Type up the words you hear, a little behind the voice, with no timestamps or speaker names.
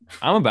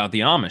I'm about the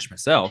Amish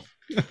myself.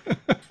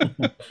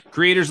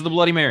 Creators of the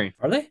Bloody Mary.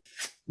 Are they?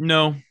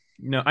 No,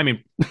 no. I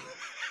mean,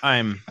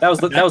 I'm that was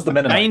the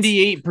Mennonites.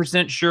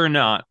 98% sure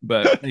not,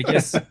 but I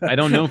guess I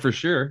don't know for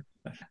sure.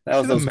 That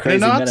was The those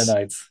crazy Mennonites?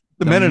 Mennonites.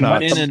 The The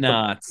Mennonites.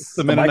 Mennonites.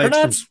 The The Mennonites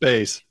from Micronauts?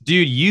 space.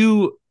 Dude,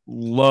 you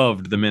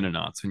loved the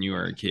Mennonites when you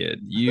were a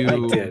kid.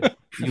 I did.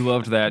 You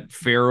loved that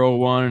Pharaoh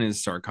one and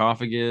his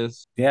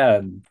sarcophagus. Yeah,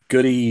 and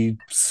Goody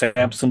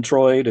Samson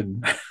Troid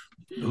and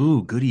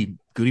Ooh, Goody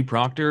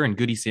Proctor and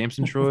Goody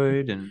Samson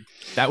Troid, and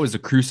that was a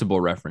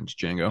Crucible reference,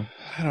 Django.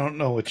 I don't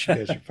know what you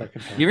guys are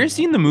fucking talking You ever about.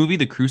 seen the movie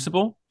The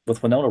Crucible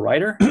with Winona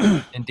Ryder.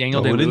 and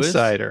Daniel Oh, Day an Lewis?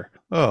 Insider.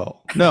 Oh,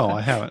 no,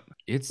 I haven't.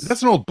 It's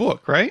That's an old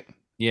book, right?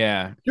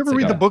 yeah. You ever it's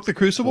read like the a book The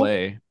Crucible?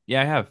 play.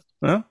 Yeah, I have.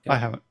 No, Yeah. I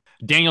haven't.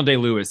 Daniel Day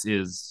Lewis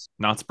is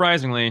not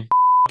surprisingly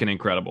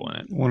incredible in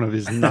it. One of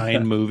his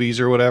 9 movies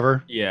or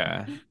whatever.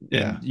 Yeah.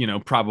 Yeah.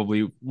 And,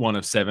 probably one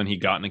of 7 he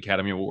got an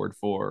Academy Award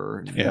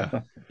for.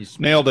 Yeah. He's,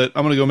 Nailed it.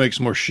 I'm going to go make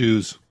some more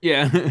shoes.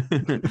 yeah.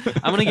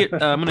 I'm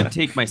gonna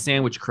take my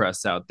sandwich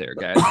crusts out there,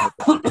 guys.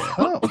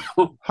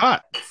 Oh,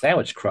 hot.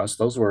 Sandwich Crust.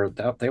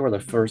 They were the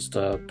first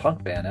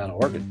punk band out of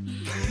Oregon,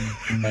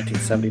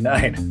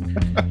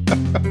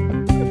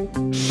 1979.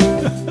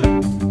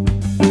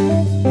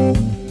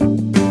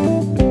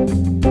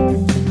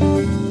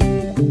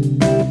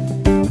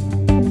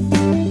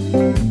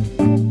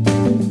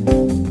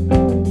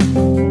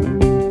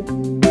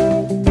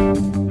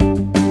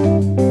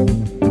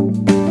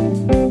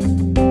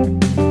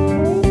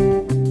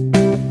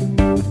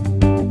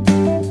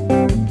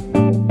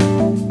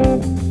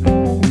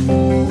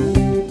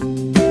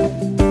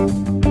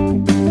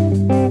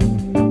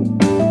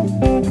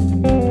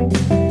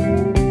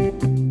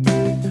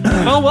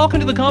 Well, welcome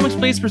to the Comics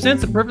Place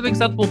presents a perfectly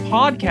acceptable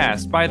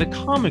podcast by the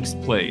Comics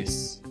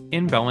Place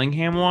in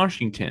Bellingham,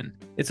 Washington.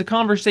 It's a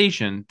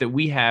conversation that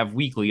we have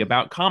weekly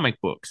about comic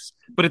books,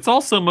 but it's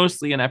also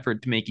mostly an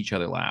effort to make each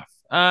other laugh.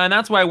 And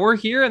that's why we're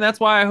here, and that's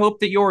why I hope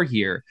that you're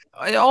here.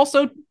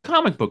 Also,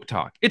 comic book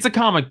talk. It's a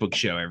comic book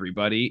show,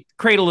 everybody.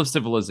 Cradle of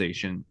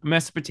Civilization,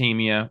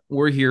 Mesopotamia.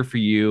 We're here for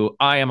you.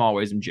 I am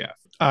always Jeff.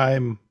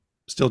 I'm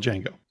still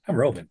Django. I'm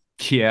Roman.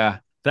 Yeah,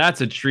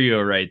 that's a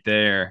trio right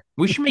there.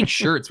 We should make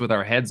shirts with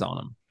our heads on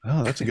them.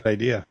 Oh, that's a good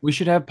idea. We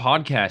should have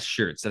podcast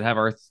shirts that have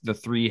the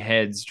 3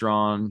 heads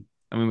drawn.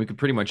 I mean, we could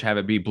pretty much have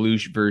it be blue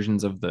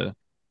versions of the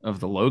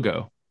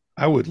logo.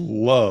 I would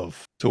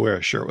love to wear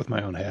a shirt with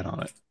my own head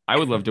on it. I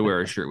would love to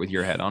wear a shirt with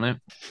your head on it.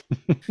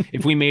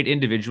 If we made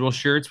individual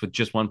shirts with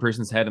just one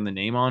person's head and the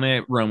name on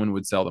it, Roman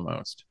would sell the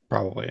most.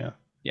 Probably, yeah.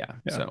 Yeah.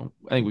 Yeah. So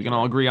I think we can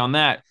all agree on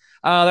that.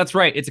 That's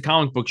right. It's a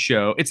comic book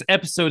show. It's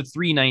episode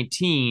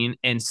 319.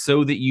 And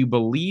so that you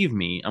believe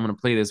me, I'm going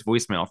to play this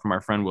voicemail from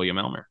our friend William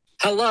Elmer.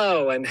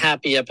 Hello and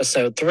happy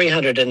episode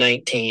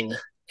 319.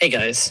 Hey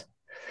guys.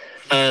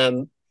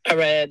 I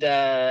read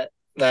the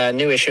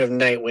new issue of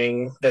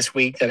Nightwing this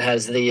week that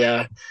has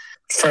the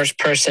first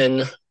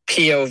person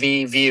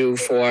POV view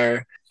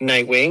for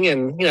Nightwing,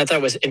 and I thought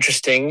it was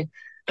interesting.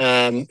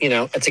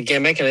 It's a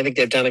gimmick, and I think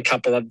they've done a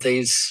couple of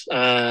these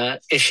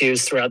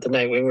issues throughout the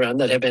Nightwing run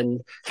that have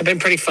been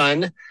pretty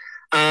fun.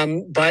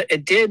 But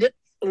it did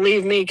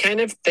leave me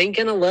kind of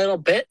thinking a little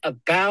bit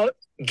about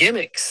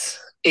gimmicks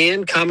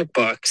in comic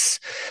books.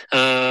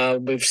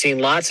 We've seen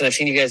lots, and I'm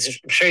sure you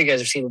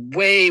guys have seen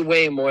way,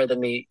 way more than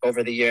me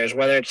over the years,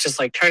 whether it's just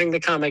like turning the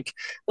comic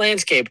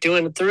landscape,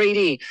 doing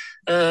 3D,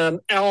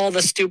 all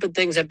the stupid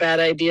things that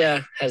Bad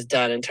Idea has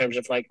done in terms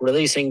of like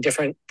releasing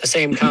the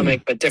same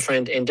comic, but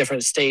different in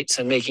different states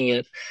and making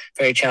it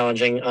very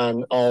challenging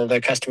on all of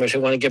their customers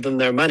who want to give them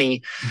their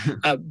money.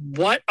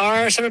 What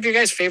are some of your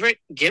guys' favorite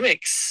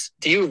gimmicks?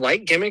 Do you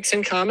like gimmicks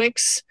in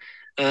comics?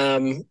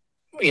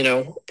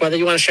 Whether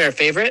you want to share a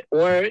favorite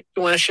or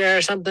you want to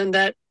share something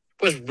that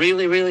was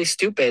really, really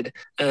stupid.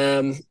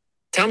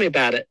 Tell me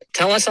about it.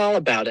 Tell us all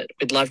about it.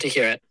 We'd love to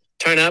hear it.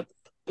 Turn up.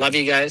 Love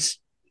you guys.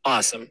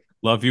 Awesome.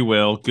 Love you,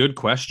 Will. Good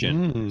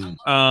question.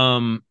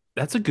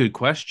 That's a good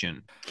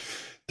question.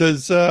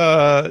 Does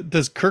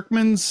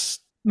Kirkman's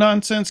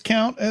nonsense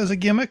count as a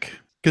gimmick?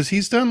 Because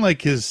he's done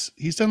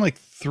like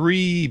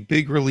 3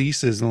 big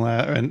releases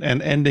and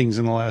endings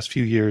in the last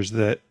few years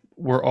that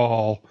were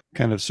all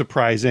kind of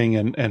surprising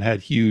and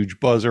had huge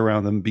buzz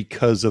around them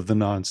because of the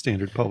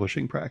non-standard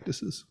publishing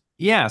practices.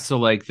 Yeah, so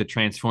like the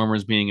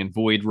Transformers being in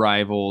Void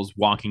Rivals,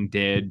 Walking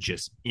Dead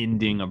just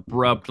ending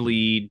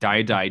abruptly,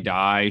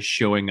 Die,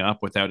 showing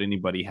up without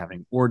anybody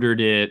having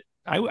ordered it.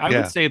 I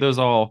would say those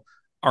all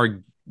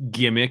are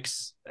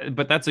gimmicks,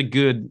 but that's a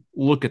good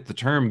look at the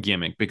term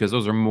gimmick because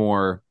those are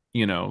more,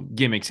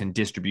 gimmicks in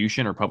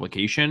distribution or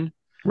publication.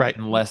 Right.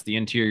 And less the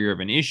interior of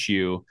an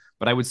issue.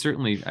 But I would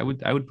certainly, I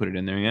would put it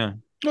in there, yeah.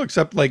 No,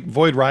 except like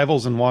Void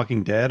Rivals and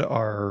Walking Dead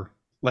are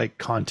like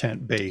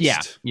content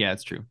based. Yeah,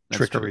 it's true. That's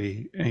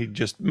trickery. True. And he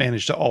just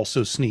managed to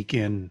also sneak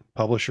in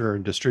publisher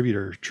and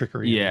distributor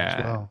trickery.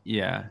 As well.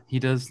 Yeah. He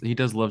does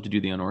love to do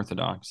the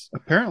unorthodox.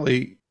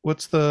 Apparently,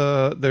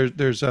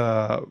 there's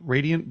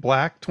Radiant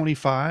Black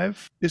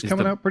 25 is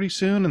coming out pretty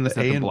soon, and the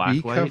A and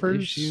B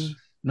covers. Issue?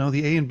 No,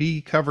 the A and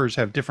B covers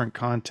have different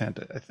content,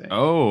 I think.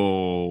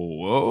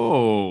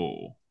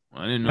 Oh,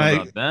 I didn't know I,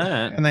 about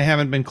that. and they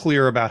haven't been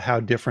clear about how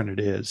different it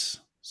is.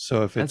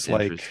 So if That's it's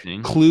like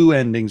interesting. clue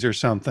endings or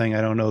something,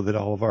 I don't know that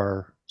all of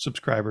our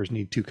subscribers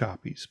need 2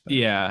 copies. But.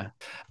 Yeah.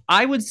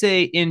 I would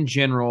say in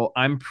general,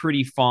 I'm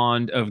pretty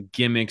fond of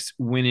gimmicks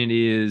when it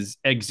is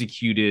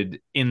executed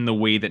in the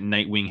way that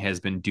Nightwing has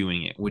been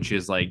doing it, which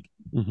is like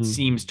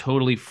seems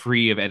totally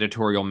free of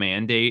editorial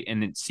mandate.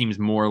 And it seems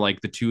more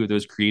like the two of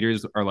those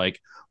creators are like,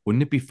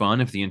 wouldn't it be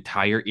fun if the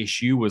entire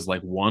issue was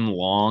like one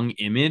long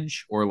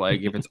image or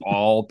like if it's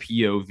all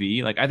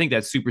POV? Like, I think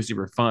that's super,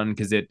 super fun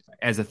because it,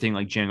 as a thing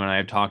like Django and I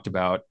have talked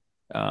about,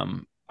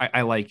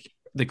 I like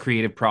the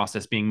creative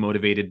process being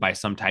motivated by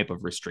some type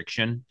of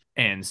restriction,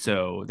 and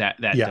so that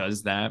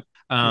does that.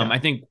 I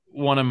think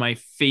one of my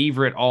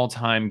favorite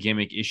all-time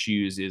gimmick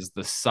issues is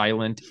the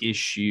silent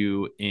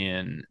issue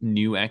in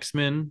New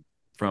X-Men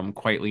from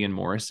Quitely and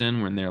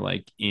Morrison when they're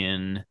like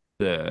in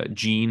the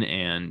Jean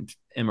and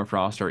Emma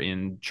Frost are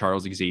in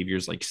Charles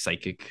Xavier's like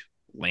psychic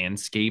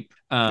landscape.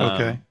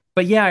 Okay.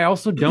 But yeah, I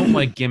also don't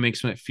like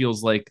gimmicks when it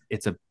feels like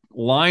it's a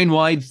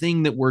line-wide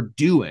thing that we're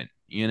doing,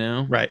 you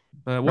know? Right.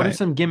 But what are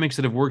some gimmicks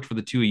that have worked for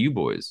the two of you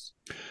boys?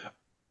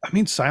 I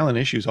mean, silent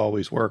issues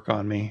always work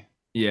on me.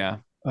 Yeah.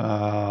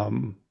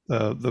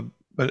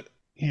 But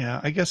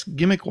yeah, I guess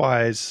gimmick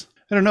wise,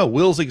 I don't know.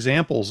 Will's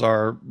examples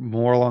are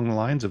more along the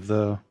lines of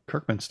the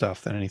Kirkman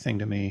stuff than anything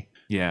to me.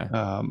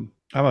 Yeah.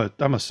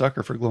 I'm a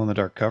sucker for glow in the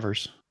dark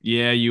covers.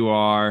 Yeah, you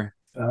are.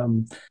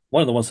 One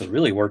of the ones that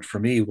really worked for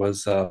me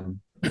was God,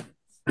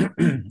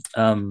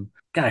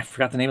 I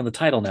forgot the name of the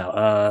title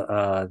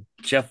now.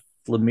 Jeff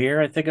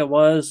Lemire, I think it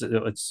was.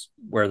 It's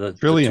where the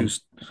Trillium.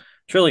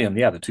 Trillium,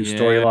 the two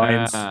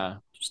storylines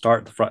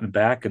start the front and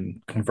back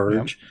and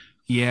converge.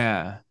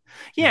 Yeah.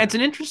 It's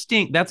an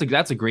interesting. That's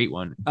a great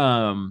one.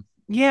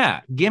 Yeah,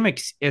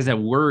 gimmicks as a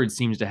word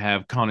seems to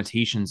have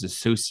connotations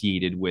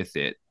associated with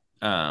it.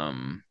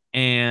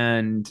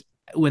 And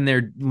when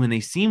they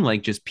seem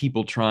like just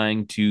people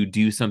trying to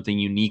do something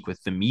unique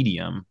with the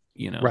medium,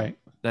 right.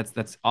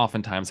 That's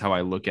oftentimes how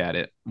I look at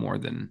it more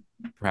than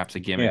perhaps a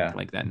gimmick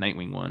like that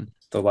Nightwing one.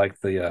 So like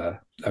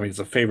it's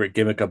a favorite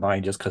gimmick of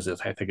mine just because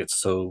I think it's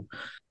so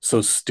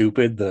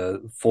stupid.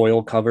 The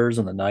foil covers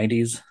in the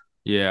 90s.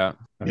 Yeah.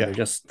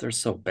 They're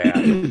so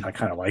bad. I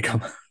kind of like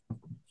them.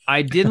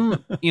 I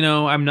didn't,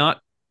 I'm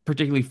not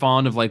particularly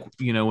fond of like,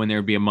 when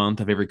there'd be a month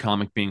of every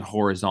comic being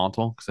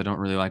horizontal because I don't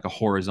really like a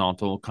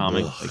horizontal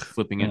comic, like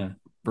flipping it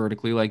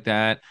vertically like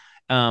that.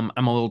 I'm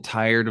a little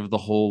tired of the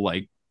whole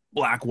like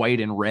black, white,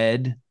 and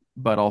red,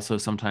 but also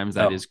sometimes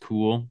that is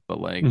cool. But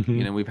like,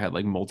 we've had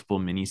like multiple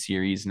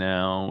miniseries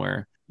now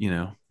where,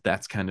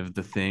 that's kind of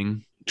the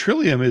thing.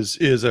 Trillium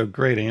is a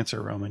great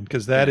answer, Roman,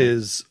 because that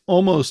is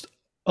almost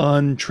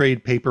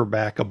untrade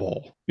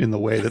paperbackable in the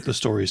way that the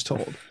story is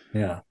told.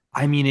 Yeah.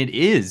 I mean, it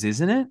is,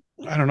 isn't it?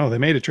 I don't know. They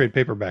made a trade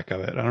paperback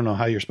of it. I don't know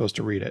how you're supposed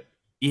to read it.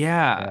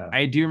 Yeah,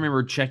 I do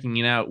remember checking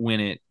it out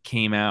when it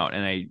came out,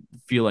 and I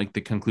feel like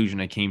the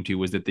conclusion I came to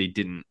was that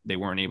they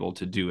weren't able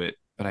to do it,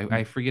 but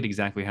I forget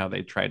exactly how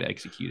they tried to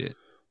execute it.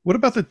 What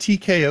about the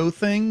TKO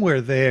thing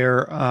where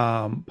they're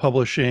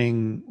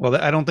publishing? Well,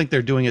 I don't think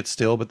they're doing it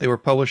still, but they were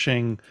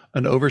publishing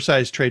an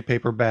oversized trade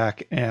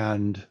paperback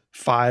and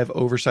 5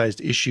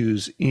 oversized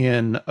issues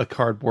in a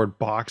cardboard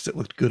box that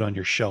looked good on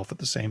your shelf at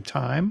the same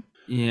time.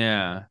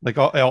 Yeah. Like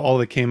all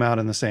that came out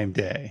in the same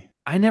day.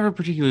 I never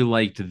particularly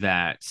liked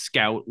that.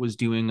 Scout was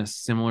doing a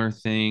similar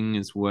thing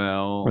as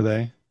well. Were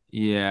they?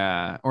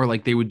 Yeah. Or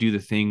like they would do the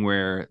thing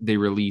where they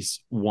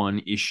release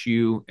one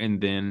issue and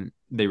then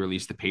they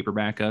release the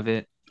paperback of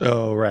it.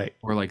 Oh, right.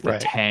 Or like the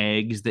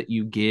tags that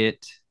you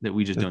get that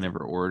we just don't ever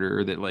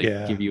order that like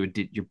give you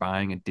you're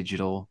buying a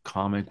digital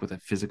comic with a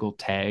physical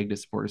tag to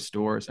support a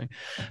store. So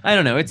I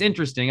don't know. It's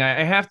interesting.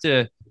 I have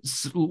to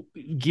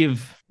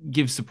give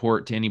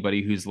support to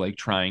anybody who's like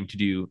trying to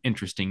do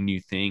interesting new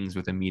things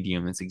with a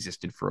medium that's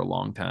existed for a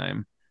long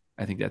time.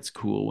 I think that's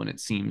cool when it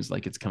seems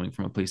like it's coming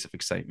from a place of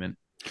excitement.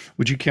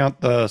 Would you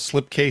count the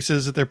slip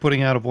cases that they're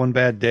putting out of One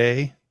Bad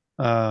Day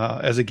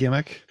as a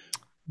gimmick?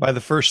 Buy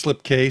the first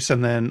slip case,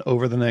 and then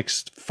over the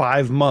next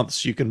 5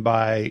 months, you can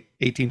buy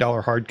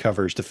 $18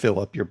 hardcovers to fill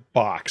up your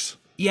box.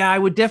 Yeah, I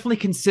would definitely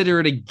consider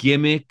it a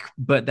gimmick,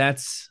 but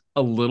that's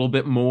a little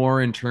bit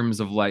more in terms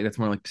of like, that's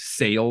more like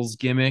sales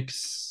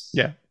gimmicks.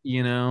 Yeah.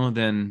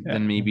 Than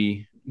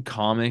maybe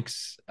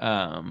comics.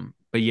 But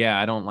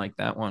yeah, I don't like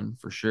that one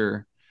for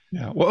sure.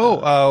 Yeah.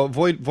 Well,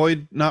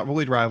 Void, not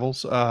Void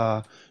Rivals.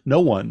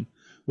 No One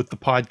with the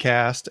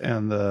podcast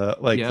and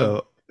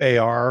the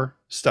AR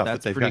stuff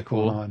that they've got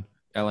going on.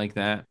 I like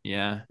that.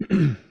 Yeah.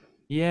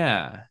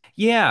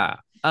 Yeah.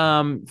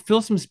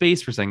 Fill some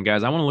space for a second,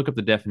 guys. I want to look up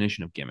the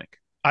definition of gimmick.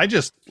 I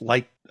just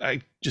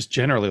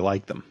generally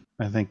like them.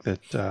 I think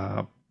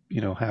that,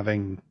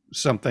 having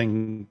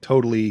something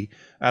totally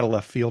out of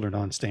left field or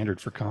non-standard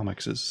for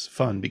comics is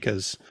fun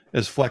because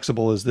as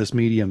flexible as this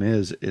medium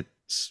is,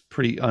 it's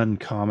pretty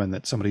uncommon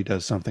that somebody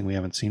does something we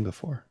haven't seen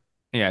before.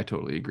 Yeah, I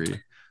totally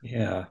agree.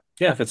 Yeah.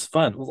 Yeah. If it's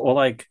fun. Well,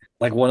 like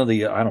one of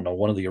the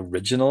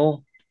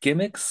original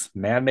gimmicks,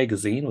 Mad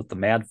Magazine with the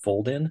Mad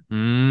fold-in.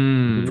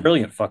 Mm,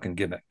 Brilliant fucking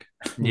gimmick.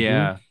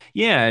 yeah.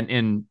 Yeah.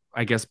 And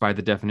I guess by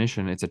the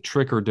definition, it's a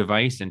trick or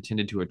device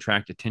intended to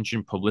attract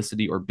attention,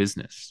 publicity, or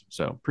business.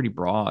 So pretty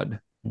broad.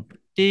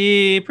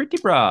 Pretty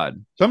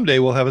broad. Someday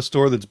we'll have a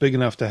store that's big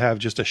enough to have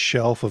just a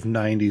shelf of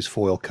 90s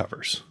foil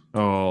covers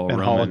Oh, and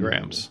Roman.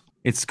 holograms.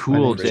 It's My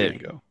cool name's that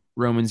Django.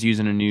 Roman's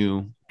using a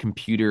new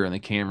computer and the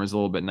camera's a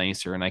little bit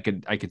nicer, and I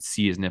could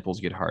see his nipples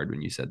get hard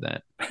when you said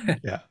that.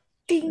 Yeah.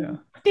 Ding, Yeah.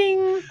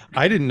 ding.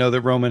 I didn't know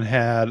that Roman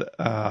had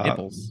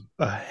Nipples.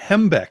 a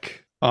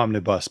Hembeck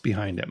omnibus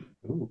behind him.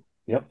 Ooh,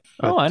 yep.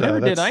 Oh, I But, never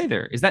did that's-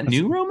 either. Is that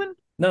new, Roman?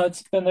 No,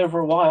 it's been there for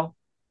a while.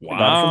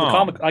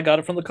 Wow. I got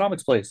it from the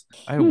comics place.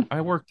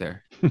 I work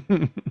there.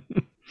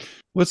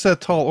 What's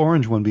that tall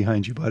orange one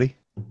behind you, buddy?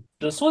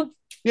 This one?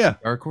 Yeah.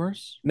 Dark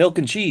Horse? Milk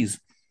and cheese.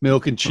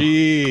 Milk and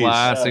cheese.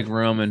 Classic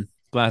Roman.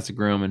 Classic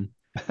Roman.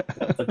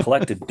 The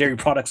collected dairy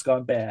products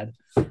gone bad.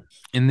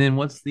 And then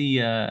what's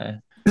the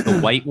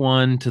white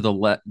one to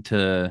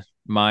to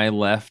my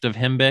left of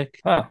Hembeck?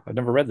 Huh, I've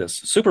never read this.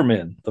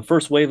 Superman, the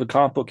first wave of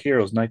comic book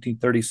heroes,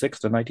 1936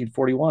 to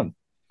 1941.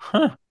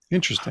 Huh.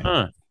 Interesting.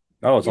 Huh.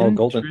 Oh, it's all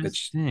golden.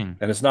 Interesting.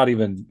 And it's not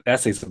even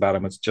essays about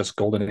him. It's just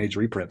golden age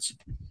reprints.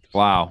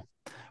 Wow.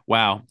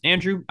 Wow.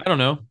 Andrew, I don't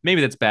know.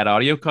 Maybe that's bad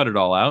audio. Cut it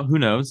all out. Who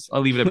knows?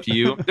 I'll leave it up to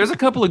you. There's a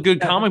couple of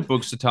good comic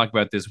books to talk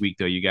about this week,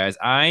 though, you guys.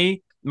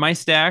 My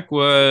stack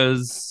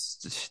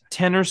was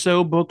 10 or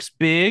so books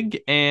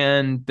big,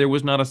 and there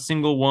was not a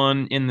single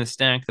one in the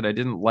stack that I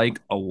didn't like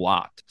a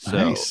lot. So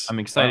Nice. I'm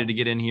excited to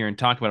get in here and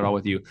talk about it all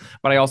with you.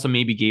 But I also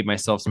maybe gave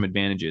myself some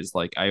advantages.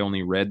 Like I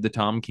only read the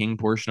Tom King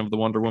portion of the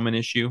Wonder Woman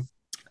issue.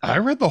 I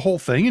read the whole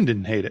thing and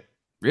didn't hate it.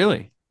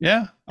 Really?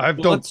 Yeah. I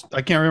can't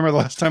remember the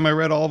last time I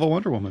read all of a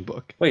Wonder Woman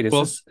book. Wait,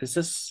 is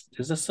this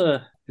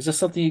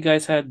something you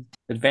guys had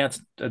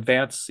advanced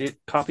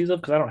copies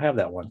of? Because I don't have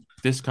that one.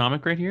 This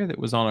comic right here that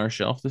was on our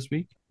shelf this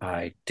week?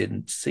 I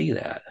didn't see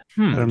that.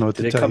 I don't know what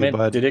Did to it tell come you, in-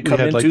 bud. did it We come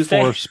had in like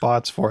Tuesday? 4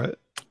 spots for it.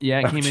 Yeah,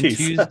 it Oh, came in geez.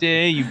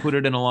 Tuesday. You put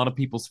it in a lot of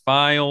people's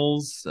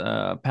files,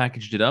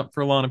 packaged it up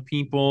for a lot of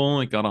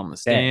people. It got on the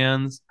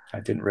stands. I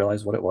didn't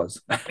realize what it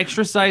was.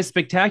 Extra size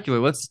spectacular.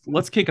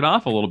 Let's kick it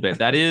off a little bit.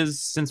 That is,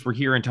 since we're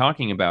here and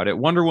talking about it,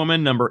 Wonder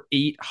Woman number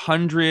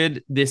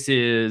 800. This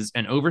is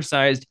an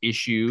oversized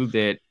issue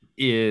that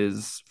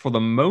is, for the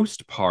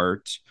most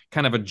part,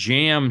 kind of a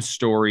jam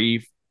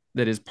story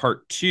that is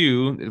part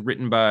 2,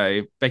 written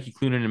by Becky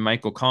Cloonan and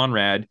Michael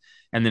Conrad.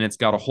 And then it's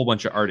got a whole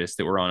bunch of artists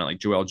that were on it, like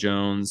Joelle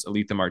Jones,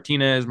 Aletha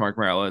Martinez, Mark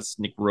Morales,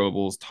 Nick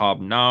Robles,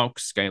 Tom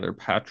Knox, Skylar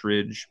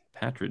Patridge,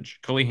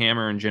 Cully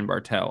Hammer, and Jen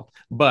Bartel.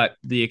 But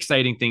the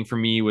exciting thing for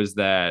me was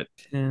that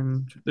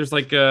there's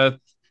like a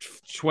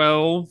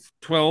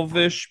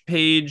 12-ish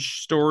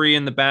page story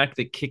in the back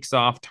that kicks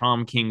off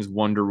Tom King's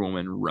Wonder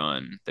Woman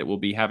run that will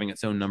be having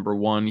its own number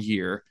 1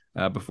 here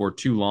before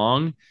too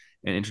long,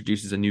 and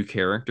introduces a new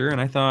character.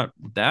 And I thought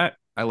that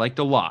I liked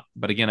a lot.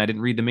 But again, I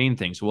didn't read the main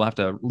thing, so we'll have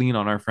to lean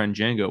on our friend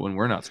Django when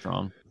we're not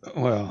strong.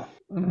 Well,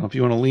 I don't know if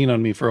you want to lean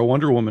on me for a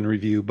Wonder Woman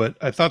review, but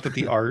I thought that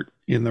the art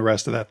in the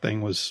rest of that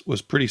thing was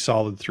pretty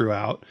solid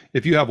throughout.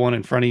 If you have one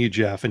in front of you,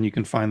 Jeff, and you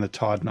can find the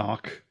Todd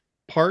Knock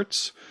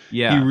parts,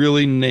 Yeah. he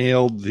really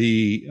nailed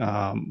the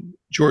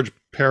George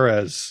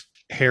Perez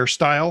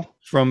hairstyle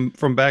from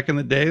back in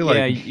the day. Like,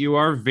 yeah, you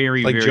are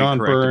very, like very John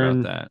correct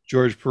Byrne, about that.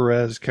 George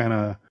Perez kind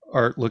of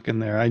art looking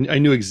there. I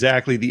knew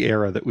exactly the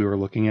era that we were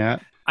looking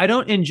at. I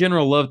don't in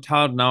general love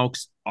Todd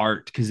Knox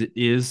art because it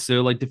is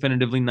so like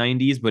definitively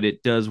 90s, but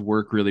it does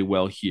work really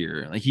well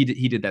here. Like he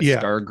did that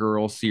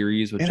Stargirl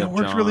series with And Jeff it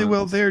worked really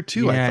well there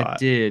too, Yeah, I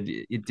thought.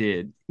 it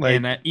did. Like,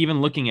 and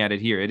even looking at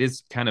it here, it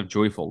is kind of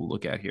joyful to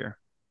look at here.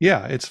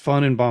 Yeah, it's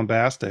fun and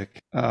bombastic.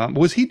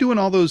 Was he doing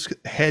all those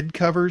head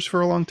covers for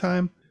a long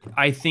time?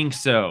 I think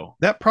so.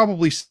 That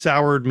probably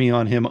soured me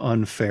on him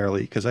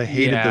unfairly because I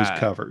hated those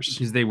covers.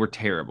 Because they were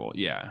terrible.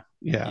 Yeah.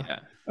 Yeah.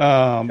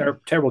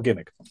 Terrible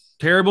gimmick.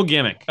 Terrible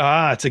gimmick.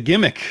 It's a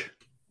gimmick.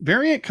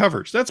 Variant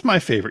covers. That's my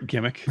favorite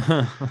gimmick.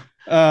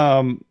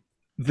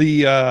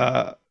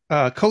 The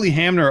Cully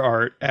Hamner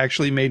art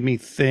actually made me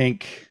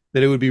think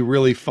that it would be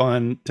really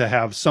fun to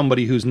have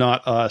somebody who's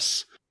not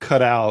us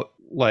cut out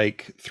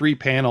like 3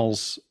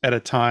 panels at a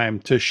time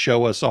to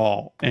show us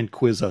all and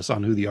quiz us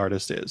on who the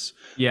artist is.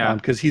 Yeah.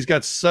 Because he's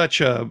got such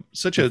a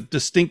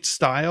distinct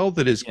style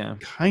that is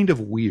kind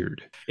of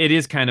weird. It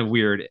is kind of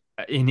weird,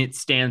 and it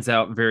stands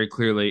out very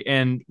clearly.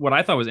 And what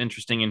I thought was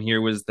interesting in here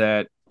was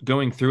that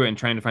going through it and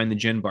trying to find the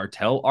Jen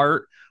Bartel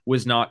art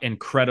was not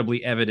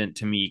incredibly evident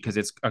to me because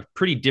it's a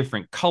pretty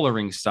different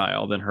coloring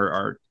style than her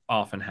art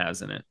often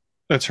has in it.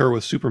 That's her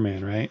with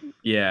Superman, right?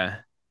 Yeah.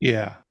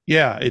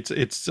 Yeah,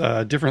 it's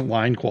a different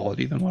line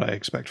quality than what I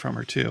expect from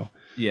her too.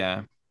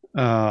 Yeah.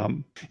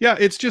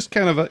 It's just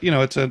kind of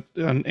it's an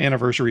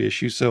anniversary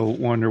issue, so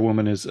Wonder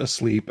Woman is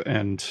asleep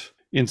and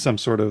in some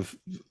sort of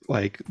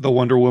like the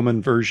Wonder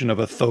Woman version of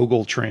a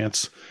Thogel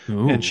trance.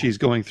 Ooh. And she's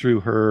going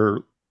through her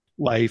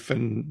life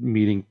and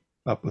meeting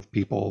up with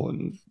people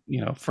and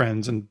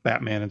friends and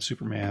Batman and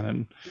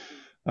Superman,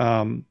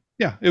 and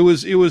Yeah, it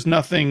was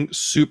nothing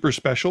super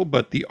special,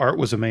 but the art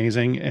was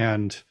amazing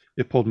and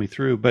it pulled me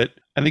through. But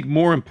I think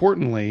more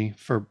importantly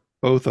for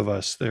both of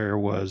us, there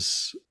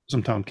was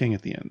some Tom King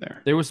at the end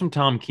there. There was some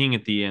Tom King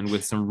at the end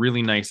with some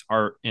really nice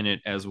art in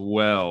it as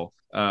well.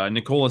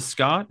 Nicola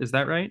Scott, is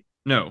that right?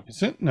 No.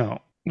 Is it? No,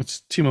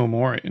 it's Timo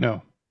Mori.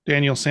 No,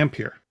 Daniel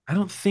Sampier. I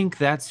don't think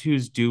that's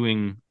who's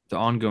doing the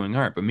ongoing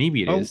art, but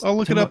maybe it is. I'll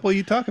look it up while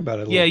you talk about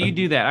it. Yeah, you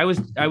do that. I was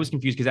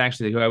confused because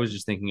actually who I was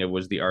just thinking of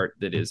was the art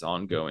that is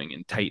ongoing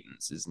in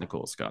Titans is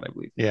Nicola Scott, I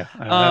believe. Yeah,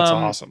 that's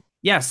awesome.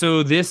 Yeah,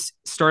 so this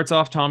starts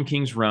off Tom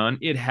King's run.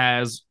 It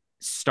has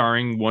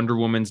starring Wonder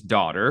Woman's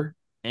daughter.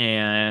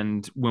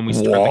 And when we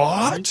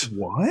start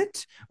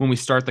when we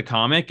start the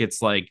comic,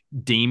 it's like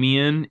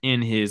Damian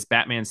in his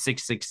Batman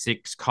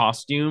 666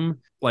 costume,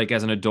 like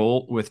as an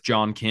adult, with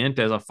John Kent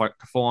as a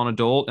full-on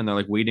adult, and they're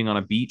like waiting on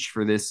a beach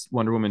for this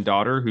Wonder Woman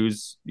daughter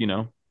who's, you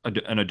know,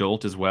 an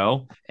adult as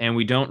well. And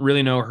we don't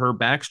really know her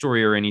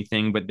backstory or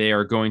anything, but they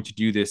are going to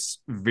do this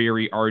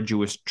very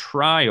arduous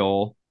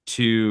trial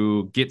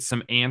to get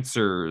some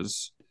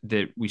answers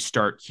that we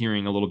start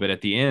hearing a little bit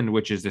at the end,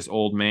 which is this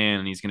old man,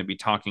 and he's going to be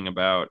talking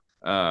about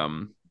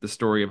the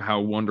story of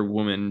how Wonder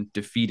Woman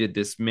defeated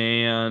this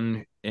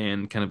man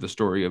and kind of the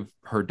story of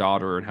her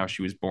daughter and how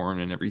she was born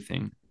and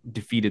everything,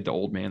 defeated the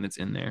old man that's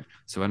in there.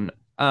 So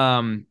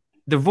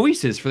the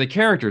voices for the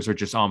characters are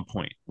just on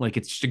point. Like,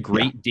 it's just a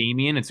great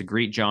Damian, it's a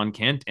great John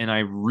Kent, and I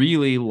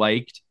really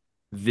liked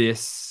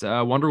this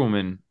Wonder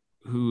Woman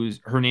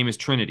her name is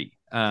Trinity.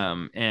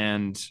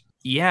 And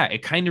yeah,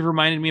 it kind of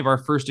reminded me of our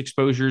first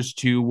exposures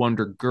to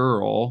Wonder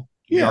Girl,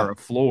 Yara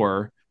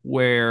Flor,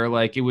 where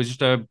like it was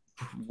just a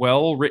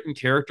well-written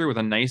character with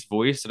a nice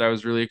voice that I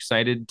was really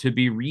excited to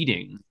be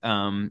reading.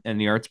 And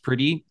the art's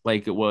pretty,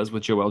 like it was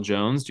with Joelle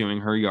Jones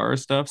doing her Yara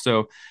stuff.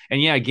 So, and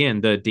yeah,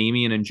 again, the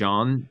Damian and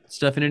John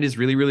stuff in it is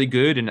really, really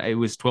good. And it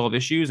was 12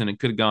 issues and it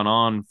could have gone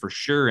on for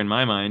sure in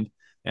my mind.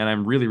 And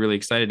I'm really, really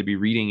excited to be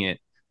reading it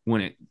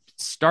when it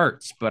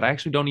starts, but I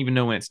actually don't even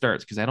know when it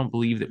starts because I don't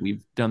believe that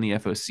we've done the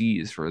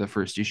FOCs for the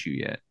first issue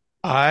yet.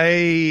 I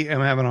am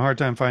having a hard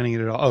time finding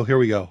it at all. Oh, here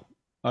we go.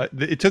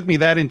 It took me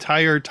that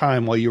entire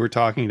time while you were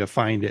talking to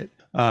find it.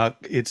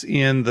 It's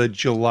in the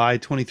July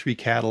 23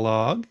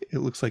 catalog. It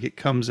looks like it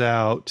comes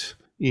out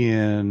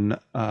in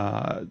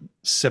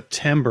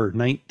September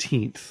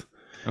 19th.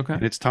 Okay.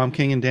 And it's Tom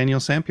King and Daniel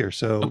Sampier.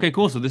 So okay,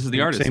 cool. So this is the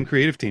artist. Same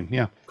creative team.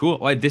 Yeah. Cool.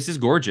 Well, this is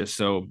gorgeous.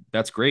 So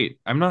that's great.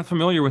 I'm not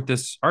familiar with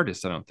this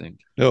artist, I don't think.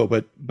 No,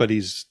 but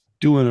he's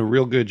doing a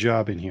real good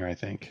job in here, I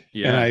think.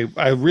 Yeah. And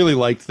I really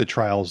liked the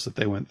trials that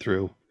they went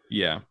through.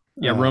 Yeah.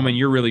 Yeah, Roman,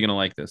 you're really going to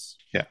like this.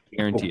 Yeah.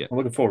 Guarantee it. I'm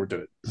looking forward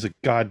to it. It's a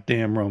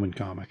goddamn Roman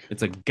comic.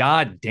 It's a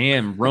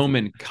goddamn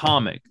Roman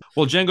comic.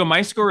 Well, Django,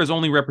 my score is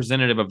only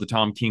representative of the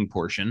Tom King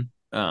portion.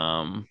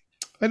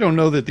 I don't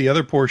know that the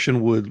other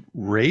portion would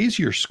raise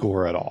your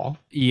score at all.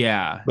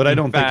 Yeah. But I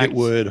don't think it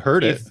would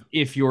hurt it.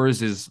 If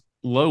yours is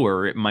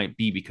lower, it might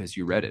be because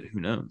you read it. Who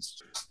knows?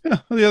 Yeah,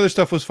 well, the other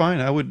stuff was fine.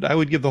 I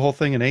would give the whole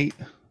thing an 8.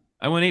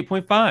 I went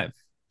 8.5.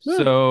 Yeah,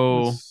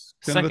 so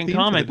second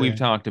comic we've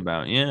talked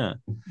about. Yeah.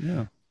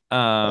 Yeah.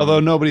 Although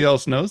nobody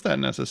else knows that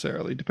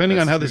necessarily, depending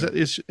on how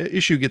this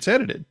issue gets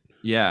edited.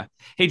 Yeah.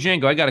 Hey,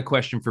 Django, I got a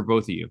question for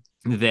both of you.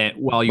 That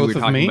while you were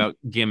talking about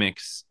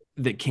gimmicks,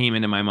 that came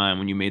into my mind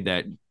when you made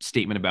that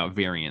statement about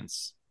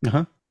variants.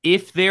 Uh-huh.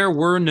 If there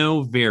were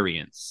no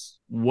variants,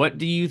 what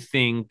do you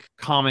think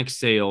comic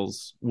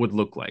sales would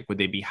look like? Would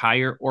they be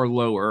higher or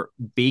lower,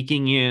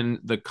 baking in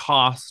the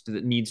cost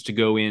that needs to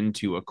go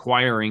into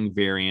acquiring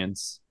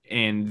variants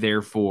and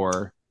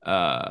therefore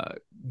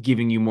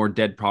giving you more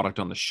dead product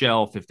on the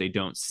shelf if they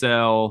don't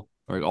sell,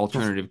 or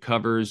alternative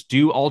covers?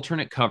 Do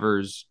alternate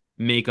covers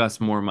make us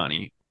more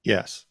money?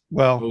 Yes.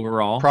 Well,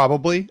 overall,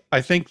 probably.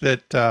 I think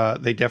that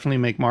they definitely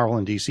make Marvel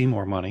and DC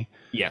more money.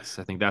 Yes,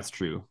 I think that's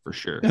true for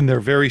sure. And they're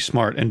very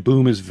smart. And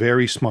Boom is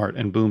very smart.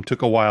 And Boom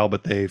took a while,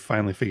 but they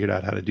finally figured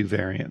out how to do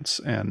variants.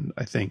 And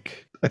I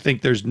think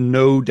there's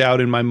no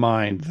doubt in my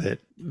mind that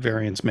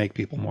variants make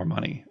people more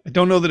money. I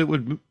don't know that it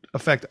would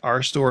affect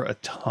our store a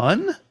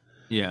ton.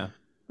 Yeah.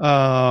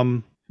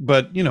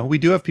 But you know, we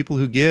do have people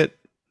who get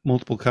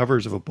multiple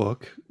covers of a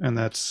book, and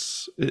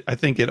I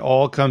think it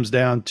all comes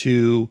down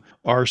to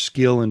our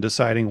skill in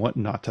deciding what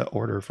not to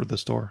order for the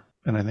store,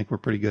 and I think we're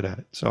pretty good at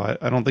it. So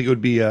I don't think it would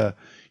be a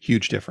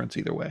huge difference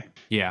either way.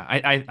 Yeah,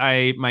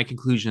 I my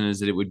conclusion is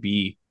that it would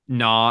be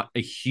not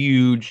a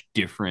huge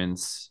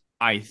difference.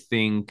 I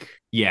think,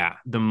 yeah,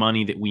 the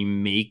money that we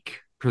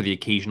make for the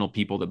occasional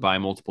people that buy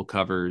multiple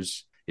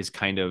covers is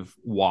kind of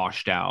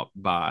washed out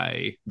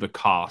by the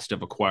cost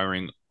of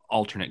acquiring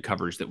alternate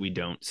covers that we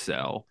don't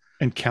sell.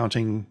 And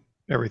counting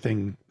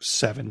everything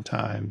 7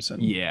 times.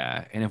 And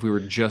yeah. And if we were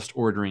just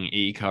ordering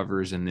A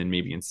covers and then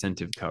maybe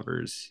incentive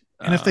covers.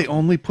 And if they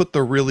only put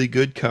the really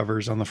good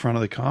covers on the front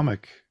of the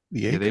comic,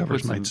 the A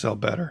covers might sell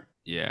better.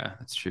 Yeah,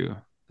 that's true.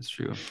 That's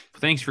true.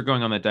 Thanks for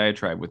going on that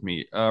diatribe with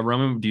me.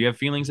 Roman, do you have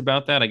feelings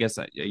about that? I guess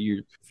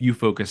you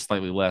focus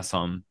slightly less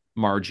on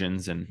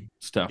margins and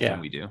stuff than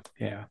we do.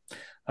 Yeah.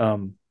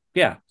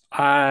 Yeah.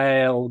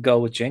 I'll go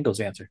with Django's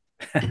answer.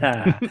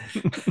 I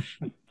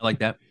like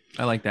that.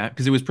 I like that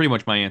because it was pretty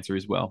much my answer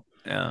as well.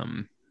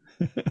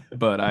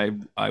 But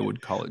I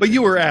would call it. But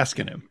you were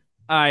asking him.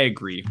 I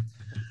agree.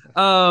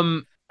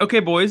 Okay,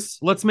 boys,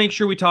 let's make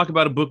sure we talk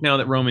about a book now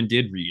that Roman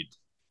did read.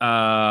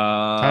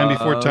 Time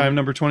Before Time,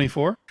 number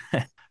 24.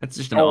 That's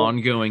just an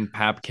ongoing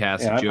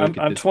Papcast Yeah, joke.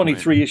 I'm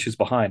 23 issues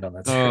behind on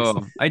that series.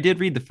 Oh, I did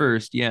read the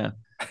first, yeah.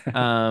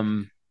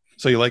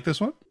 So you like this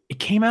one? It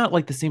came out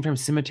like the same time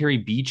Cemetery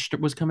Beach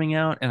was coming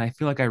out, and I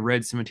feel like I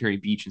read Cemetery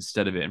Beach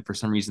instead of it, and for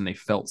some reason they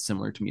felt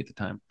similar to me at the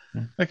time.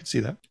 I could see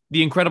that.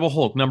 The Incredible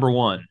Hulk, number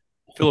 1.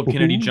 Philip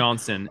Kennedy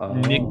Johnson,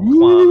 Nick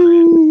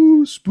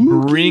Ooh,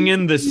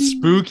 bringing the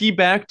spooky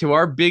back to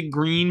our big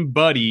green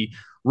buddy.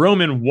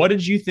 Roman, what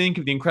did you think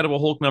of The Incredible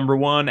Hulk number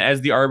 1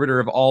 as the arbiter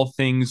of all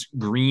things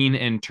green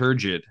and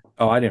turgid?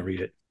 Oh, I didn't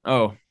read it.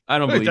 Oh, I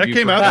don't believe that you.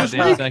 Came out this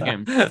week?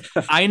 Second.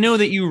 I know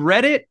that you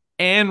read it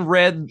and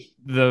read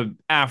the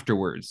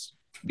afterwards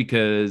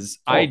because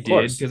I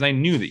did, because I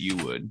knew that you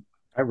would.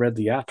 I read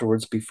the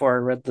afterwards before I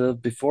read the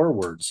before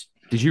words.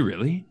 Did you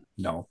really?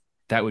 No.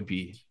 That would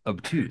be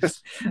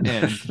obtuse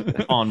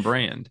and on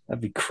brand.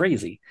 That'd be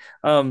crazy.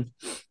 It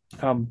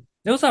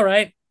was all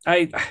right.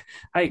 I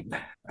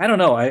don't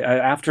know. I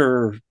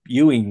after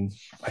Ewing,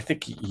 I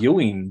think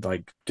Ewing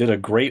like did a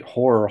great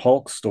horror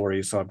Hulk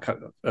story, so I'm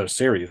kind of a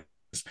series.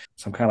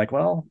 So I'm kind of like,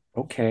 well,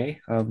 okay,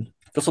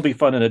 this will be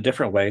fun in a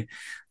different way,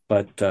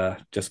 but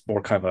just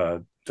more kind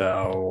of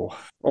a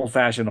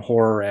old-fashioned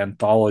horror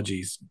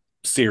anthology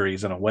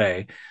series in a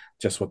way,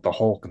 just with the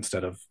Hulk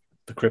instead of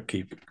the Crypt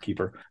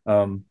Keeper.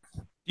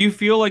 Do you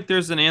feel like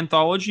there's an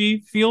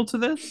anthology feel to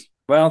this?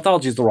 Well,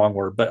 anthology is the wrong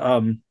word, but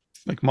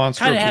like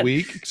Monster of the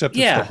Week, except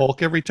it's the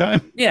Hulk every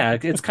time. Yeah,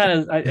 it's kind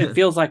of. It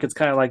feels like it's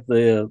kind of like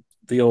the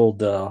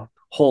old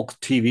Hulk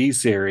TV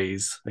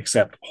series,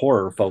 except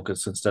horror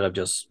focused instead of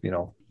just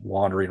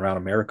wandering around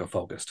America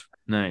focused.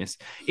 Nice.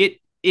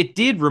 It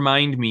did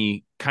remind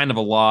me kind of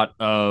a lot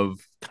of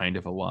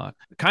the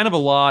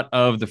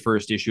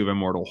first issue of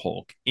Immortal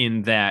Hulk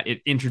in that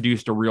it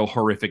introduced a real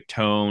horrific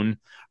tone,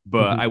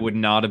 but I would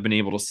not have been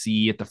able to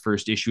see at the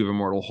first issue of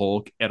Immortal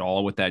Hulk at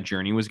all what that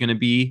journey was going to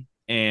be.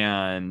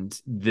 And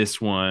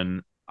this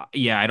one,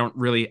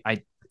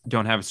 I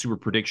don't have super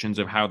predictions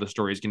of how the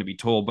story is going to be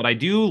told, but I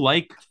do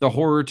like the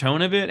horror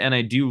tone of it, and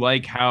I do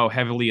like how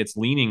heavily it's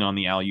leaning on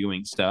the Al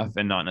Ewing stuff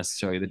and not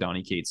necessarily the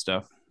Donny Cates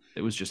stuff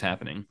that was just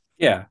happening.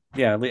 Yeah,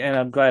 and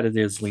I'm glad it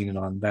is leaning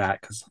on that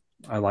because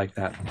I like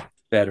that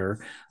better.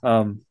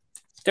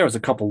 There was a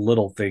couple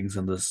little things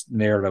in this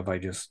narrative I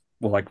just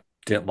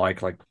didn't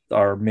like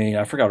our main.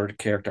 I forgot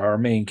our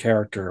main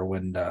character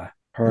when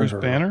Bruce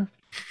Banner.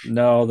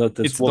 No,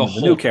 this woman,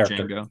 the new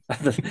character,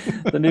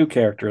 the new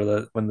character.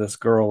 That when this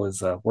girl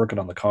is working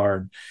on the car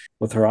and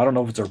with her, I don't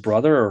know if it's her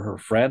brother or her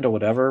friend or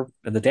whatever,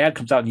 and the dad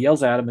comes out and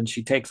yells at him, and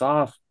she takes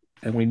off,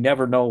 and we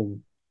never know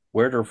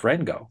where did her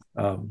friend go.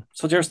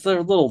 So there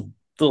are little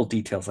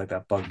details like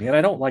that bug me, and I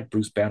don't like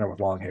Bruce Banner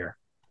with long hair.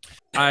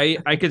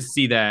 I could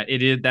see that.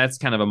 That's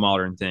kind of a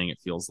modern thing. It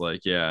feels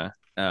like, yeah,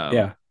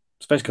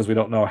 especially because we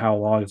don't know how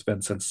long it's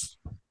been since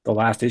the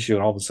last issue,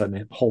 and all of a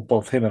sudden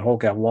both him and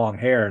Hulk have long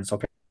hair, and so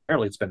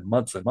apparently it's been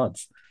months and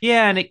months.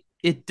 Yeah, and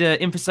it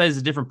emphasizes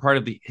a different part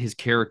of his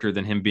character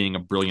than him being a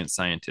brilliant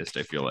scientist,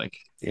 I feel like.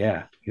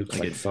 Yeah,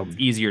 it's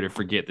easier to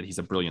forget that he's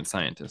a brilliant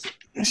scientist.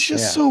 It's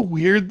just so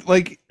weird.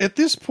 Like at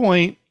this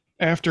point,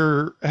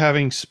 after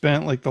having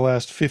spent like the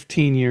last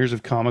 15 years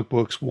of comic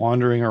books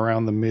wandering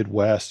around the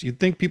Midwest, you'd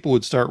think people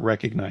would start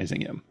recognizing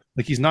him.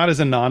 Like he's not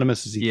as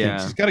anonymous as he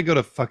thinks. He's got to go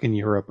to fucking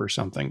Europe or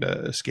something to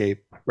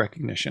escape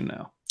recognition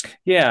now.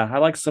 Yeah, I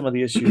like some of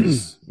the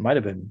issues. Might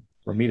have been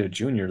Romita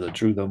Jr. that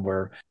drew them,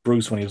 where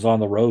Bruce, when he was on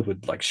the road,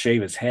 would like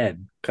shave his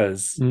head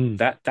because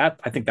that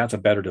I think that's a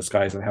better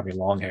disguise than having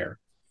long hair.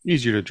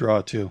 Easier to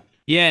draw too.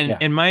 Yeah,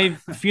 and my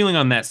feeling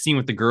on that scene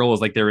with the girl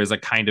is like there is a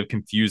kind of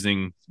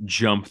confusing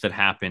jump that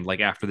happened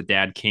like after the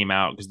dad came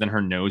out, because then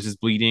her nose is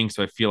bleeding,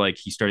 so I feel like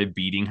he started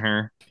beating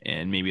her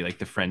and maybe like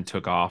the friend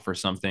took off or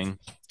something.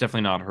 It's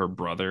definitely not her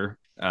brother.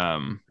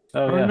 No.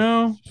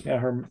 Yeah,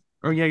 her.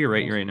 Oh yeah, you're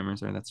right.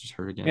 Sorry, that's just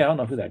her again. Yeah, I don't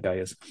know who that guy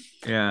is.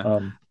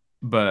 Yeah.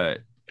 But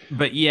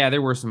yeah,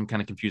 there were some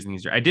kind of confusing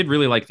things there. I did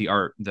really like the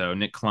art though.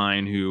 Nick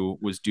Klein, who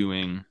was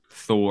doing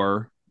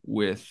Thor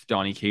with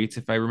Donny Cates,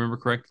 if I remember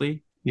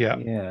correctly.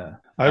 Yeah.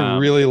 I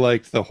really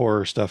liked the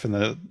horror stuff in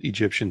the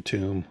Egyptian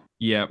tomb.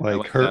 Yeah.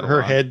 Like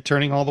her head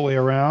turning all the way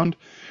around.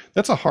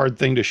 That's a hard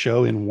thing to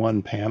show in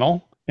one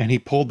panel. And he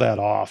pulled that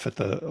off at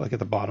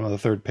the bottom of the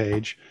third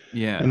page.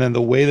 Yeah. And then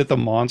the way that the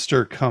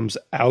monster comes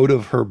out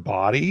of her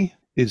body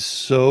is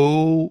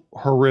so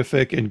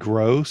horrific and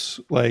gross.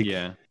 Like,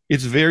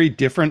 it's very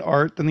different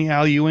art than the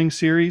Al Ewing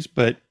series,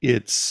 but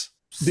it's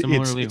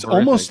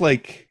almost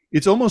like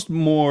it's almost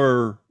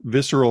more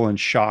visceral and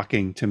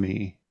shocking to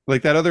me.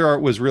 Like that other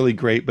art was really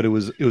great, but it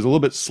was a little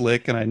bit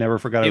slick, and I never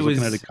forgot I was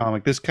looking at a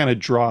comic. This kind of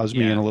draws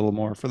me in a little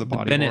more for the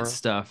body. Bennett horror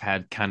stuff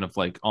had kind of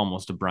like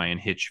almost a Brian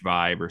Hitch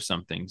vibe or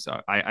something. So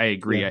I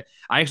agree. Yeah.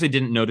 I actually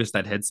didn't notice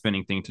that head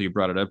spinning thing until you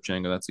brought it up,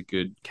 Django. That's a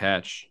good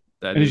catch.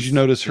 Did you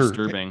notice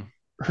disturbing.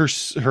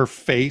 her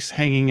face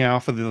hanging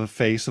off of the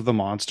face of the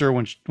monster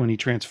when he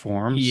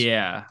transforms.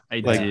 Yeah, I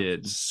Like, did.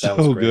 That was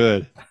So great.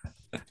 good.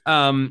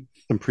 Um,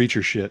 Some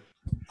preacher shit.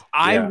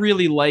 I Yeah.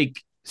 really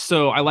like.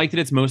 So I like that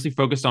it's mostly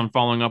focused on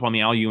following up on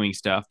the Al Ewing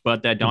stuff,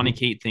 but that Donny Mhm.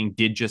 Cates thing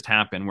did just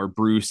happen, where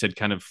Bruce had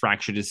kind of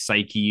fractured his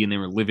psyche, and they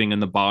were living in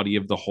the body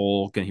of the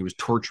Hulk, and he was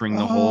torturing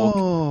the Hulk.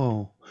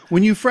 Oh,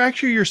 when you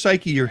fracture your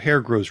psyche, your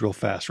hair grows real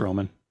fast,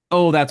 Roman.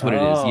 Oh, that's what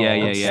it is. Yeah, Oh,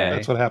 yeah, That's, yeah.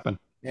 that's what happened.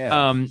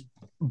 Yeah.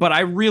 But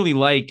I really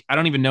like. I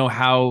don't even know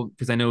how,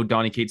 because I know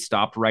Donny Cates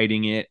stopped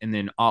writing it, and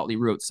then Otley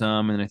wrote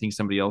some, and I think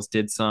somebody else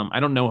did some. I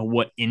don't know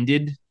what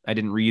ended. I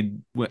didn't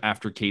read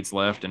after Cates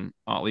left and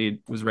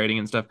Otley was writing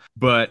and stuff.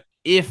 But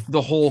if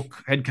the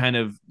Hulk had kind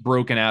of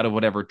broken out of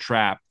whatever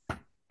trap,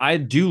 I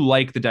do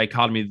like the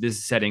dichotomy this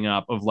is setting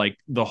up of like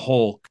the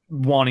Hulk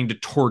wanting to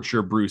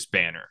torture Bruce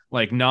Banner,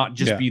 like not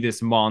just Yeah. be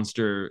this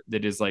monster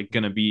that is like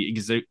going to be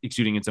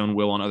exuding its own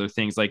will on other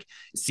things. Like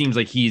it seems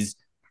like he's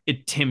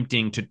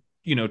attempting to,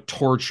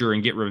 torture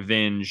and get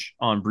revenge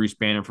on Bruce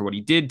Banner for what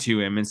he did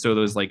to him. And so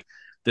those like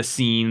the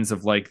scenes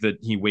of like that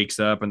he wakes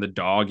up and the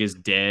dog is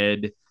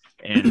dead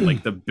and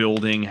like the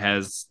building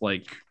has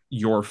like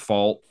your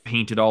fault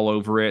painted all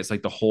over it. It's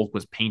like the Hulk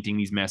was painting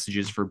these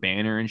messages for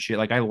Banner and shit.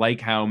 Like I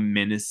like how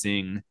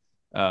menacing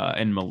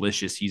and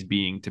malicious he's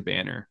being to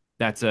Banner.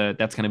 That's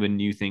kind of a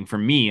new thing for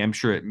me. I'm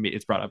sure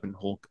it's brought up in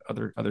Hulk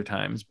other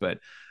times, but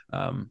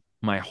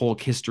my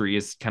Hulk history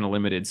is kind of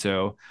limited.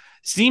 So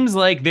seems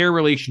like their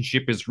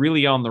relationship is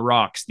really on the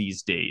rocks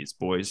these days,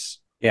 boys.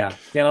 Yeah,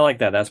 I like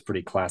that. That's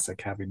pretty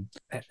classic,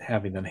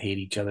 having them hate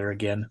each other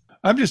again.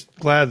 I'm just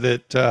glad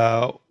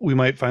that we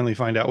might finally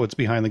find out what's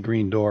behind the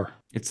green door.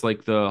 It's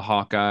like the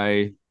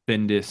Hawkeye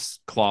Bendis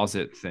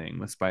closet thing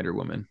with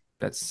Spider-Woman.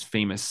 That's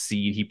famous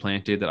seed he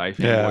planted that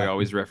iFanboy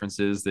always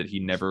references that he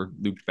never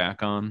looped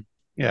back on.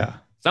 Yeah.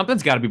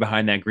 Something's got to be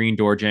behind that green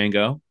door,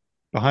 Django.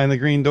 Behind the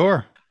green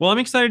door. Well, I'm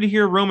excited to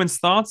hear Roman's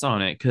thoughts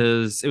on it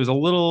because it was a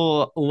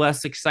little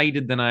less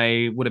excited than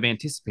I would have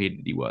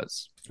anticipated he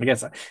was. I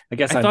guess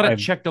I thought it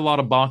checked a lot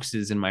of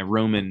boxes in my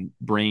Roman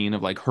brain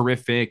of like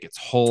horrific, it's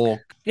Hulk.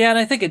 Yeah, and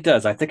I think it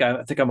does. I think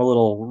I'm a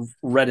little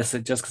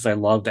reticent just because I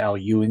loved Al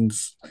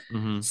Ewing's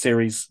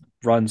series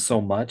run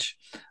so much.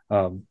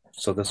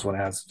 So this one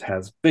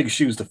has big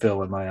shoes to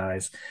fill in my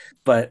eyes.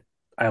 But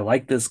I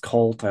like this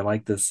cult. I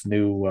like this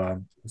new.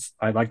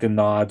 I like the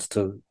nods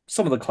to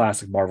some of the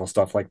classic Marvel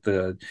stuff, like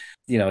you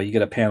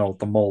get a panel with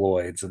the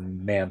Moloids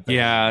and Man-Thing.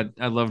 Yeah,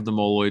 I love the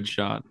Moloid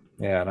shot.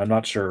 Yeah, and I'm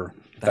not sure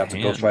if that's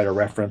a Ghost Rider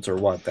reference or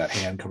what. That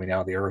hand coming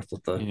out of the earth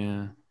with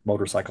the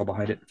motorcycle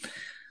behind it.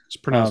 It's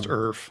pronounced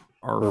Earth.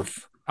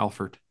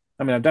 Alfred.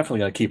 I mean, I'm definitely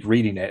going to keep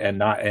reading it,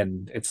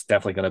 and it's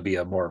definitely going to be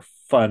a more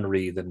fun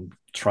read than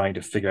trying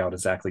to figure out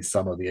exactly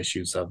some of the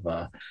issues of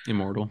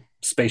Immortal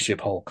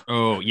Spaceship Hulk.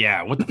 Oh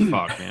yeah, what the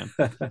fuck, man?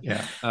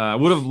 Yeah, I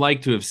would have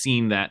liked to have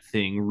seen that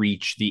thing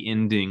reach the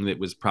ending that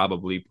was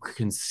probably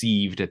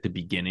conceived at the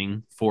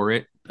beginning for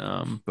it,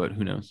 but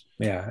who knows?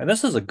 Yeah, and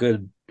this is a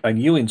good.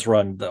 Ewing's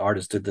run, the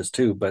artist did this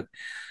too, but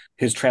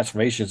his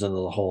transformations into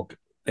the Hulk,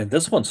 and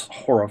this one's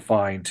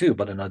horrifying too,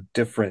 but in a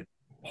different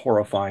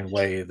horrifying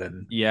way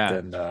than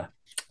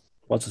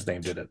what's his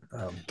name did it.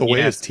 The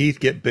way his teeth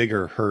get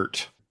bigger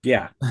hurt.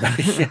 Yeah,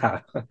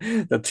 yeah,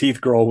 the teeth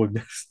grow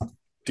and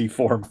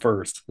deform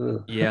first.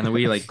 Ugh. Yeah, and the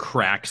way he like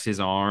cracks his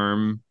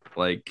arm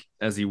like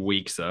as he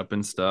wakes up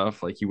and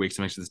stuff. Like he wakes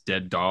up next to this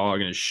dead dog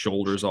and his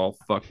shoulder's all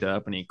fucked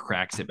up and he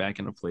cracks it back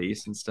into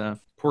place and stuff.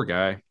 Poor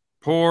guy.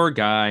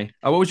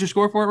 What was your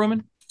score for it,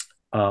 Roman?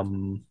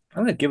 I'm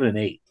gonna give it an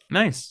 8.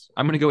 Nice.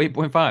 I'm gonna go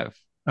 8.5.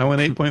 I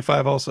went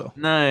 8.5 also.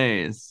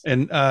 Nice.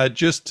 And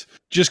just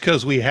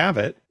because we have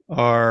it,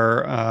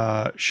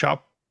 our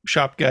shop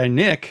guy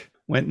Nick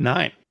went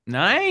 9.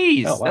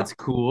 Nice. Oh, wow. That's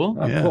cool.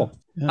 Oh, Yeah. Cool.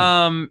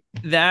 Yeah.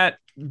 That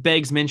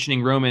begs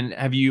mentioning, Roman.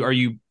 Are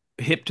you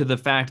hip to the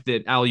fact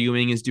that Al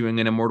Ewing is doing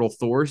an Immortal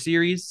Thor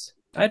series?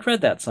 I'd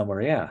read that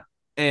somewhere. Yeah.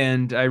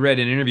 And I read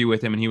an interview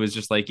with him, and he was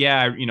just like,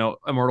 "Yeah,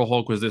 Immortal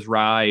Hulk was this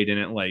ride, and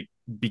it like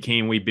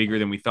became way bigger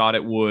than we thought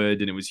it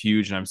would, and it was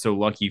huge, and I'm so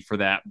lucky for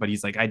that." But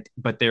he's like,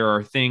 but there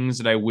are things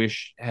that I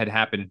wish had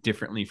happened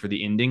differently for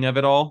the ending of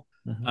it all.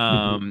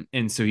 Mm-hmm.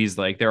 And so he's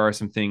like, there are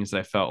some things that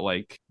I felt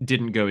like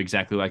didn't go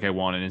exactly like I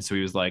wanted. And so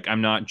he was like,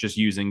 I'm not just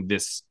using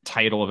this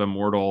title of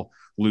Immortal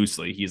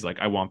loosely. He's like,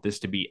 I want this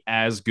to be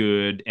as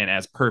good and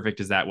as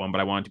perfect as that one,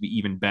 but I want it to be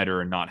even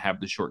better and not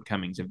have the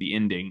shortcomings of the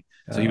ending.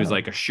 So he was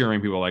like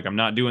assuring people like, I'm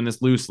not doing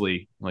this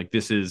loosely. Like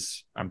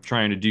I'm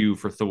trying to do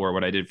for Thor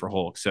what I did for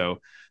Hulk. So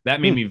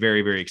that made me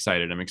very, very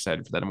excited. I'm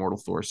excited for that Immortal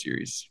Thor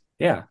series.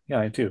 Yeah,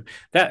 I too.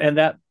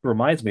 That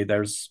reminds me,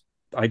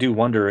 I do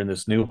wonder in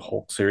this new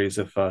Hulk series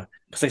if because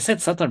they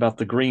said something about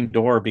the green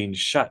door being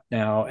shut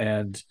now,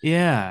 and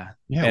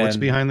what's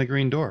behind the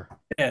green door?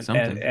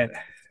 Something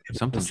it's,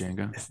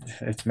 Django.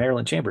 It's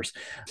Marilyn Chambers.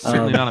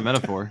 Certainly not a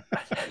metaphor.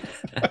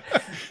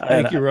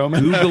 Thank you,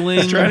 Roman.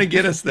 Googling, trying to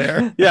get us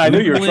there. Yeah, I knew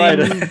you were trying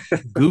to.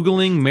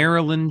 Googling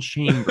Marilyn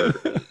Chambers.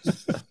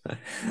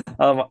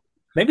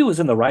 Maybe it was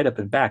in the write-up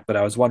and back, but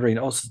I was wondering,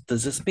 so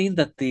does this mean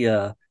that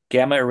the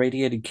gamma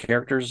irradiated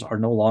characters are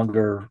no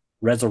longer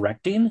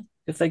resurrecting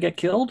if they get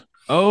killed.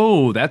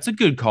 Oh, that's a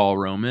good call,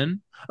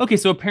 Roman. Okay,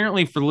 so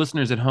apparently for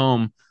listeners at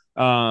home,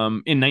 in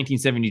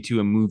 1972,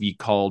 a movie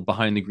called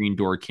Behind the Green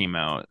Door came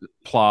out.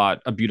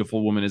 Plot: a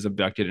beautiful woman is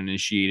abducted and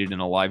initiated in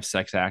a live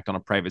sex act on a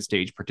private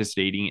stage,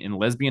 participating in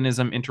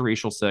lesbianism,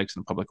 interracial sex,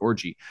 and public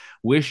orgy.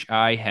 Wish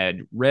I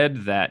had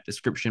read that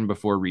description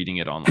before reading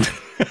it online.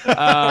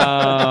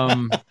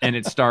 And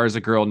it stars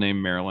a girl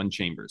named Marilyn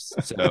Chambers.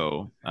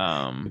 So,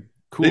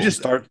 cool. They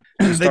just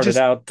She started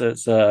out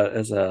as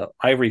a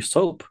Ivory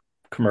soap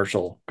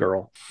commercial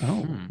girl.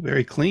 Oh,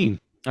 very clean.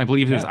 I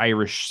believe it was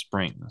Irish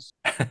Springs.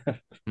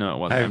 No, it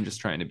wasn't. I'm just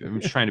trying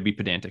to be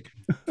pedantic.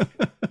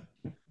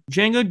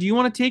 Django, do you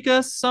want to take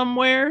us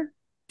somewhere?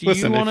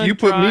 Listen, if you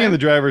put me in the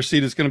driver's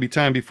seat, it's going to be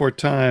Time Before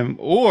Time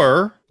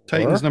or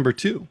Titans number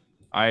 2.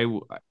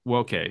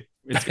 Okay.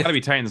 It's got to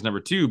be Titans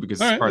number 2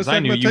 because All as right, far as I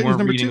let's knew, talk about you Titans weren't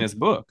number reading 2. this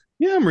book.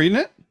 Yeah, I'm reading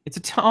it. It's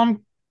a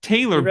Tom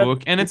Taylor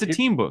book and it's a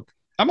team book.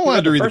 I'm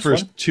allowed to read the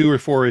first 2 or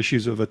 4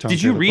 issues of a Tom Taylor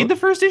book. Did you read the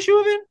first issue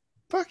of it?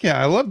 Fuck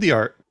yeah, I love the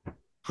art.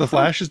 The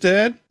Flash is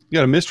dead. You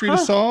got a mystery to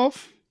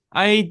solve.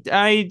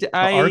 The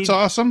art's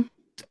awesome.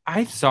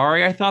 I'm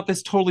sorry. I thought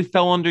this totally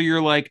fell under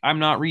your I'm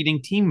not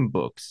reading team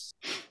books.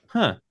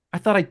 Huh. I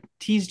thought I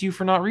teased you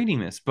for not reading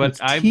this, but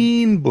it's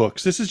teen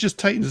books. This is just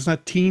Titans. It's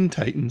not Teen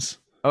Titans.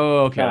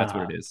 Oh, okay. That's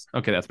what it is.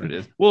 Okay, that's what it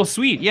is. Well,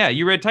 sweet. Yeah,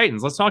 you read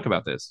Titans. Let's talk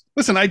about this.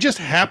 Listen, I just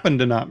happen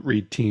to not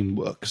read teen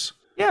books.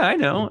 Yeah, I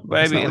know.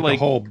 But it's not a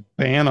whole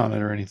ban on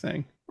it or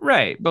anything.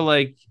 Right,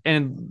 but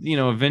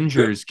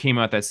Avengers came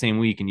out that same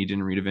week, and you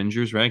didn't read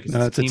Avengers, right?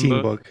 No, it's a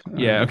teen book.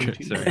 Yeah, okay,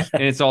 sorry.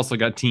 And it's also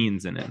got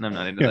teens in it, and I'm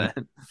not into that.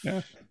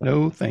 Yeah.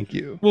 No, thank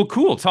you. Well,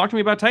 cool. Talk to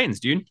me about Titans,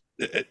 dude.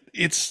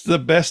 It's the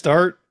best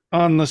art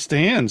on the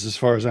stands, as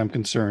far as I'm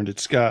concerned.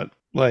 It's got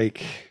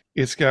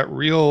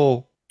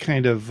real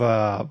kind of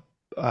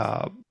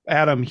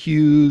Adam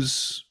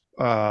Hughes,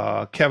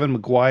 Kevin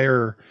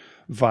Maguire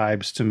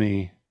vibes to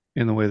me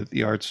in the way that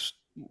the art's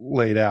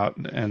laid out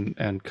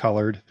and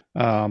colored.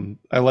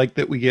 I like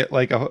that we get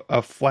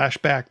a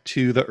flashback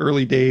to the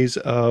early days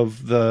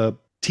of the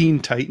Teen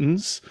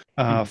Titans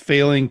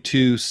failing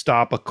to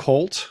stop a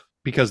cult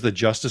because the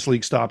Justice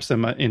League stops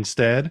them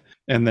instead,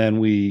 and then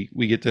we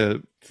get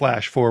to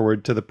flash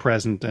forward to the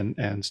present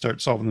and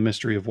start solving the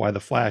mystery of why the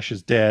Flash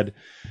is dead.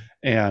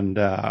 And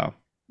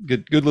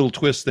good little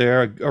twist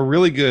there. A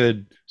really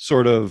good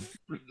sort of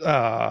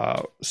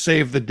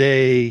save the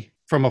day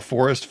from a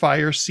forest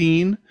fire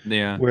scene,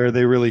 where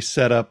they really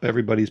set up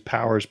everybody's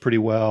powers pretty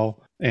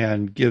well,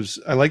 and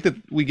I like that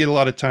we get a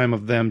lot of time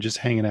of them just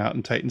hanging out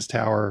in Titan's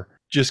Tower,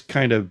 just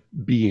kind of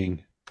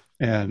being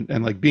and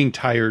being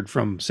tired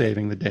from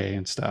saving the day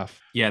and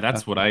stuff. Yeah,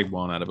 that's what I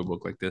want out of a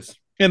book like this.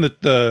 And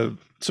the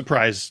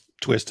surprise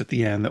twist at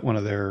the end that one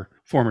of their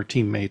former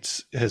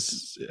teammates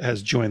has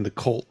joined the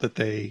cult that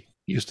they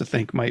used to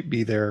think might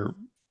be their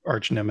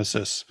arch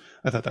nemesis.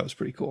 I thought that was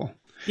pretty cool.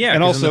 Yeah,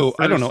 and also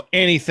I don't know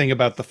anything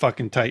about the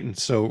fucking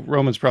Titans, so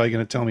Roman's probably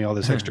going to tell me all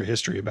this extra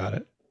history about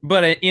it.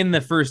 But in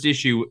the first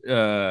issue,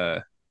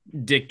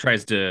 Dick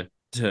tries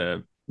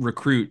to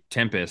recruit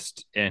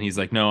Tempest, and he's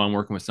like, "No, I'm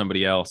working with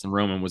somebody else." And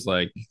Roman was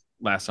like,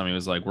 last time he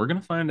was like, "We're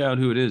gonna find out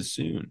who it is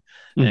soon,"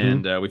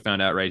 and we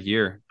found out right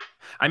here.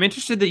 I'm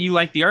interested that you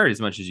like the art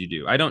as much as you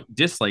do. I don't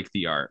dislike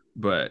the art,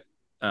 but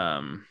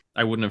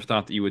I wouldn't have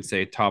thought that you would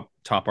say top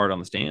art on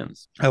the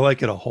stands. I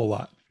like it a whole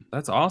lot.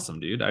 That's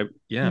awesome, dude.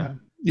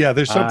 Yeah,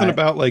 there's something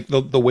about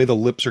the way the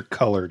lips are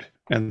colored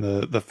and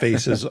the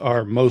faces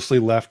are mostly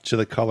left to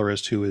the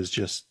colorist, who is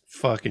just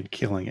fucking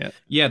killing it.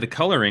 Yeah, the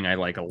coloring I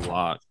like a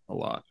lot.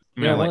 I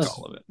mean, I like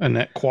all of it.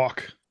 Annette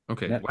Kwok.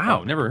 Okay,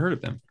 wow, never heard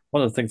of them.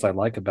 One of the things I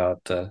like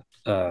about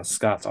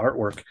Scott's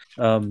artwork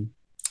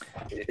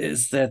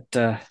is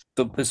that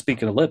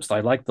speaking of lips, I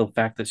like the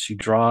fact that she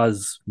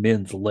draws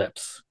men's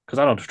lips, because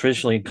I don't know,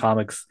 traditionally in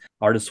comics,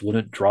 artists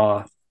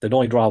they'd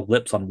only draw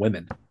lips on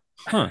women.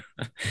 Huh.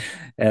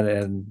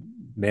 and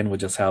men would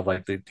just have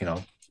a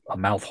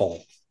mouth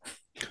hole.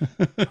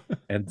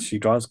 And she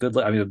draws good.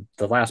 I mean,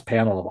 the last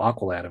panel of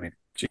Aqualad, I mean,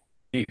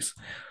 jeez,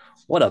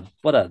 what a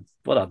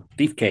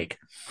beefcake.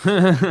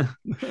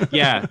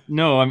 Yeah,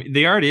 no, I mean,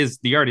 the art is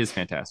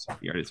fantastic.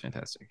 The art is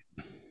fantastic.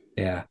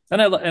 Yeah,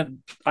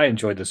 and I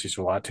enjoyed this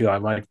issue a lot too. I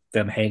like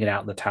them hanging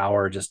out in the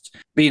tower, just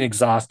being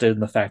exhausted,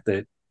 and the fact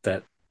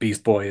that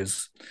Beast Boy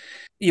is,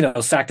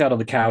 sacked out on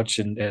the couch,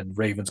 and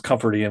Raven's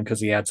comforting him because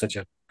he had such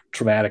a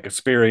traumatic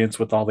experience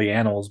with all the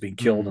animals being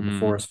killed in the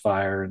forest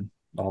fire and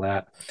all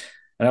that.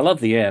 And I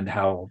love the end,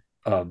 how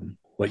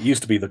what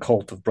used to be the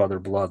Cult of Brother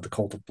Blood, the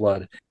Cult of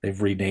Blood,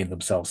 they've renamed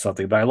themselves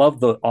something. But I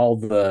love all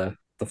the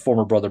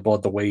former Brother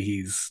Blood, the way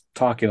he's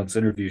talking on this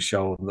interview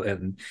show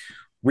and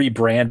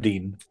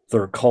rebranding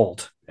their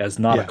cult as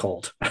not a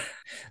cult.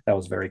 That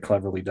was very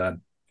cleverly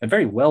done and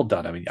very well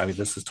done. I mean,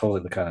 this is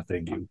totally the kind of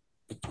thing you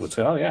would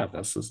say, oh yeah,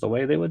 this is the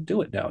way they would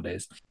do it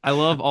nowadays. I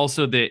love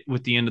also that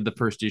with the end of the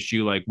first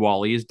issue,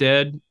 Wally is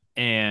dead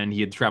and he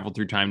had traveled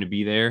through time to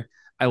be there.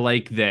 I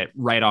like that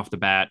right off the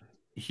bat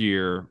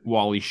here,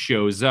 Wally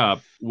shows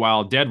up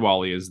while dead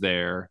Wally is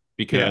there,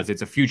 because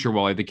it's a future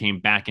Wally that came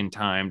back in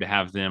time to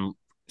have them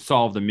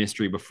solve the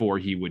mystery before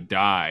he would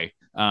die.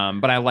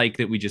 But I like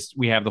that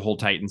we have the whole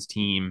Titans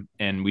team,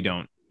 and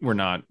we're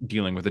not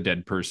dealing with a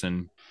dead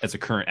person as a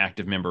current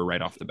active member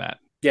right off the bat.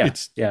 Yeah,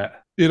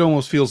 It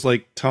almost feels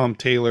like Tom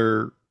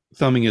Taylor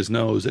thumbing his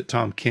nose at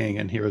Tom King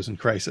and Heroes in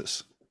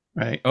Crisis,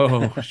 right?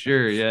 Oh,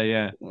 sure,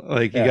 yeah.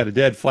 Like you got a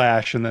dead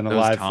Flash and then a Those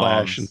live Toms.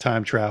 Flash and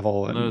time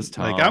travel, and Those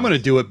like Toms. I'm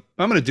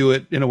gonna do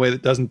it in a way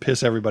that doesn't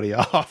piss everybody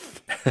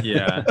off.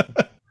 Yeah,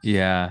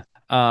 yeah.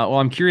 Well,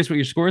 I'm curious what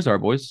your scores are,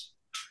 boys.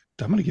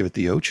 I'm gonna give it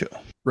the Ocho.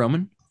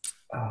 Roman,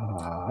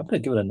 I'm gonna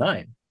give it a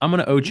 9. I'm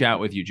gonna och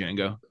out with you,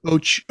 Django.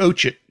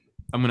 Och it.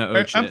 I'm gonna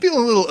och I'm it. feeling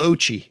a little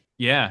ochy.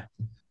 Yeah.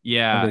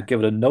 I'm gonna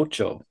give it a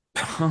Nocho.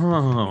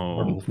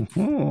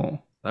 Oh,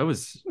 that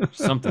was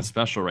something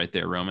special right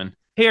there, Roman.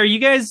 Hey, are you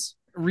guys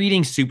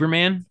reading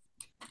Superman?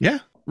 Yeah.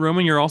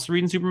 Roman, you're also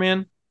reading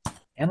Superman?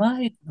 Am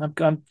I?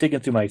 I'm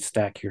digging through my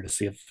stack here to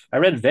see if I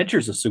read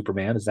Adventures of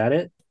Superman. Is that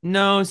it?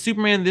 No,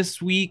 Superman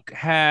this week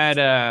had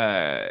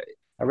I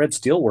read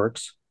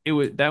Steelworks.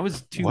 that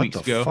was 2 weeks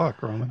What the ago.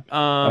 fuck, Roman?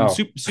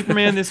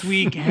 Superman this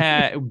week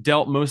had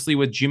dealt mostly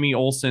with Jimmy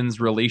Olsen's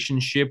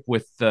relationship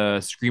with the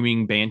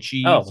Screaming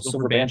Banshee.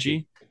 Silver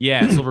Banshee.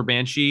 Yeah, Silver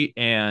Banshee.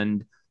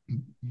 And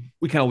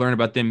we kind of learn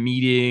about them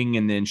meeting,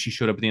 and then she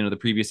showed up at the end of the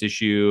previous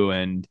issue,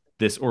 and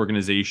this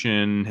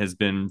organization has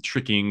been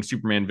tricking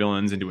Superman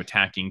villains into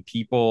attacking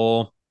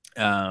people.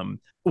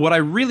 What I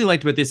really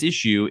liked about this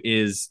issue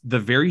is the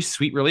very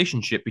sweet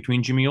relationship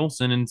between Jimmy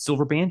Olsen and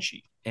Silver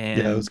Banshee. And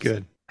Yeah, it was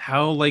good.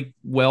 how like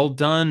well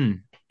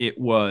done it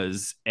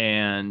was.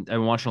 And I've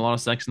been watching a lot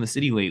of Sex in the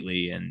City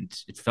lately, and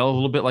it felt a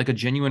little bit like a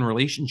genuine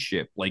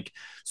relationship. Like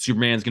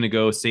Superman's gonna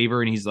go save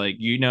her, and he's like,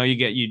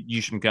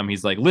 you shouldn't come.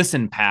 He's like,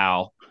 listen,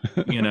 pal,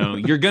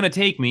 you're gonna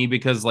take me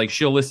because like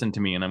she'll listen to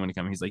me and I'm gonna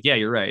come. He's like, yeah,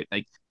 you're right.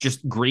 Like,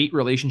 just great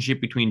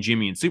relationship between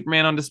Jimmy and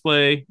Superman on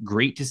display.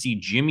 Great to see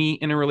Jimmy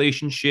in a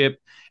relationship.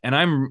 And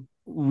I'm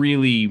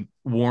really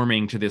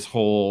warming to this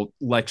whole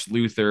Lex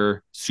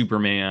Luthor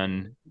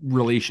Superman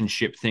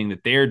relationship thing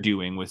that they're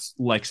doing with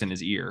Lex in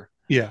his ear.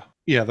 Yeah.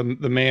 The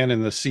man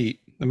in the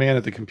seat, the man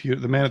at the computer,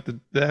 the man at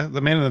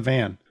the man in the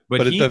van.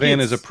 But the van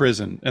is a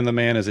prison and the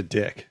man is a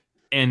dick.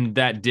 And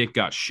that dick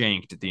got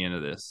shanked at the end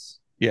of this.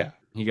 Yeah.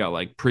 He got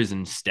like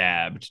prison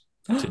stabbed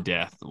to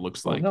death, it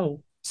looks like.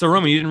 No. So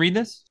Roman, you didn't read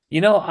this?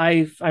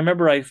 I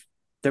remember I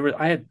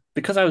had,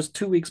 because I was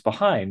 2 weeks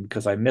behind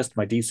because I missed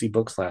my DC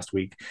books last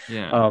week.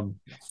 Yeah.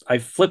 I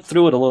flipped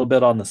through it a little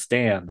bit on the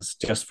stands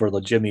just for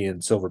the Jimmy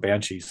and Silver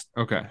Banshees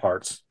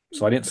parts.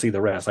 So I didn't see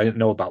the rest. I didn't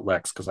know about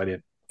Lex because I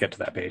didn't get to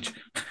that page.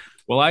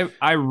 Well,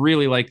 I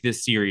really like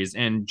this series,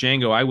 and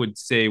Django, I would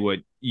say what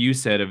you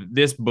said of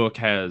this book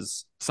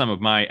has some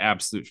of my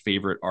absolute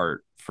favorite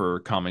art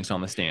for comics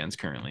on the stands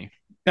currently.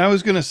 I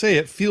was going to say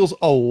it feels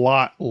a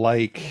lot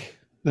like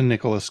the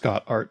Nicholas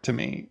Scott art to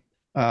me.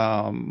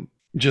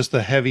 Just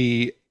the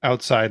heavy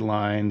outside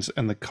lines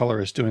and the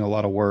colorist doing a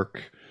lot of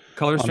work.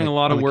 Colorist doing a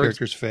lot of work.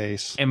 Character's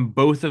face. And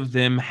both of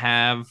them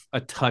have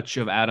a touch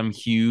of Adam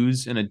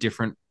Hughes in a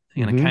different,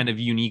 in a kind of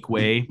unique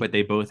way, but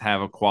they both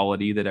have a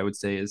quality that I would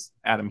say is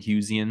Adam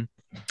Hughesian.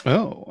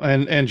 Oh,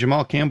 and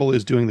Jamal Campbell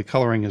is doing the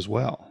coloring as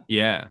well.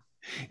 Yeah.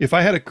 If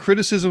I had a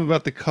criticism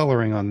about the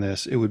coloring on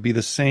this, it would be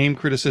the same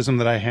criticism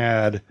that I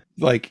had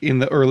like in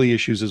the early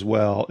issues as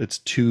well. It's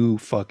too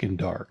fucking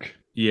dark.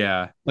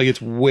 Yeah. Like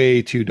it's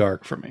way too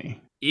dark for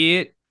me.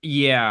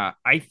 Yeah,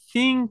 I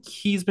think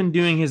he's been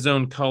doing his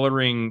own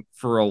coloring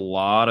for a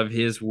lot of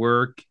his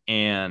work,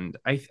 and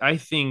I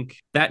think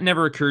that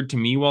never occurred to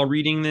me while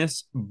reading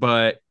this,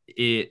 but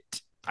I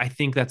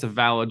think that's a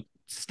valid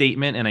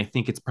statement, and I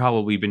think it's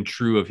probably been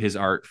true of his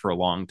art for a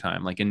long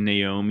time. Like in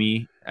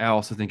Naomi, I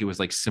also think it was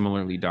like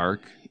similarly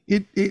dark.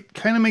 It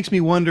kind of makes me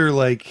wonder,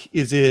 like,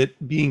 is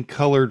it being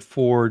colored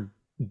for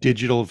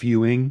digital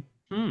viewing?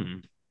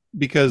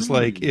 Because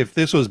like if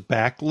this was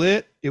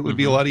backlit, it would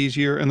be a lot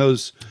easier, and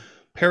those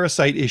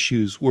Parasite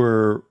issues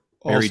were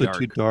also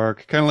too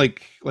dark, kind of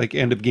like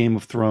end of Game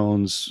of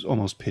Thrones,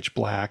 almost pitch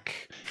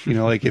black.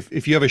 Like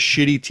if you have a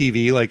shitty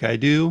TV like I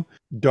do,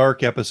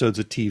 dark episodes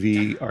of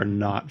TV are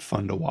not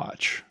fun to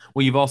watch.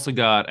 Well, you've also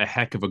got a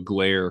heck of a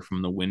glare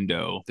from the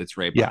window that's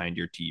right behind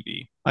your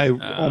TV. I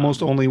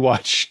almost only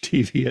watch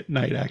TV at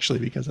night, actually,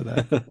 because of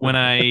that. When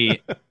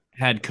I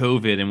had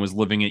COVID and was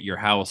living at your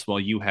house while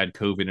you had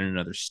COVID in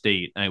another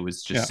state, I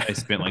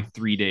spent like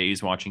 3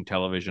 days watching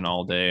television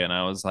all day, and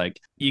I was like,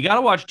 you got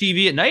to watch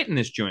TV at night in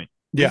this joint.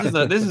 This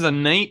is a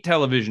night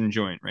television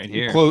joint right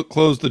here.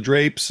 Close the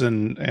drapes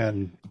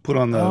and put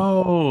on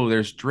the...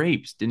 there's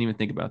drapes. Didn't even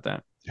think about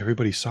that.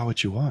 Everybody saw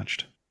what you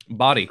watched.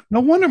 Body.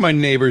 No wonder my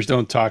neighbors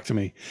don't talk to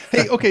me.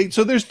 Hey, okay,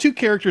 so there's two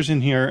characters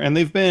in here, and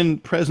they've been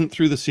present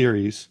through the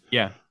series.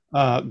 Yeah.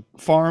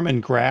 Farm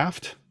and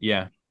Graft.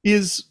 Yeah.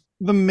 Is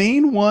the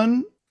main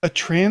one a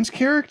trans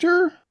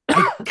character?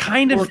 I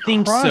kind of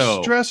think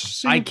so.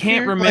 I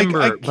can't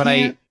remember, but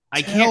I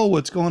can't tell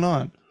what's going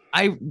on.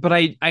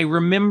 I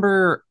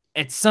remember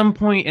at some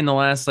point in the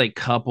last like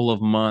couple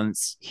of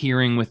months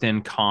hearing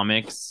within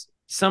comics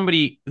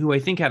somebody who I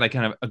think had a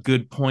kind of a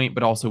good point,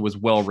 but also was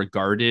well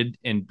regarded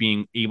and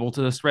being able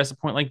to express a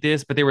point like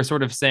this. But they were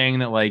sort of saying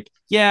that, like,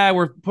 yeah,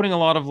 we're putting a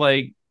lot of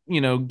like,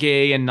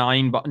 gay and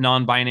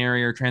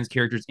non-binary or trans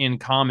characters in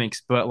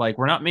comics, but like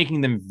we're not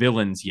making them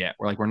villains yet.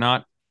 We're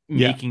not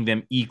making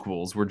them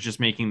equals. We're just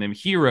making them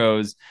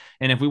heroes.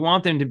 And if we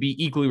want them to be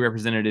equally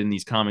represented in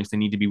these comics, they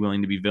need to be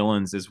willing to be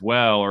villains as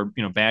well, or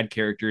bad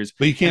characters.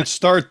 But you can't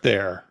start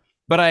there.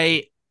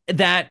 But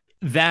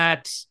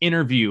that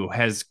interview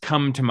has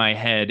come to my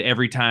head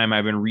every time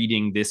I've been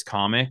reading this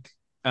comic.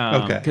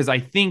 Because I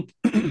think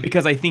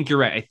you're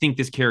right. I think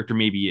this character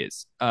maybe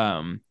is.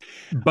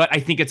 But I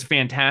think it's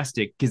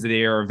fantastic because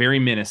they are very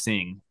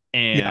menacing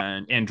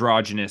and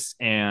androgynous,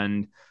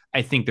 and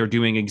I think they're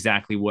doing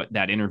exactly what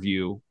that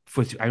interview.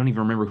 I don't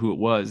even remember who it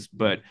was,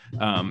 but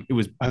it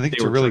was. I think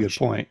it's a really good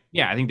point.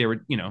 Yeah, I think they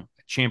were,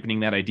 championing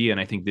that idea, and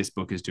I think this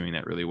book is doing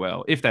that really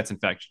well, if that's in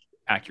fact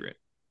accurate.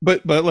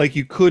 But like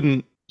you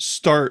couldn't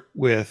start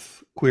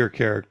with queer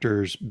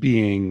characters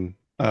being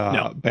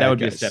no, bad that would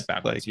guys. Be a step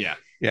backwards. Like,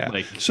 yeah.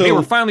 Like, so they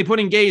were finally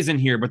putting gays in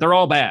here, but they're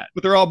all bad.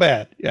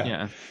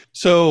 Yeah.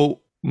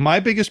 So my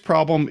biggest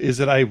problem is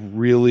that I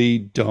really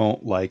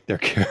don't like their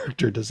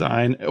character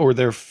design or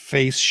their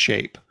face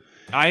shape.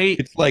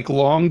 It's like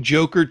long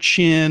Joker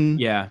chin,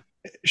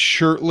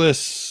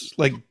 shirtless,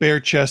 like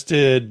bare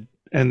chested,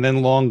 and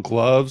then long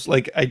gloves.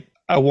 Like I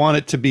want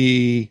it to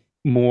be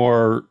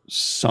more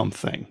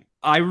something.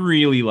 I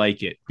really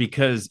like it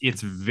because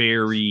it's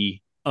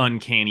very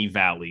uncanny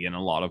valley in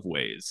a lot of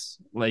ways.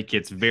 Like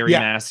it's very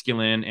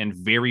masculine and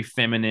very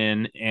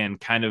feminine and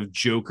kind of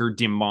Joker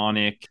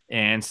demonic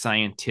and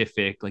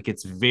scientific. Like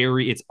it's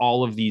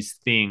all of these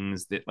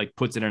things that like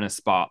puts it in a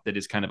spot that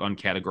is kind of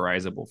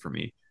uncategorizable for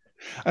me.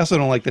 I also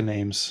don't like the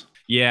names.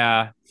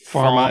 Yeah.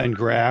 Pharma and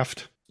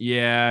Graft.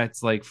 Yeah.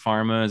 It's like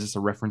pharma is just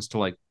a reference to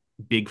like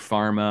big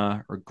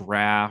pharma, or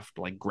graft,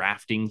 like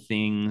grafting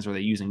things. Or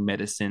they using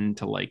medicine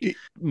to like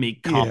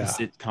make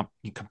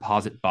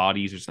composite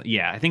bodies or something.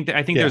 Yeah. I think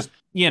there's,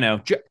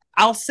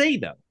 I'll say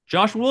though,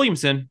 Josh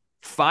Williamson,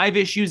 5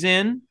 issues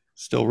in,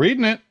 still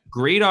reading it.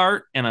 Great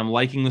art. And I'm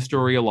liking the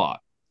story a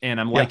lot. And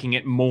I'm liking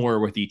it more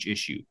with each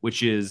issue,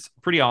 which is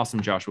pretty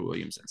awesome, Joshua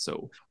Williamson.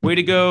 So way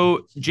to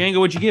go. Django,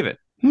 what'd you give it?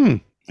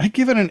 I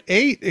give it an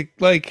 8.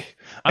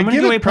 I'm going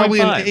to go 8.5. Probably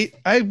an 8.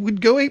 I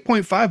would go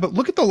 8.5, but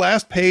look at the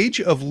last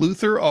page of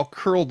Luther all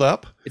curled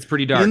up. It's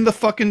pretty dark. In the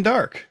fucking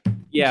dark.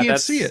 Yeah, you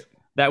can't see it.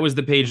 That was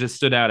the page that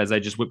stood out as I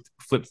just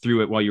flipped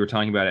through it while you were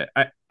talking about it.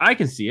 I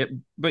can see it,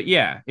 but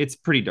yeah, it's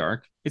pretty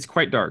dark. It's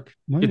quite dark.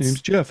 My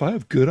name's Jeff. I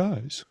have good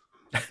eyes.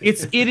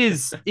 It's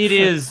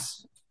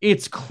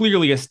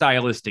clearly a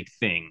stylistic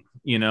thing,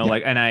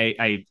 like, and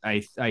I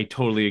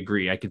totally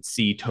agree. I could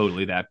see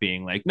totally that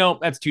being like, no,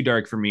 that's too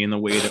dark for me, in the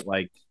way that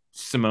like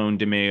Simone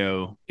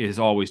DeMeo is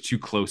always too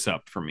close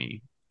up for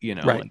me,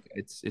 right. Like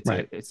it's a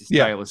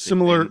stylistic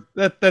similar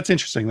thing. That's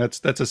interesting.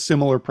 That's a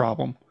similar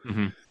problem.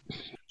 Mm-hmm.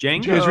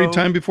 Django. Did you guys read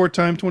Time Before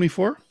Time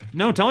 24?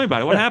 No, tell me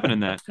about it. What happened in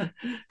that? I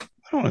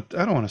don't want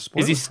to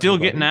spoil. Is he still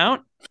getting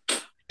out?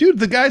 Dude,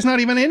 the guy's not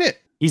even in it.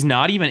 He's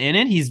not even in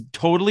it? He's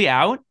totally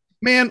out?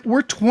 Man,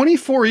 we're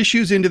 24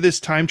 issues into this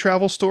time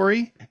travel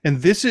story,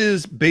 and this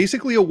is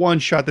basically a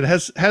one-shot that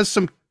has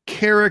some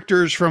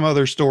characters from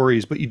other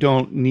stories, but you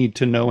don't need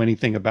to know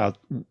anything about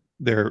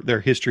their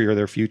history or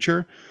their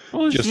future.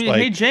 Well, just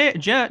like, hey,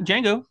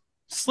 Django,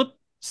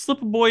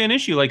 slip a boy an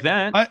issue like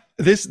that.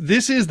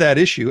 This is that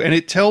issue, and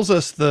it tells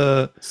us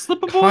the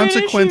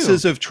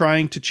consequences of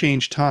trying to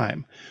change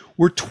time.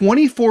 We're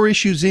 24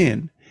 issues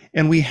in,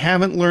 and we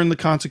haven't learned the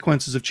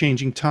consequences of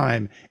changing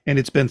time, and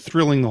it's been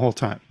thrilling the whole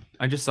time.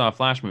 I just saw a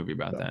Flash movie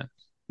about that.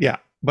 Yeah,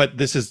 but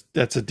it's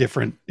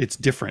different. It's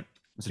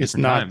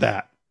not time.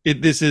 that.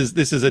 This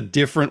is a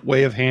different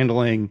way of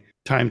handling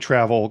time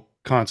travel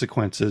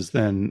consequences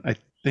than I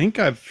think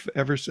I've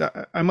ever.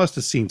 I must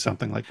have seen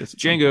something like this.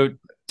 Django,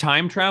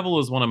 time travel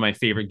is one of my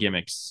favorite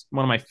gimmicks.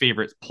 One of my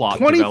favorite plot.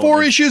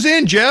 24 issues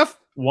in, Jeff.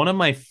 One of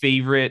my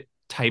favorite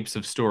types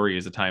of story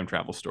is a time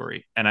travel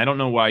story, and I don't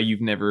know why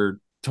you've never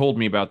told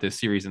me about this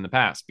series in the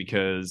past,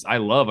 because I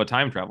love a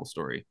time travel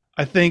story.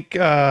 I think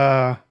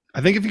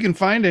if you can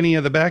find any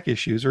of the back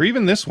issues, or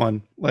even this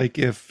one, like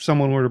if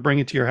someone were to bring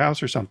it to your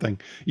house or something,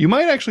 you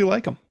might actually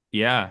like them.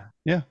 Yeah.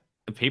 Yeah.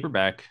 The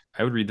paperback.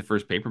 I would read the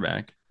first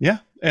paperback. Yeah.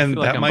 And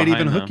that might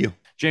even hook you.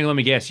 Django, let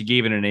me guess. You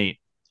gave it an 8.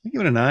 I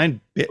give it a 9,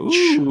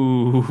 bitch.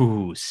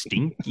 Ooh,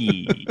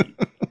 stinky.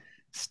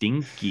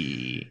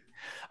 Stinky.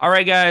 All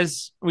right,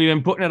 guys. We've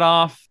been putting it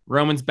off.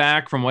 Roman's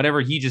back from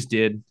whatever he just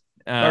did.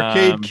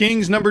 Arcade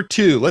Kings number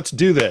 2. Let's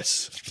do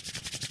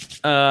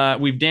this.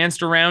 We've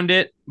danced around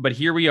it, but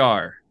here we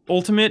are.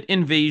 Ultimate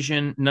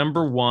Invasion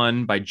number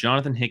 1 by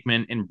Jonathan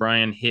Hickman and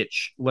Brian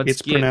Hitch.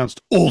 It's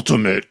pronounced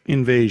Ultimate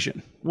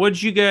Invasion.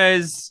 What'd you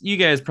guys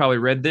probably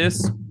read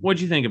this.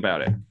 What'd you think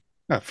about it?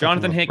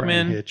 Jonathan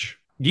Hickman. Hitch.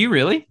 Do you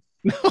really?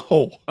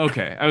 No,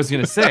 Okay, I was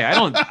gonna say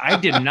I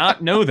did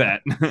not know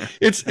that.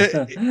 it's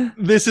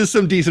this is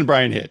some decent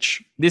Brian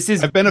Hitch.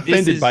 I've been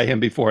offended by him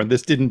before, and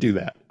this didn't do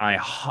that.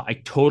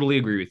 I totally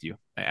agree with you.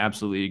 I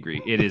absolutely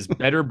agree. It is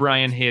better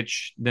Brian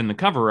Hitch than the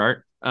cover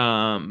art.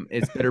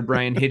 It's better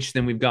Brian Hitch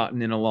than we've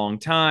gotten in a long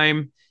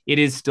time. It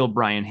is still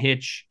Brian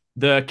Hitch.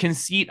 The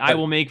conceit I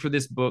will make for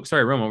this book.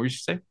 Sorry, Roma, what were you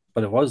say?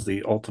 But it was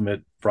the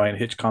ultimate Brian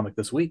Hitch comic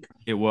this week.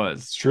 It was.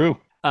 It's true.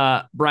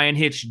 Brian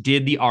Hitch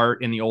did the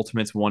art in the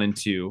Ultimates 1 and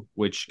 2,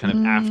 which kind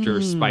of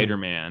after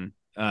Spider-Man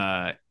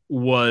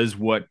was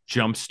what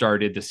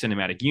jump-started the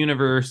cinematic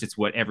universe. It's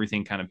what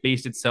everything kind of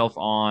based itself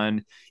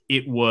on.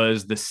 It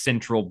was the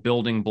central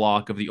building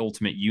block of the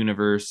Ultimate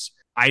Universe.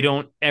 I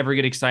don't ever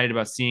get excited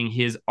about seeing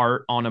his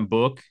art on a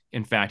book.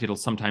 In fact, it'll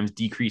sometimes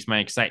decrease my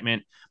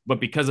excitement. But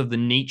because of the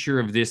nature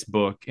of this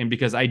book, and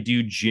because I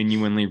do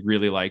genuinely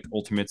really like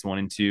Ultimates 1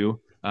 and 2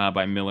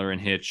 by Miller and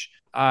Hitch,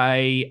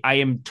 I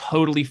am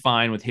totally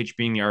fine with Hitch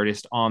being the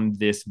artist on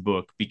this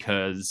book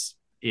because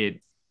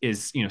it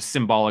is,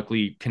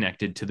 symbolically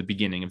connected to the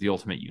beginning of the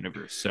Ultimate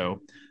Universe.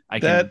 So I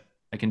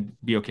can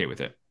be okay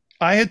with it.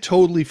 I had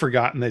totally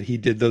forgotten that he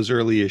did those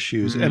early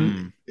issues.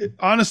 And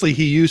honestly,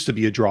 he used to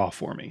be a draw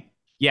for me.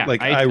 Yeah.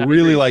 Like I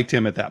really liked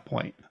him at that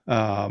point.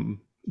 Didn't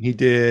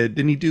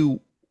he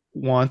do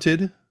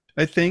Wanted,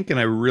 I think? And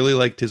I really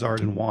liked his art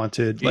in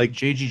Wanted. Like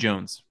J.G.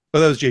 Jones. Oh,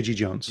 that was J.G.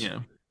 Jones. Yeah.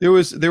 There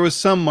was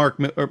some Mark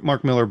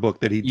Miller book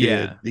that he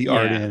did the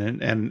art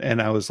in,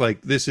 and I was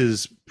like, this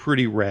is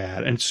pretty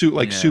rad and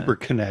super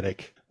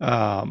kinetic.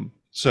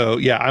 So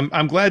yeah,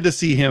 I'm glad to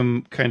see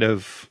him kind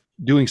of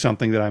doing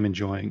something that I'm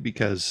enjoying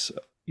because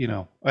I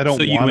don't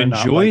want to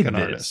not like an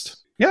artist.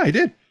 Yeah, I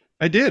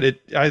did.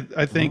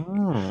 I think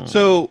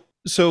so.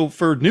 So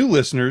for new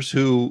listeners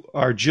who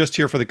are just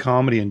here for the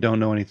comedy and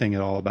don't know anything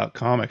at all about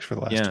comics for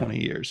the last 20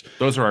 years,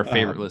 those are our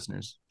favorite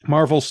listeners.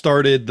 Marvel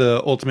started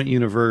the Ultimate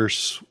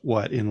Universe,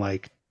 in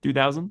like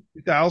 2000,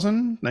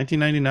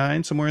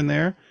 1999, somewhere in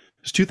there. It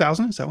was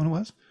 2000. Is that when it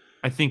was?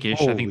 I think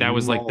ish. I think that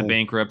was like the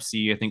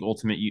bankruptcy. I think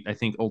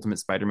Ultimate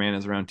Spider-Man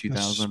is around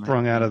 2000.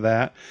 Sprung out of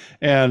that.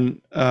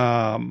 And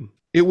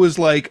it was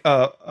like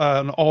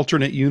an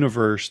alternate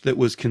universe that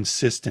was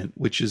consistent,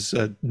 which is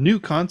a new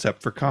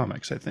concept for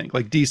comics, I think.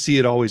 Like DC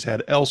had always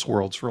had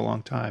Elseworlds for a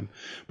long time,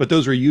 but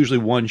those were usually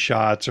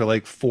one-shots or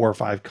like 4 or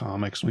 5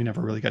 comics. We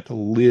never really got to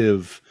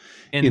live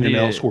in an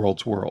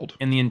Elseworlds world.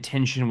 And the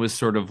intention was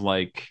sort of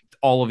like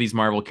all of these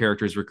Marvel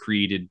characters were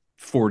created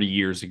 40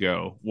 years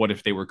ago. What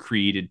if they were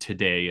created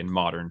today in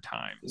modern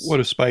times? What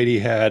if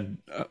Spidey had,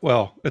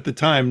 at the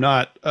time,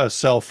 not a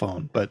cell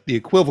phone, but the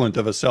equivalent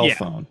of a cell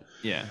phone?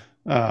 Yeah.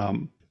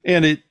 And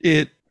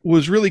it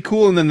was really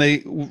cool. And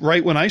then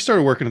right when I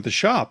started working at the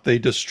shop, they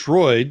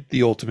destroyed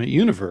the Ultimate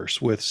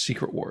Universe with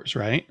Secret Wars,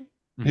 right?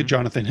 Mm-hmm.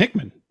 Jonathan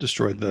Hickman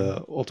destroyed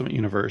the Ultimate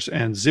Universe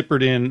and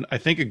zippered in, I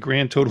think, a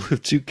grand total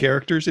of 2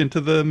 characters into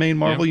the main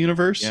Marvel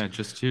universe. Yeah,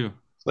 just 2.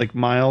 Like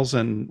Miles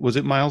and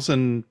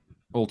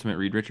Ultimate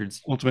Reed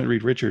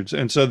Richards.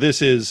 And so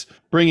this is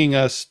bringing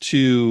us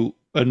to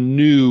a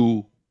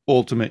new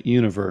Ultimate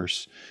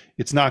Universe.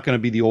 It's not going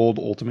to be the old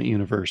Ultimate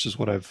Universe is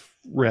what I've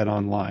read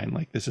online.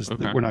 Like this is,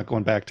 we're not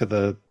going back to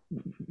the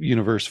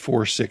universe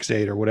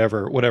 468 or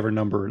whatever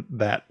number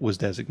that was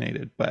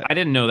designated. But I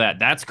didn't know that.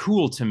 That's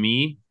cool to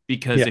me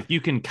because if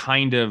you can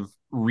kind of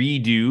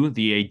redo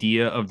the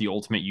idea of the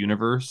Ultimate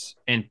Universe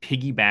and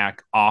piggyback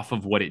off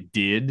of what it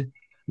did,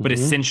 but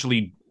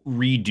essentially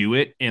redo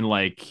it in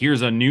like,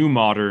 here's a new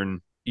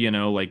modern,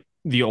 like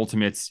the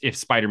Ultimates, if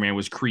Spider-Man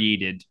was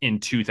created in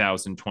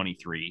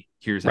 2023,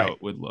 here's how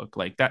it would look.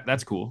 Like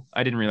that's cool.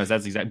 I didn't realize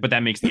that's exact, but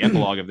that makes the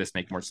epilogue of this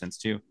make more sense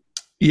too.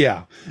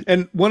 Yeah.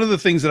 And one of the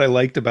things that I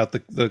liked about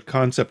the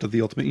concept of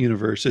the Ultimate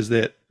Universe is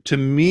that to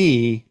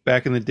me,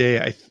 back in the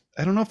day,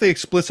 I don't know if they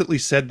explicitly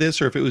said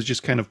this or if it was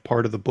just kind of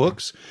part of the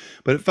books,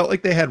 but it felt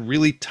like they had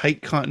really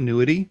tight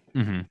continuity.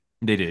 Mm-hmm.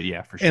 They did,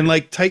 yeah, for sure. And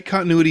like tight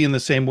continuity in the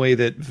same way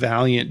that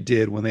Valiant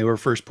did when they were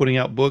first putting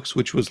out books,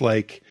 which was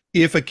like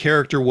if a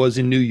character was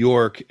in New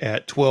York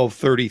at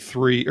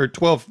 12:33 or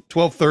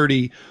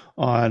 12:30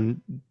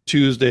 on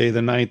Tuesday, the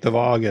 9th of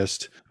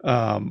August,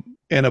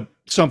 and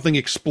something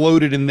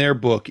exploded in their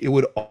book, it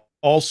would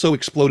also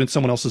explode in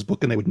someone else's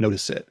book and they would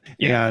notice it.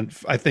 Yeah. And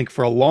I think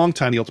for a long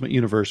time, the Ultimate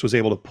Universe was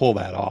able to pull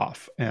that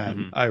off.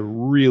 And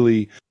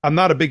I'm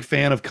not a big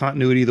fan of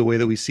continuity the way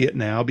that we see it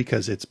now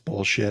because it's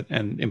bullshit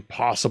and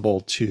impossible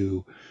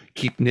to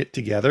keep knit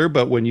together.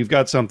 But when you've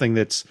got something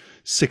that's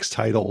 6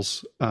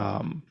 titles,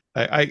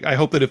 I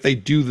hope that if they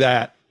do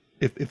that,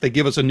 if they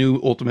give us a new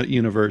Ultimate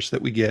Universe,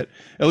 that we get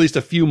at least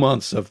a few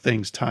months of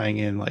things tying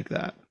in like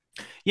that.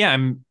 Yeah,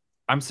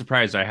 I'm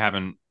surprised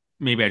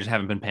maybe I just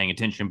haven't been paying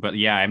attention, but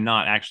yeah, I'm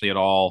not actually at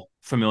all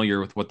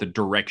familiar with what the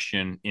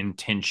direction,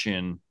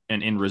 intention,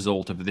 and end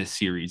result of this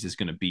series is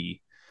going to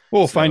be.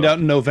 We'll find out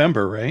in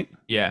November, right?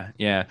 Yeah.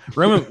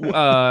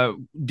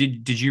 Roman,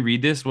 did you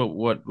read this?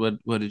 What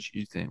did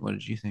you think? What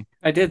did you think?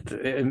 I did,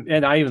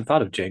 and I even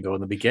thought of Django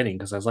in the beginning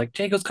because I was like,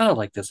 Django's kind of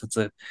like this.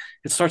 It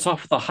starts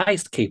off with a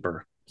heist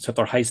caper, except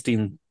they're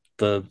heisting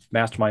the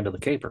mastermind of the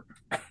caper.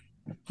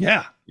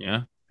 Yeah.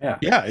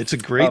 Yeah, it's a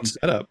great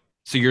setup.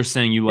 So you're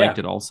saying you liked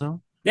it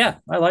also? Yeah,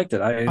 I liked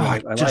it.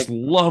 I just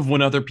love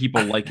when other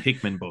people like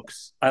Hickman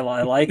books. I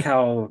like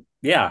how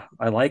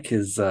I like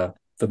his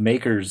the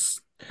maker's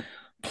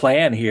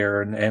plan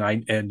here,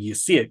 and you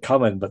see it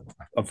coming, but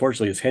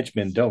unfortunately his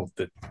henchmen don't.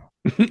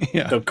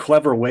 The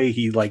clever way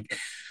he like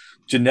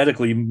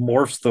genetically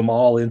morphs them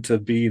all into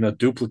being a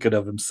duplicate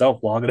of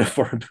himself long enough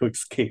for him to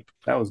escape.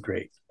 That was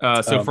great.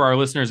 So for our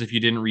listeners, if you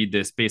didn't read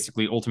this,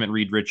 basically Ultimate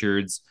Reed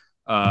Richards,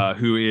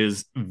 who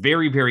is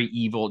very, very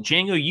evil.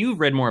 Django, you've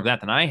read more of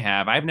that than I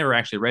have. I've never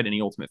actually read any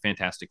Ultimate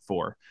Fantastic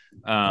Four.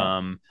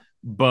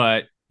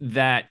 But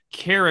that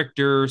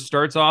character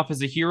starts off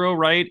as a hero,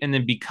 right? And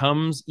then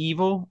becomes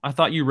evil. I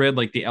thought you read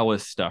like the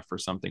Ellis stuff or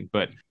something,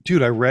 but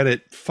dude, I read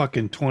it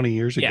fucking 20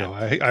 years ago.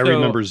 I So,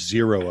 remember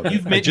zero of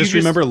it. I just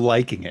remember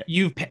liking it.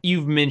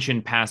 You've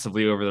mentioned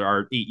passively over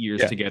our 8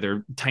 years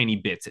together, tiny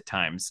bits at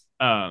times.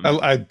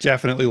 I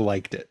definitely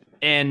liked it.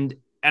 And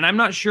I'm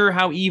not sure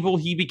how evil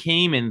he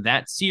became in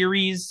that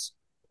series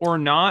or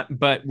not,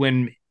 but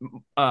when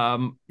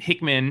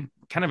Hickman,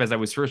 kind of as I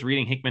was first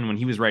reading Hickman when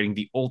he was writing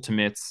the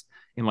Ultimates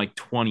in like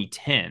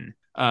 2010,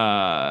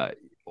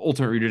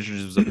 Ultimate Reed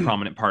Richards was a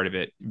prominent part of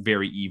it,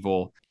 very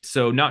evil.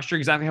 So not sure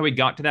exactly how he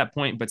got to that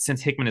point, but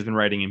since Hickman has been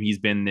writing him, he's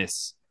been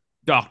this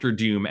Doctor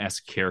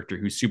Doom-esque character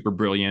who's super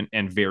brilliant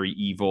and very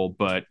evil,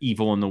 but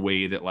evil in the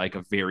way that like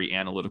a very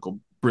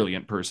analytical,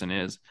 brilliant person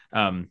is.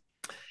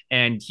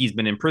 And he's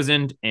been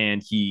imprisoned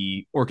and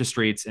he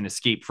orchestrates an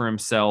escape for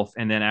himself.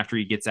 And then after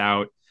he gets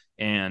out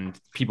and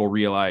people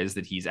realize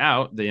that he's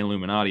out, the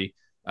Illuminati,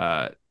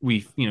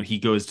 he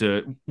goes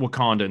to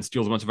Wakanda and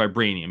steals a bunch of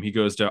vibranium. He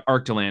goes to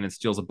Arctoland and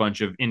steals a bunch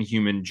of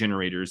inhuman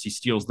generators. He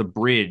steals the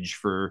bridge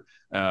from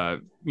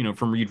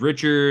Reed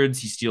Richards.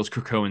 He steals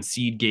Krakoan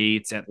seed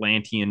gates,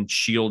 Atlantean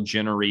shield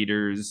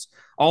generators,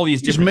 all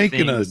these different things.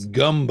 He's making a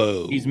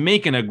gumbo. He's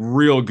making a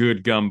real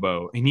good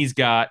gumbo. And he's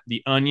got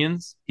the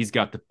onions, he's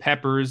got the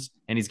peppers,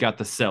 and he's got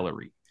the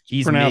celery.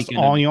 He's pronounced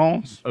making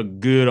onions. A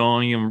good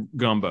onion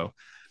gumbo.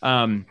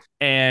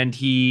 And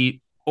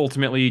he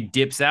ultimately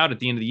dips out at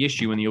the end of the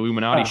issue when the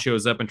Illuminati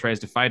shows up and tries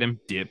to fight him.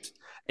 Dipped.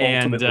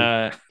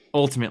 And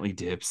ultimately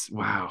dips.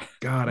 Wow.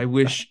 God, I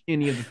wish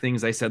any of the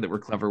things I said that were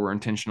clever were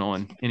intentional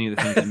and any of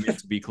the things that meant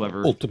to be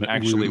clever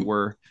actually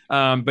were.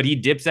 But he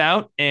dips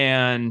out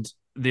and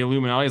the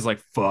Illuminati is like,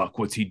 fuck,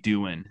 what's he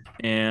doing?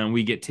 And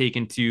we get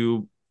taken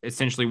to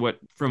essentially what,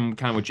 from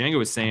kind of what Django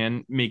was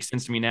saying, makes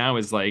sense to me now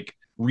is like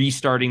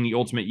restarting the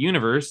Ultimate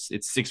Universe.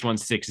 It's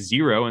 6160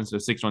 and so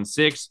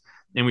 616.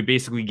 And we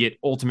basically get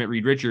Ultimate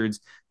Reed Richards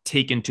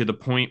taken to the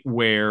point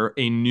where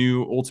a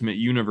new Ultimate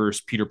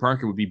Universe Peter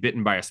Parker would be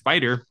bitten by a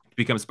spider to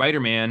become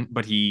Spider-Man,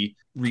 but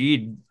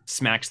Reed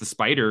smacks the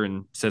spider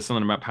and says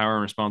something about power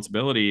and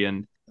responsibility.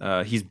 And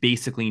he's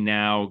basically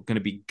now going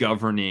to be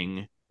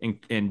governing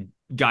and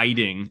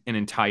guiding an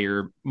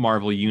entire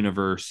Marvel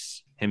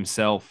universe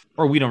himself,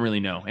 or we don't really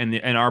know.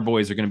 And our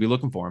boys are going to be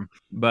looking for him.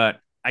 But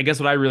I guess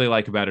what I really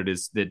like about it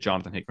is that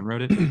Jonathan Hickman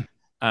wrote it.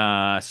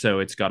 So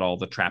it's got all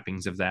the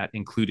trappings of that,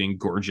 including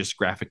gorgeous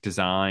graphic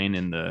design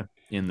in the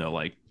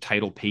like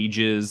title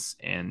pages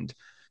and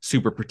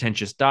super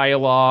pretentious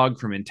dialogue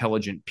from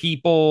intelligent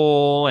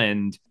people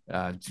and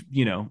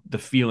the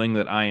feeling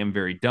that I am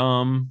very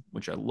dumb,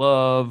 which I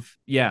love.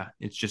 Yeah,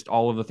 it's just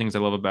all of the things I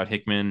love about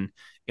Hickman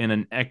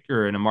in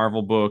a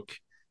Marvel book.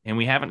 And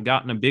we haven't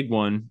gotten a big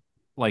one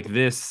like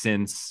this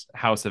since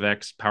House of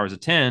X, Powers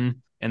of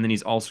 10. And then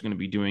he's also going to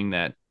be doing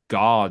that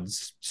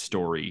Gods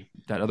story,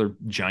 that other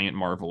giant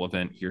Marvel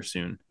event here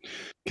soon.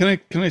 Can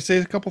I say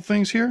a couple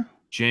things here?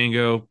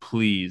 Django,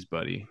 please,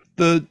 buddy.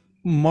 The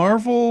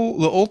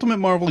Ultimate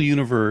Marvel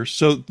Universe.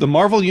 So the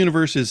Marvel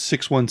Universe is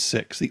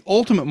 616. The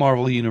Ultimate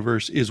Marvel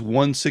Universe is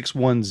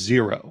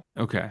 1610.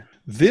 Okay.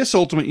 This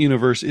Ultimate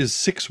Universe is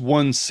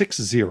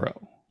 6160.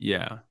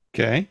 Yeah.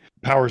 Okay.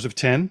 Powers of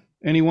 10.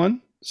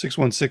 Anyone?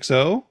 6160.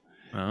 Oh.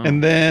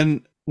 And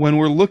then when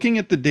we're looking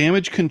at the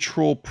damage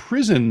control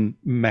prison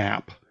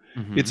map,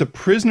 it's a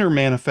prisoner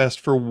manifest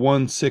for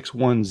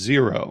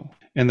 1610.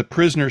 And the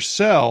prisoner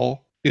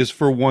cell is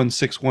for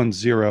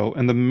 1610.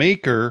 And the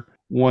maker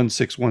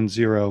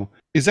 1610.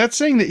 Is that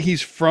saying that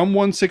he's from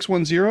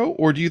 1610,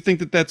 or do you think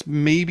that that's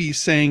maybe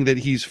saying that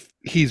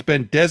he's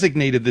been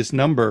designated this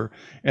number,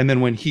 and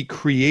then when he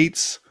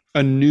creates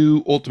a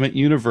new Ultimate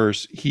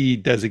Universe, he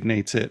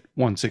designates it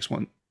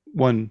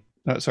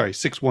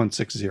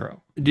 6160?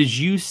 Did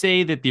you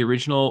say that the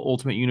original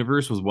Ultimate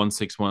Universe was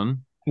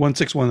 161?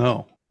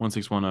 1610.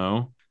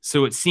 1610.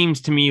 So it seems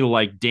to me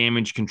like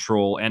Damage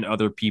Control and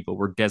other people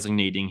were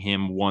designating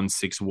him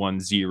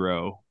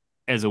 1610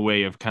 as a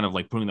way of kind of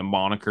like putting the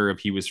moniker of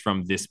he was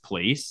from this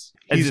place.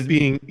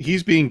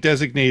 He's being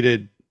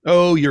designated.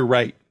 Oh, you're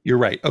right.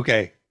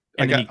 Okay.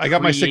 I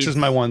got my sixes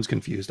and my ones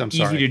confused. I'm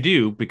sorry. Easy to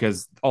do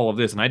because all of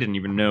this, and I didn't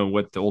even know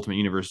what the Ultimate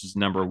Universe's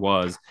number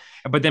was.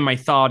 But then my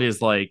thought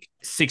is like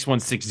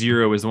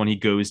 6160 is the one he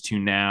goes to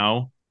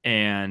now.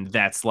 And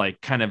that's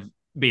like kind of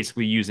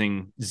basically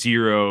using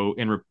 0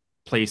 in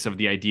place of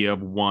the idea of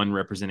 1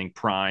 representing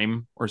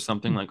Prime or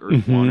something like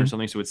Earth 1 or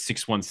something. So it's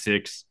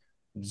 616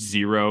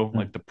 Zero,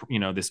 like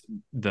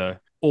the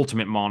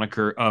ultimate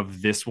moniker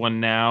of this one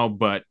now,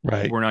 but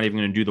Right. we're not even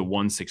going to do the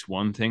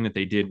 161 thing that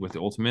they did with the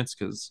Ultimates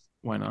because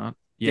why not?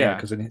 Yeah,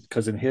 because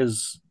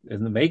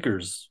in the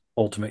Maker's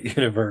Ultimate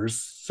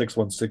Universe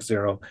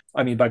 6160,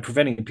 I mean, by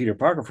preventing Peter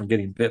Parker from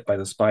getting bit by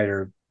the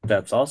spider,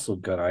 that's also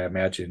gonna, I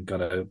imagine,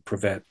 gonna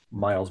prevent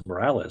Miles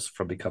Morales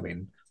from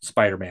becoming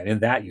Spider-Man in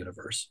that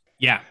universe.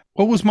 Yeah.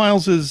 What was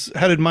Miles's?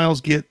 How did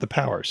Miles get the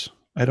powers?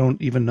 I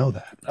don't even know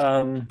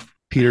that.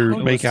 Peter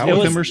make out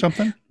with him or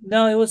something?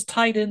 No, it was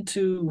tied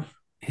into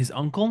his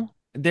uncle.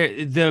 God,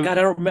 I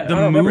don't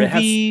remember.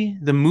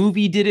 The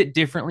movie did it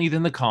differently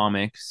than the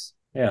comics.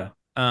 Yeah.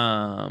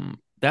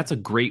 That's a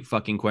great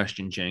fucking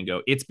question,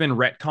 Django. It's been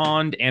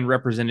retconned and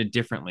represented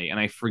differently, and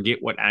I forget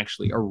what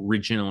actually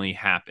originally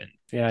happened.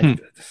 Yeah,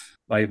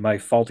 my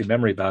faulty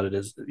memory about it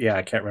is,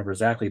 I can't remember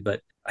exactly,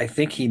 but I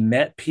think he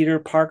met Peter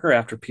Parker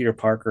after Peter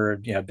Parker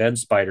had been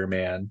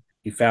Spider-Man.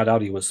 He found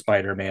out he was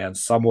Spider-Man.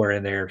 Somewhere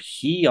in there,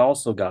 he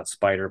also got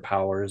spider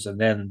powers, and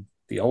then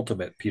the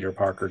ultimate Peter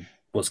Parker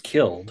was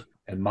killed,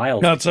 and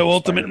Miles not so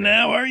ultimate Spider-Man.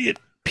 Now, are you,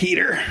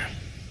 Peter?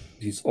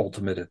 He's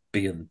ultimate at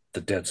being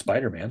the dead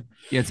Spider-Man.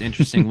 Yeah, it's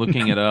interesting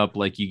looking it up.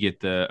 Like you get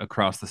the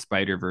Across the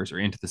Spider-Verse or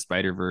Into the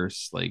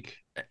Spider-Verse, like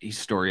a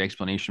story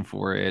explanation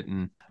for it.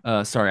 And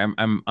sorry,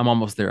 I'm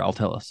almost there. I'll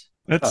tell us.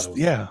 I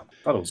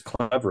thought it was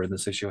clever in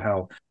this issue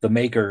how the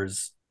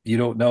Makers, you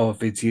don't know if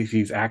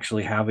he's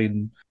actually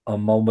having a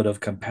moment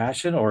of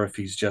compassion or if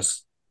he's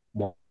just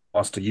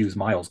wants to use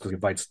Miles because he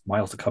invites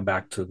Miles to come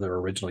back to the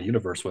original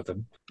universe with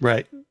him.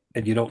 Right.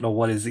 And you don't know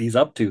what he's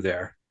up to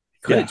there.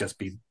 Could just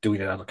be doing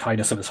it out of the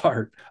kindness of his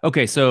heart.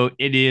 Okay, so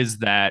it is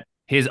that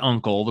his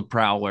uncle, the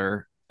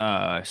Prowler,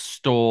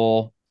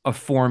 stole a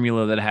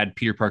formula that had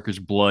Peter Parker's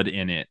blood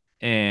in it.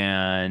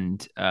 And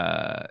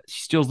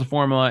she steals the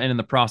formula, and in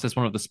the process,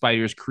 one of the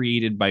spiders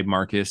created by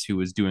Marcus, who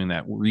was doing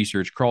that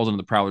research, crawls into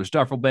the Prowler's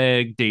duffel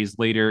bag. Days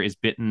later, is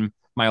bitten.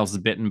 Miles is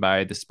bitten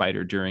by the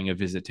spider during a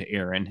visit to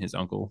Aaron, his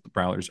uncle, the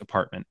Prowler's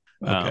apartment.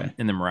 Okay.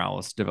 And then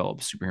Morales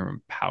develops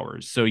superhuman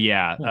powers. So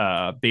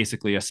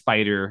basically a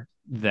spider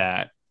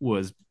that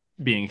was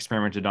being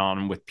experimented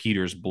on with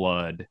Peter's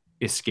blood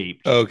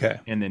escaped. Okay.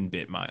 And then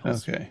bit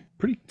Miles. Okay.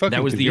 Pretty fucking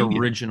That was convenient. the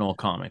original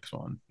comics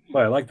one.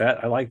 Well, I like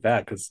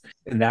that because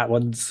in that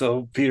one,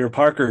 so Peter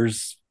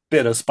Parker's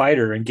bit a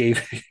spider and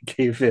gave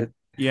it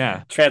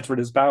transferred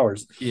his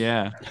powers.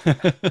 Yeah.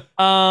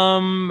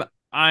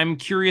 I'm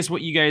curious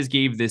what you guys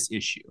gave this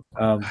issue.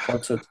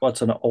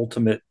 What's an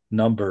ultimate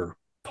number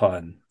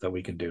pun that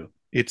we can do?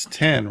 It's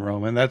 10,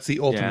 Roman. That's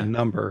the ultimate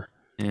number.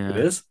 Yeah. It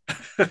is?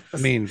 I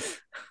mean,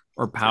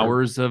 or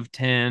powers of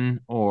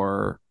 10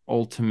 or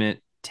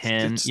ultimate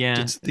 10.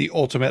 It's the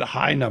ultimate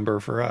high number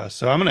for us.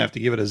 So I'm going to have to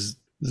give it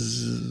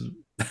I'm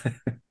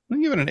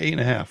going to give it an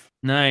 8.5.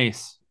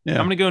 Nice. Yeah.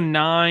 I'm going to go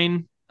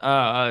 9.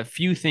 A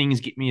few things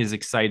get me as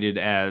excited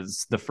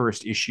as the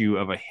first issue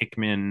of a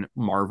Hickman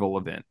Marvel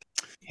event.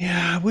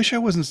 Yeah, I wish I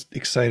wasn't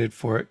excited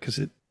for it because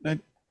I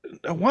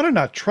want to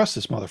not trust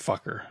this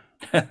motherfucker.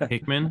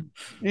 Hickman?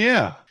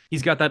 Yeah.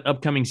 He's got that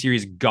upcoming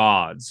series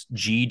Gods,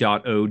 G.O.D.S.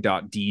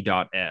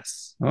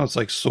 Oh, it's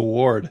like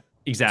Sword.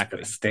 Exactly.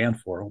 It's stand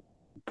for, oh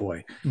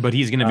boy. But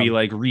he's going to be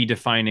like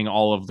redefining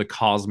all of the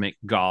cosmic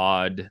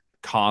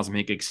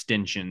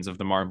extensions of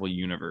the Marvel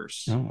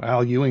universe. Oh,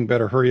 Al Ewing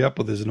better hurry up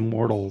with his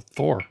immortal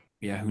Thor.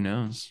 Yeah, who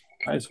knows?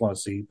 I just want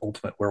to see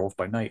Ultimate Werewolf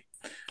by Night.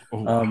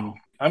 Oh, wow.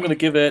 I'm going to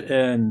give it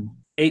an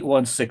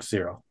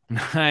 8160.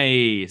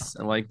 Nice.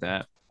 I like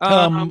that.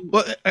 Gods.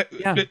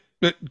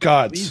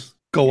 Please.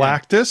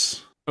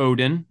 Galactus.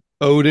 Odin.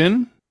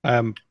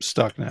 I'm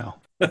stuck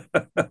now.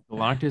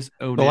 Galactus,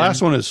 Odin. The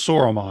last one is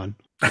Saruman.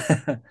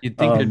 You'd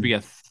think there'd be a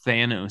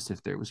Thanos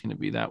if there was going to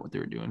be that, what they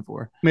were doing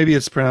for. Maybe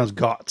it's pronounced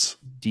Gots.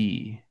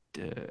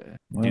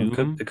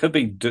 Doom? It could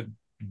be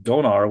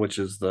Donar, which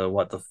is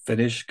the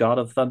Finnish god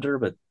of thunder,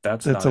 but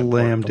that's a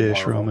lamb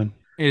dish, Roman.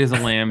 It is a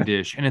lamb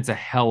dish, and it's a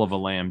hell of a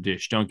lamb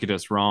dish. Don't get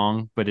us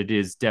wrong, but it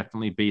is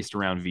definitely based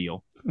around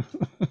veal.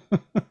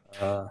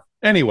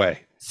 Anyway,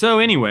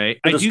 the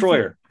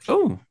Destroyer.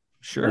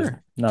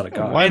 Sure. Not a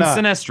god. Why not?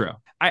 Sinestro.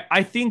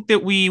 I think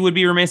that we would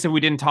be remiss if we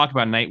didn't talk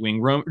about Nightwing.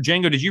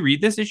 Django, did you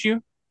read this issue?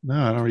 No,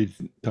 I don't read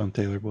Tom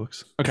Taylor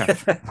books. Okay.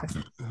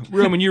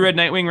 Roman, you read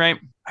Nightwing, right?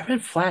 I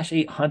read Flash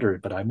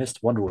 800, but I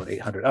missed Wonder Woman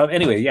 800.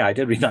 Anyway, yeah, I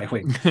did read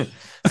Nightwing.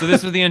 So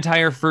this was the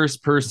entire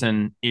first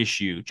person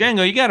issue.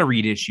 Django, you got to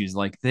read issues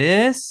like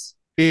this.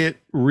 It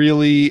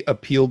really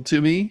appealed to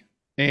me,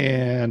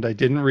 and I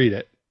didn't read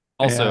it.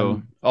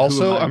 Also,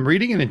 I'm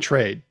reading it in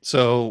trade.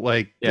 So,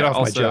 get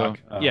off my jock.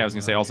 Yeah, I was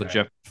going to say, also,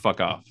 Jeff, fuck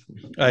off.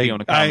 I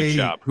own a comic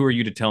shop. Who are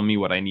you to tell me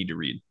what I need to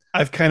read?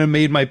 I've kind of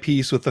made my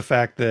peace with the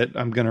fact that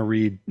I'm going to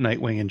read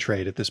Nightwing in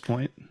trade at this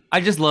point. I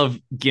just love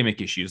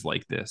gimmick issues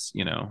like this,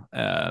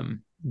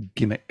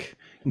 Gimmick.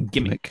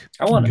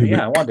 I wanted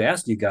to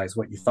ask you guys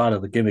what you thought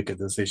of the gimmick of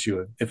this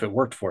issue, if it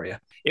worked for you.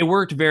 It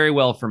worked very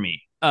well for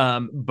me.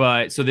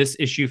 But so this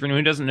issue, for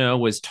anyone who doesn't know,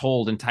 was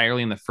told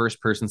entirely in the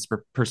first person's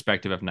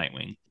perspective of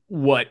Nightwing.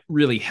 What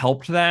really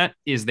helped that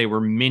is they were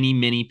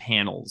many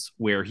panels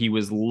where he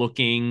was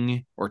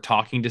looking or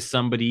talking to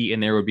somebody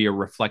and there would be a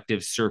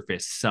reflective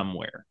surface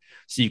somewhere.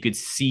 So you could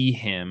see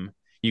him,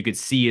 you could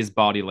see his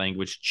body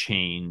language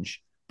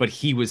change, but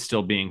he was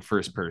still being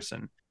first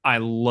person. I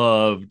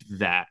loved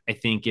that. I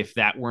think if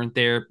that weren't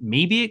there,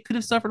 maybe it could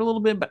have suffered a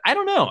little bit, but I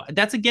don't know.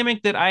 That's a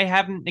gimmick that I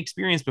haven't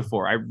experienced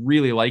before. I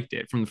really liked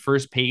it. From the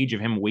first page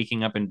of him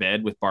waking up in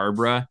bed with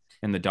Barbara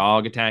and the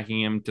dog attacking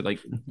him to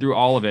like through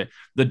all of it.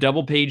 The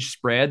double page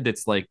spread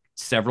that's like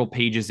several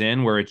pages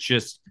in where it's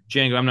just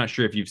Django. I'm not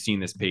sure if you've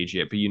seen this page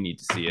yet, but you need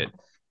to see it.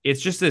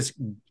 It's just this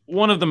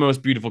one of the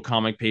most beautiful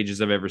comic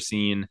pages I've ever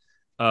seen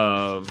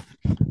of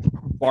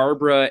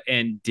Barbara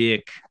and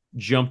Dick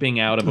jumping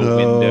out of a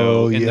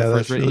window in the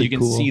first really you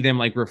can see them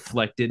like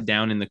reflected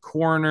down in the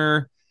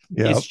corner.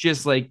 It's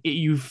just like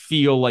you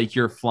feel like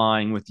you're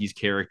flying with these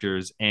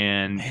characters,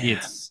 and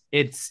it's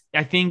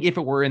I think if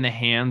it were in the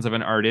hands of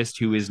an artist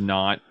who is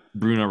not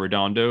Bruno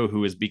Redondo,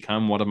 who has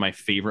become one of my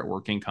favorite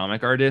working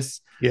comic artists,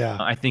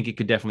 I think it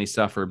could definitely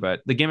suffer. But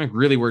the gimmick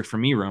really worked for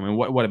me, Roman.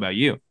 What about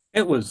you?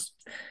 It was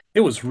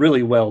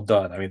really well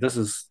done. I mean, this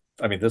has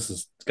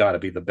got to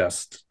be the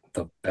best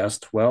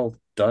well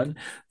done,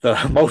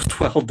 the most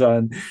well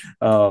done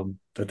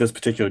that this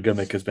particular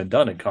gimmick has been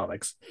done in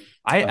comics.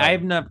 I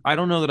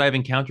don't know that I've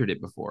encountered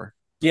it before.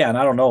 Yeah, and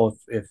I don't know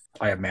if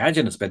I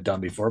imagine it's been done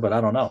before, but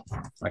I don't know.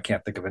 I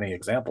can't think of any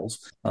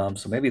examples.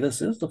 So maybe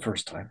this is the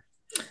first time.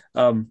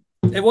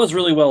 It was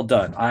really well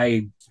done.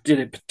 I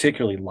didn't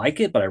particularly like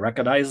it, but I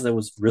recognized it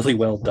was really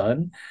well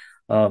done.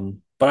 But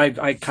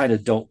I kind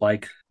of don't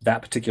like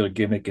that particular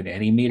gimmick in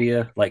any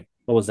media. Like,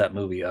 what was that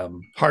movie?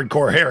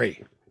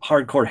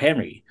 Hardcore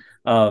Henry.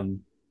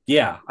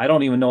 Yeah, I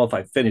don't even know if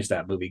I finished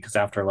that movie because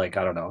after like,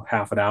 I don't know,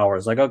 half an hour,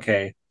 it's like,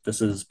 okay,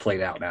 this is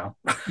played out now.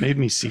 Made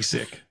me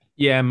seasick.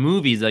 Yeah,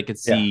 movies, I could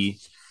see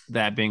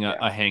that being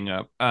a hang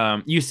up.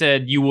 You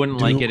said you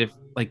wouldn't like it if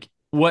like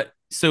what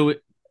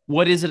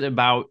is it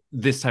about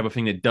this type of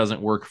thing that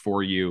doesn't work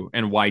for you,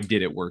 and why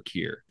did it work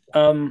here?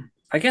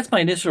 I guess my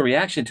initial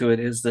reaction to it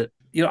is that,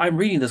 I'm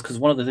reading this because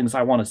one of the things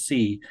I want to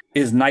see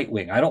is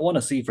Nightwing. I don't want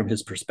to see from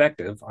his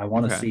perspective. I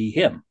want to see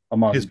him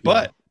among his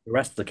butt. The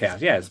rest of the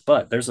cast. Yeah, his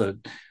butt. There's a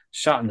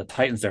shot in the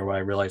Titans there where I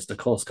realized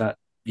Nicola Scott,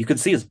 you could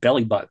see his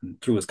belly button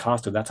through his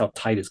costume. That's how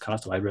tight his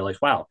costume. I realized,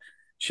 wow,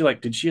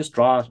 did she just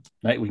draw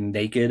Nightwing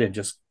naked and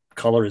just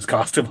color his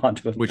costume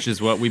onto him? Which is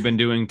what we've been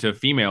doing to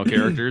female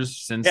characters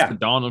since the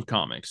dawn of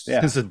comics. Yeah.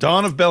 Since the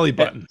dawn of belly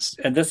buttons.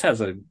 And this has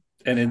and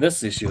in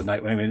this issue of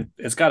Nightwing, I mean,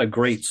 it's got a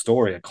great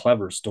story, a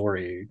clever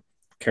story,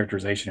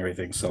 characterization,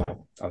 everything. So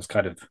I was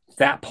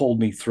that pulled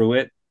me through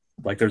it.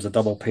 Like there's a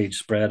double page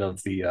spread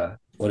of the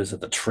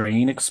the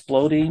train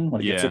exploding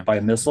when it gets hit by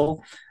a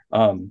missile.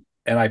 And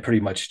I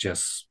pretty much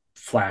just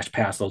flashed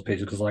past those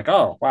pages because like,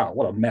 oh wow,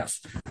 what a mess.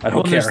 I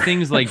don't care. There's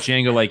things like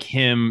Django, like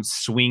him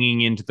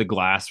swinging into the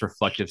glass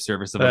reflective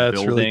surface of a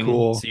building. Really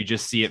cool. So you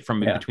just see it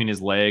from between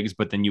his legs,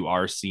 but then you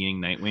are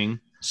seeing Nightwing.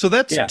 So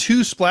that's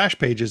 2 splash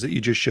pages that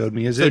you just showed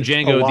me. Is it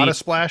Django, a lot of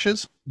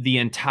splashes? The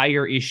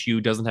entire issue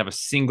doesn't have a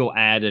single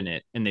ad in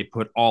it, and they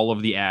put all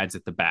of the ads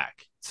at the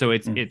back. So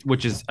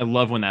which is, I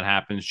love when that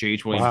happens.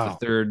 J.H. Williams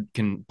III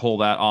can pull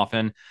that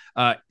often.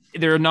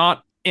 They're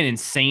not an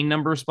insane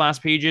number of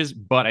splash pages,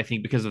 but I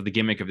think because of the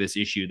gimmick of this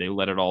issue, they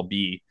let it all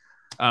be.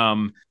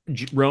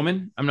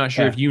 Roman, I'm not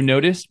sure if you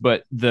noticed,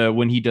 but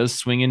when he does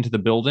swing into the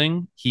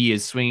building, he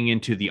is swinging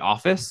into the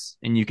office,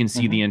 and you can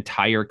see the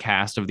entire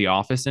cast of the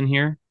office in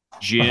here.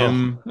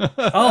 Jim,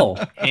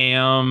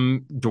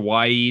 Pam,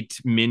 Dwight,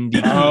 Mindy.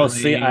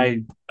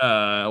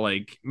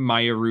 Like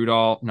Maya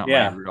Rudolph,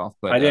 Maya Rudolph,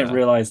 but I didn't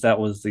realize that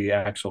was the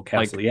actual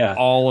cast. Like,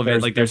 all of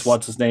it. Like there's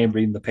what's his name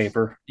reading the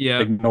paper,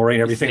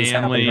 ignoring everything that's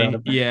happening around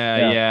him.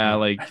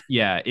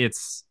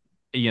 It's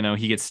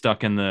he gets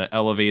stuck in the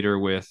elevator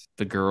with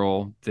the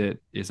girl that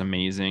is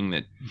amazing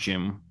that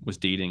Jim was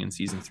dating in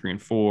season 3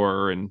 and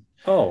 4, and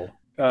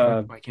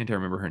I can't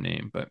remember her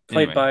name, but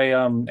played by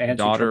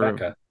Angie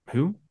Tribeca.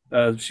 Who?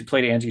 She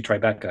played Angie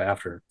Tribeca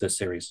after this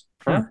series.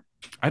 Huh?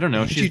 I don't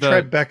know. She's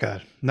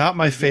Tribeca, not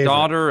my favorite.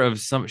 Daughter of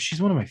some. She's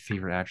one of my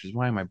favorite actors.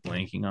 Why am I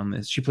blanking on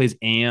this? She plays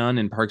Anne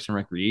in Parks and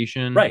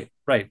Recreation. Right.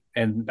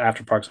 And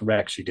after Parks and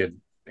Rec, she did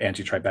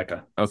Angie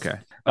Tribeca. Okay.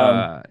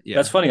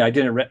 That's funny. I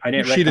didn't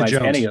recognize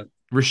any of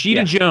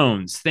Rashida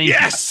Jones. Thank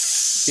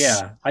you.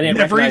 Yeah, I didn't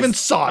never even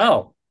saw it.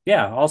 Oh,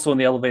 yeah. Also in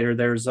the elevator,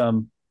 there's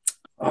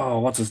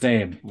what's his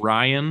name?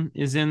 Ryan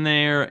is in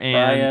there,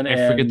 and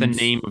I forget the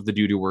name of the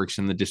dude who works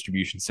in the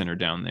distribution center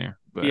down there.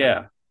 But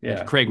yeah.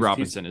 Craig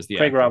Robinson is the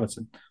Craig actor.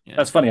 Robinson. Yeah.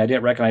 That's funny. I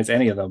didn't recognize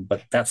any of them,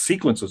 but that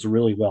sequence was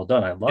really well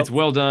done. I love it's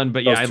well done,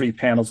 but those 3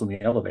 panels in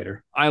the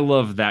elevator. I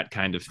love that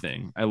kind of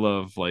thing. I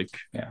love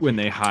when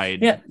they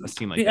hide a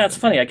scene like that. Yeah, it's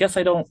funny. I guess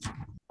I don't,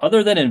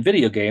 other than in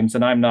video games,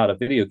 and I'm not a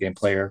video game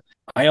player,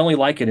 I only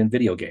like it in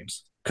video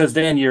games because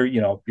then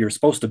you're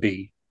supposed to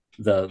be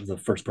the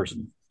first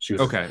person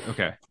shooter.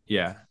 Okay.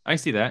 Yeah, I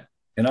see that.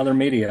 In other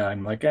media,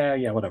 I'm like,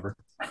 yeah, whatever.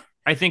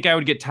 I think I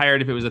would get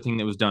tired if it was a thing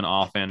that was done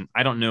often.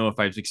 I don't know if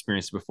I've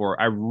experienced it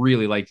before. I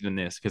really liked it in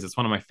this because it's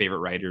one of my favorite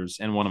writers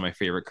and one of my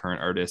favorite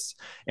current artists.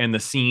 And the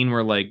scene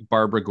where like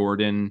Barbara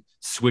Gordon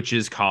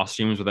switches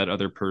costumes with that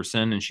other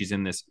person and she's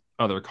in this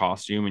other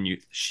costume and you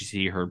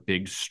see her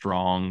big,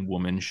 strong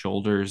woman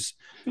shoulders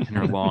and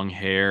her long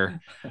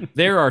hair.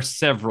 There are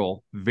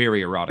several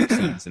very erotic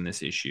scenes in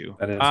this issue.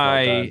 That is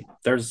well done.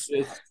 There's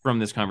from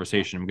this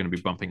conversation, I'm going to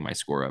be bumping my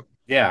score up.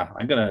 Yeah,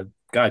 I'm gonna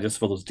God just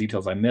for those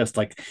details I missed,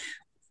 like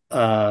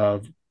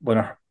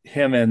when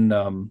him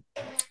and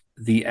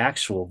the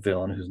actual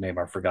villain, whose name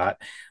I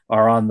forgot,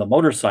 are on the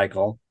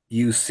motorcycle.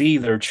 You see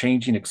their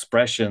changing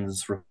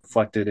expressions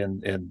reflected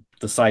in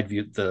the side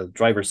view, the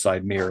driver's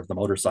side mirror of the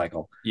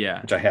motorcycle.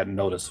 Yeah, which I hadn't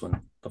noticed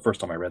when the first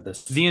time I read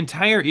this. The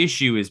entire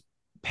issue is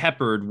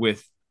peppered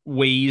with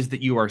ways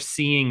that you are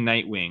seeing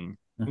Nightwing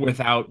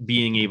without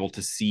being able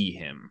to see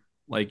him.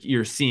 Like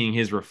you're seeing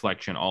his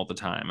reflection all the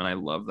time, and I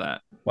love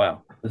that.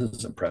 Wow, this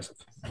is impressive.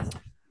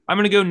 I'm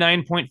going to go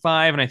 9.5,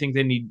 and I think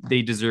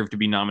they deserve to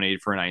be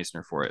nominated for an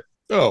Eisner for it.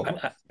 Oh,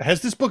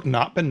 has this book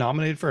not been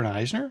nominated for an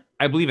Eisner?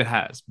 I believe it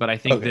has, but I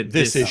think that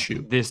this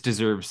issue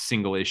deserves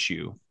single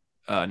issue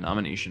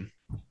nomination,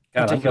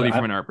 God, particularly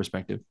from an art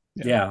perspective.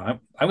 Yeah,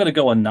 I'm going to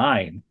go a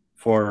 9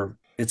 for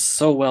it's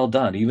so well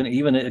done.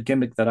 Even a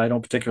gimmick that I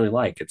don't particularly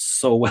like, it's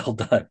so well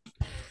done.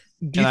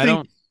 I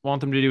don't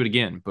want them to do it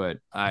again, but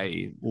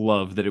I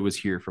love that it was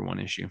here for one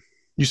issue.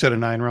 You said a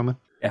 9, Roman?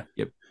 Yeah.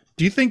 Yep.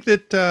 Do you think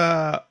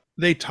that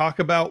they talk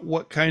about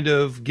what kind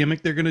of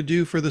gimmick they're going to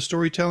do for the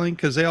storytelling?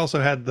 Because they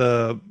also had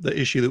the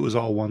issue that was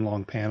all one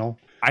long panel.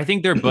 I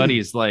think they're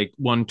buddies. Like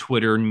one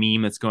Twitter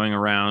meme that's going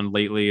around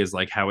lately is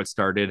like how it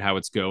started, how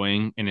it's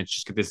going. And it's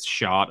just this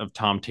shot of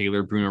Tom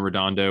Taylor, Bruno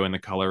Redondo, and the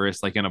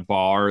colorist like in a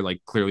bar, like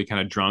clearly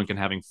kind of drunk and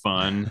having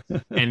fun.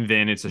 And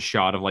then it's a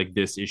shot of like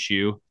this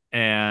issue.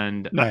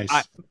 And nice.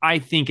 I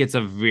think it's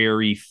a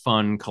very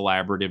fun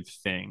collaborative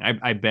thing.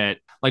 I bet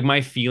like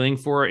my feeling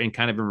for it, and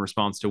kind of in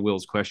response to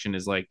Will's question,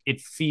 is like it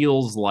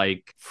feels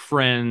like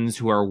friends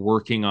who are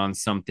working on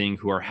something,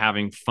 who are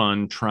having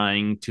fun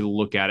trying to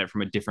look at it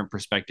from a different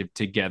perspective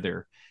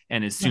together.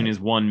 And as soon as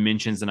one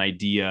mentions an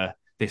idea,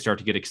 they start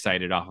to get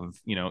excited off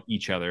of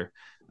each other.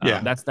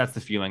 That's the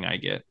feeling I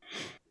get.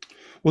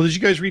 Well, did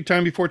you guys read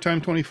Time Before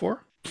Time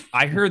 24?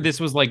 I heard this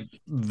was like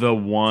the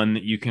one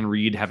that you can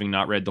read having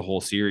not read the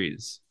whole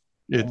series.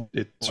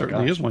 It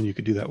certainly is one you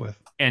could do that with.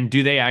 And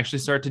do they actually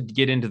start to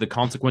get into the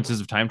consequences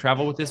of time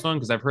travel with this one?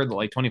 Because I've heard that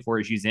like 24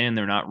 issues in,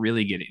 they haven't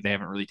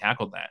really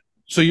tackled that.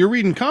 So you're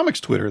reading comics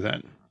Twitter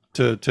then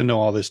to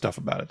know all this stuff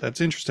about it. That's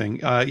interesting.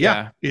 It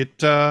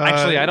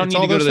actually, I don't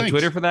need to go to the things.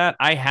 Twitter for that.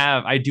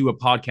 I do a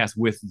podcast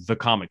with the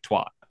Comic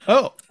Twat.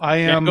 Oh, I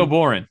am Go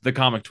Boren, the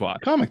Comic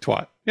Twat. Comic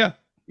Twat. Yeah.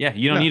 Yeah,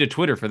 you don't need a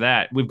Twitter for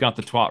that. We've got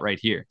the twat right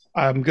here.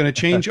 I'm going to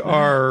change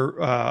our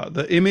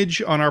the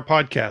image on our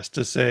podcast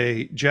to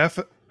say Jeff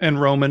and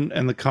Roman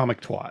and the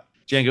Comic Twat.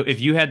 Django, if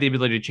you had the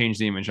ability to change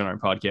the image on our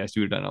podcast,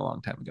 you would have done it a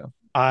long time ago.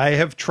 I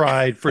have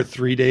tried for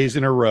 3 days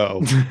in a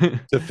row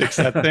to fix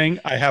that thing.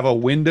 I have a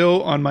window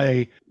on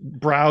my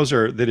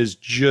browser that is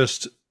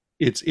just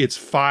it's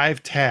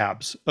 5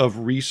 tabs of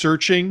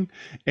researching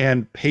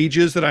and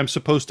pages that I'm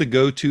supposed to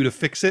go to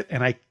fix it,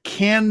 and I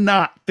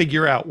cannot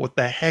figure out what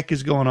the heck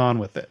is going on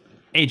with it.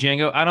 Hey,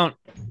 Django, I don't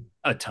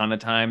a ton of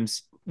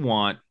times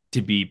want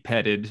to be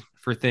petted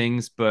for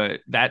things,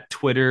 but that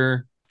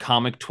Twitter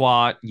Comic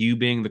Twat, you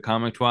being the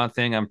Comic Twat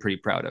thing, I'm pretty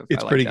proud of.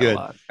 It's pretty good.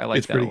 I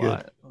like that a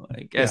lot.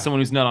 Like as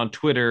someone who's not on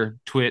Twitter,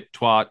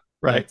 twat.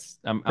 Right.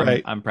 I'm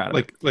proud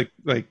of it.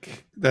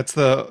 Like that's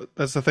the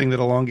thing that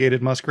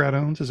elongated muskrat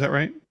owns. Is that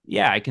right?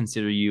 Yeah, I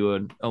consider you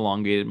an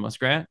elongated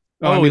muskrat.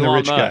 Oh, I mean, the Elon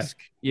rich Musk.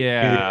 guy.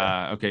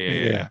 Yeah.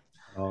 Okay. Yeah.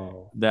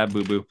 Oh, that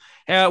boo boo.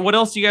 What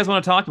else do you guys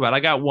want to talk about?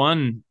 I got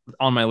one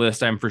on my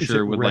list. I'm for Is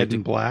sure it would red like to.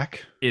 and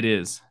black. It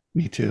is.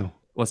 Me too.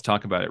 Let's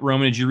talk about it.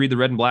 Roman, did you read the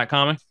Red and Black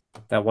comic?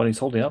 that one he's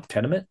holding up,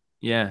 Tenement?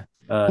 Yeah.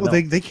 Well, No.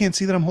 they can't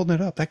see that I'm holding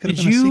it up. That could have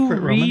Did been a you secret,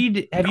 Roman.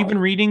 read? Have you been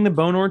reading the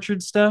Bone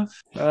Orchard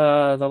stuff?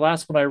 The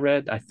last one I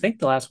read, I think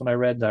the last one I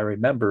read that I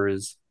remember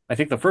is, I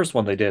think the first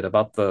one they did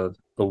about the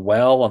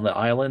well on the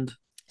island.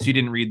 So you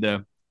didn't read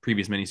the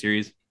previous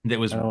miniseries that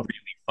was really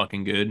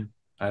fucking good.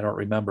 I don't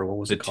remember. What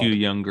was The it called? two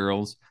young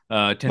girls,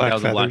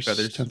 10,000 Black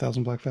Feathers.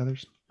 10,000 Black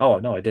Feathers. Oh,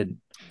 no, I didn't.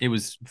 It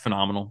was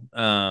phenomenal.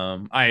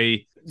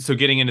 So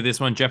getting into this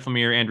one, Jeff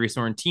Lemire, Andrea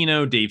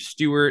Sorrentino, Dave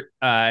Stewart.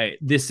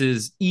 This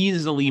is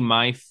easily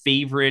my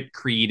favorite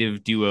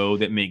creative duo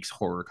that makes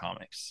horror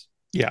comics.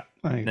 Yeah.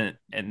 And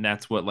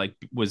that's what like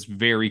was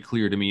very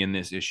clear to me in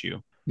this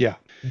issue. Yeah.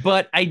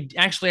 But I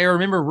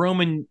remember,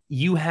 Roman,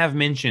 you have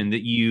mentioned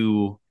that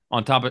you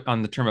on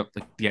the term of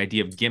the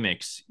idea of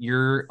gimmicks,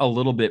 you're a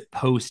little bit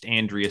post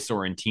Andrea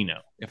Sorrentino,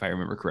 if I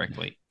remember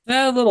correctly.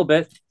 A little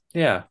bit.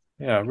 Yeah.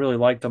 I really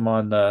liked them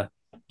on the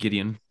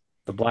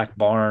Black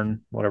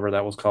Barn, whatever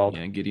that was called.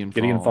 Yeah, Gideon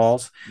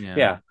Falls.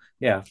 Yeah.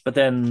 But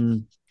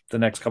then the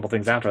next couple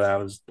things after that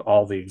was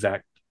all the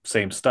exact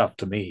same stuff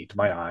to me, to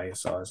my eyes.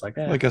 So I was like,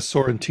 like a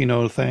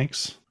Sorrentino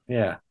thanks.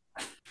 Yeah.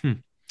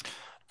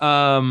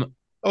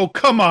 Oh,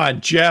 come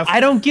on, Jeff. I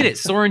don't get it.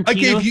 Sorrentino,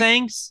 gave you-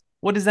 thanks.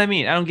 What does that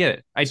mean? I don't get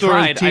it. I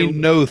tried.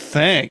 Sorrentino,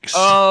 thanks.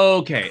 Oh,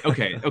 okay.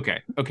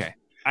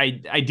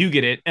 I do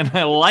get it, and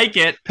I like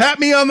it. Pat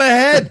me on the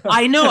head.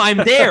 I know I'm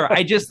there.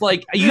 I just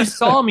like you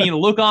saw me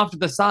look off to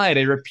the side.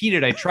 I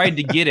repeated. I tried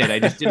to get it. I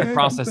just didn't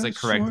process it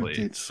correctly.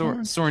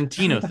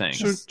 Sorrentino,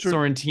 thanks.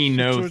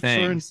 Sorrentino,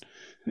 thanks.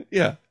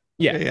 Yeah.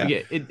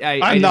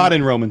 I'm not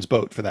in Roman's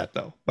boat for that,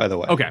 though. By the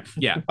way. Okay.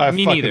 Yeah. I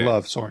me fucking neither.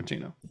 love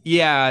Sorrentino.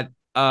 Yeah.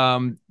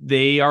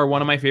 They are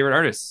one of my favorite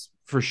artists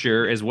for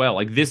sure as well.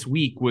 Like this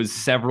week was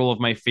several of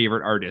my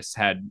favorite artists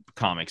had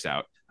comics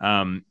out.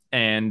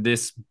 And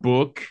this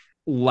book,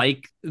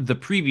 like the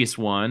previous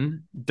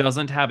one,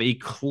 doesn't have a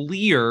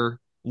clear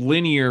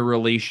linear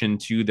relation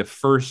to the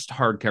first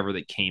hardcover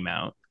that came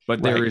out.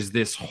 But there is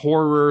this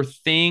horror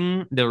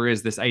thing. There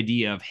is this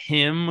idea of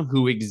him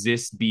who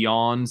exists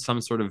beyond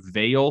some sort of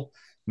veil,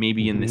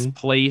 maybe in this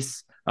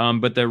place.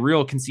 But the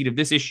real conceit of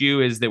this issue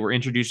is that we're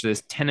introduced to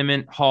this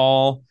tenement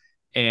hall,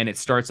 and it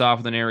starts off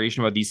with a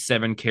narration about these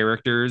 7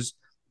 characters,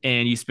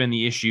 and you spend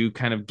the issue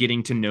kind of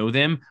getting to know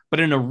them,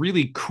 but in a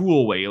really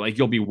cool way. Like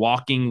you'll be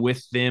walking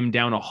with them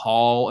down a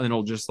hall, and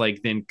it'll just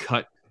like then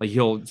cut. Like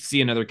you'll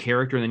see another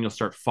character, and then you'll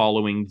start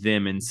following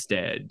them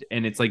instead.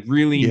 And it's like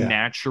really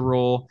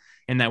natural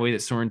in that way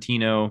that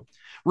Sorrentino.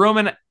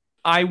 Roman,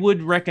 I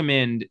would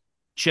recommend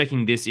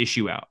checking this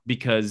issue out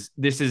because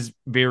this is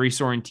very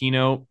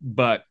Sorrentino,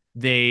 but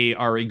they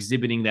are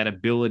exhibiting that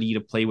ability to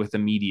play with the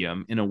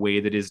medium in a way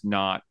that is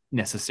not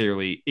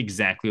necessarily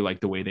exactly like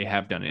the way they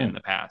have done it in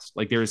the past.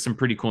 Like there is some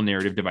pretty cool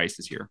narrative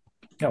devices here.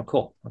 Oh,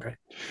 cool. Okay.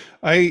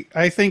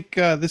 I think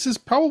this is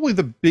probably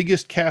the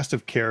biggest cast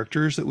of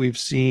characters that we've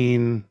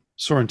seen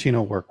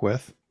Sorrentino work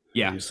with.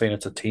 Yeah. Are you saying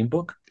it's a team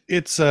book?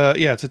 It's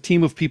it's a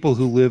team of people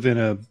who live in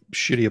a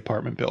shitty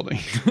apartment building.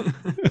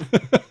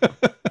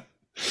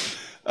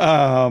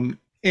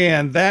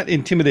 And that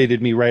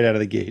intimidated me right out of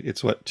the gate.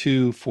 It's what,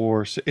 2,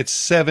 4, 6, it's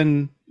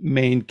 7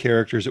 main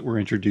characters that we're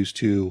introduced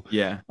to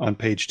on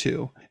page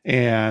 2.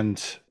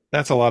 And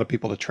that's a lot of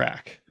people to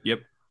track. Yep.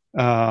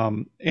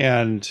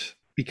 And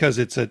because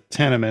it's a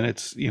tenement,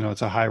 it's,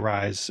 it's a high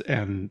rise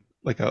and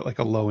like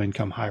a low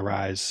income high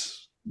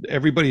rise.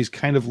 Everybody's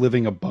kind of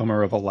living a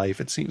bummer of a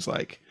life, it seems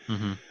like.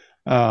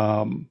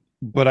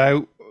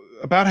 But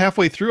about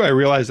halfway through, I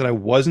realized that I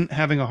wasn't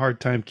having a hard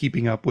time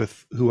keeping up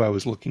with who I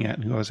was looking at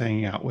and who I was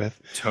hanging out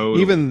with.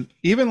 Totally.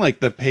 Even like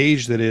the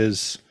page that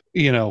is,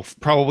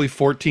 probably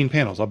 14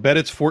 panels. I'll bet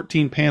it's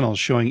 14 panels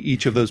showing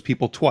each of those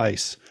people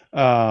twice.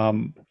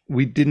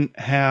 We didn't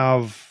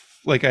have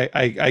like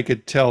I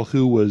could tell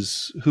who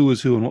was who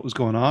and what was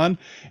going on.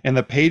 And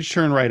the page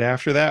turn right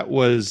after that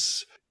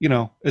was,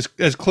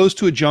 as close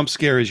to a jump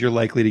scare as you're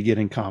likely to get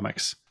in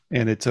comics.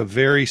 And it's a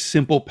very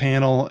simple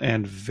panel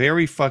and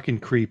very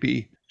fucking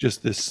creepy.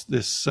 Just this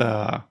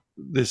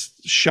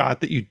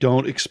shot that you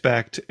don't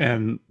expect,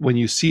 and when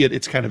you see it,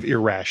 it's kind of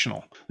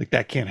irrational. Like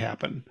that can't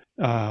happen.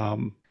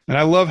 And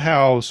I love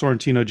how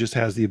Sorrentino just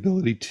has the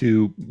ability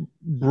to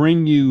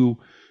bring you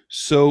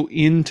so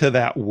into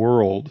that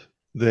world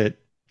that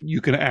you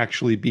can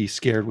actually be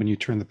scared when you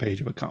turn the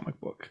page of a comic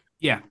book.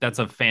 Yeah, that's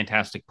a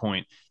fantastic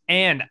point.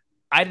 And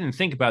I didn't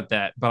think about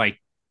that, but I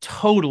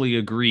totally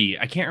agree.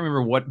 I can't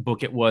remember what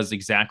book it was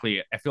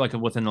exactly. I feel like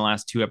within the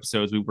last 2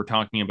 episodes, we were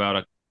talking about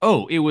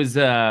it was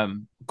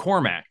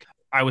Cormac.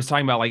 I was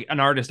talking about like an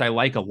artist I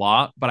like a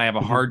lot, but I have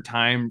a hard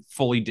time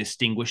fully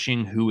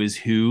distinguishing who is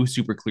who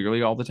super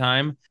clearly all the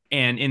time.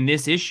 And in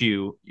this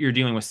issue, you're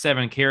dealing with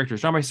 7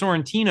 characters drawn by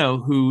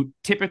Sorrentino, who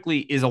typically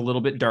is a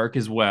little bit dark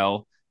as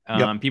well.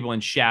 People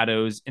in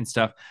shadows and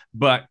stuff,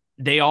 but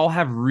they all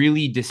have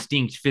really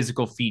distinct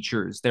physical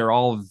features. They're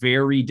all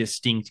very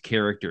distinct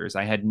characters.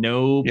 I had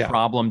no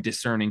problem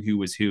discerning who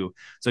was who.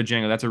 So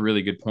Django, that's a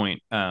really good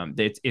point.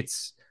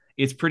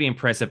 It's pretty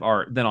impressive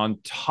art. Then on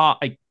top,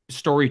 like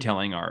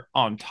storytelling art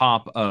on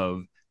top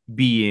of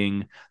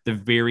being the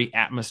very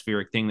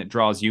atmospheric thing that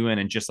draws you in.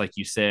 And just like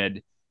you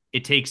said,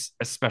 it takes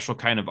a special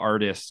kind of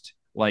artist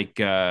like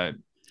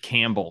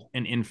Campbell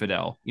and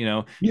Infidel,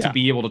 to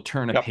be able to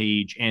turn a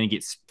page and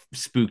get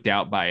spooked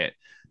out by it.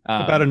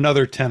 About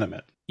another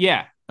tenement.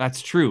 Yeah,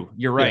 that's true.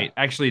 You're right.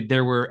 Yeah. Actually,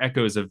 there were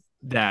echoes of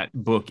that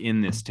book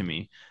in this to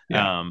me.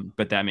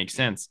 But that makes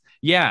sense.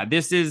 Yeah,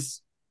 this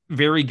is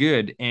very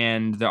good.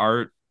 And the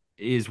art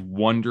is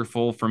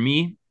wonderful for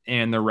me.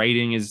 And the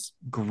writing is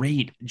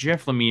great.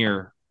 Jeff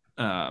Lemire,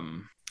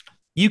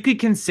 you could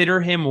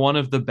consider him one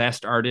of the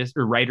best artists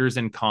or writers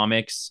in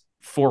comics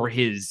for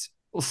his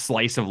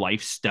slice of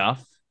life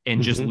stuff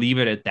and just leave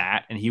it at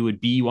that. And he would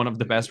be one of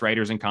the best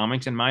writers in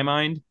comics in my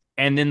mind.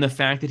 And then the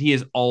fact that he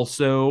is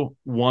also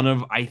one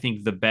of, I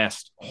think, the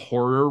best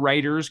horror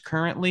writers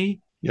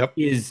currently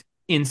is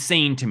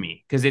insane to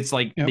me. Because it's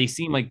like they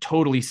seem like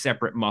totally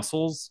separate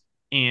muscles.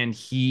 And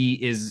he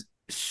is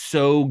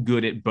so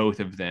good at both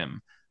of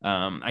them.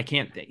 I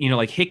can't,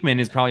 like Hickman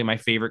is probably my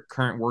favorite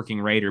current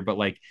working writer, but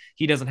like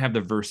he doesn't have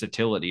the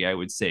versatility, I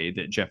would say,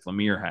 that Jeff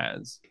Lemire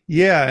has.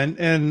 Yeah,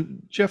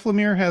 and Jeff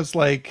Lemire has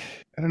like,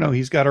 I don't know,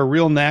 he's got a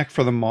real knack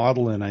for the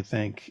modeling, I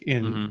think,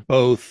 in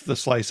both the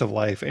slice of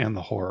life and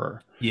the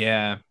horror.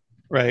 Yeah.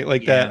 Right,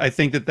 like that. I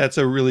think that's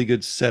a really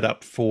good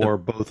setup for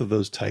both of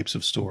those types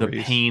of stories.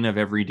 The pain of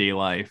everyday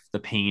life, the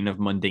pain of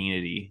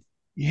mundanity.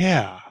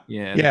 Yeah.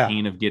 The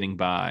pain of getting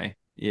by.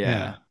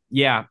 Yeah,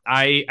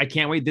 I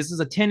can't wait. This is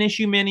a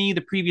 10-issue mini.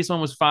 The previous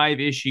one was 5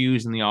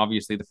 issues, and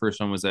obviously the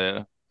first one was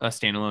a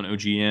standalone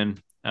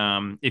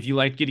OGN. If you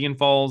liked Gideon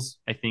Falls,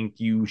 I think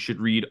you should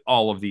read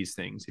all of these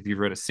things. If you've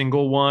read a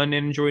single one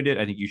and enjoyed it,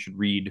 I think you should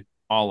read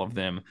all of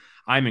them.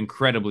 I'm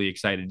incredibly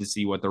excited to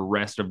see what the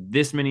rest of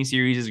this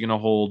miniseries is going to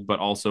hold, but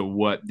also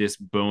what this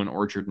Bone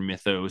Orchard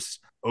mythos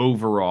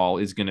overall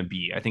is going to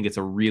be. I think it's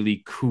a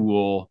really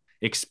cool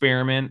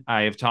experiment.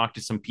 I have talked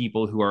to some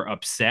people who are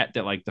upset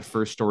that like the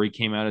first story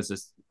came out as a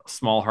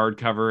small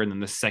hardcover, and then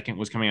the second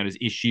was coming out as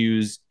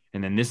issues,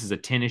 and then this is a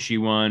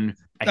 10-issue one.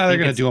 They're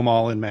going to do them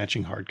all in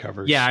matching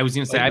hardcovers. Yeah, I was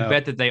going to say, I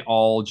bet that they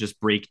all just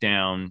break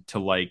down to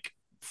like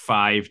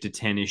 5 to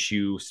 10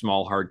 issue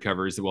small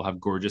hardcovers that will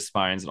have gorgeous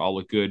spines that all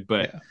look good.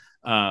 But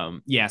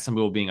some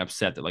people being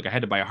upset that like I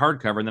had to buy a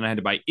hardcover and then I had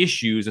to buy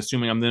issues,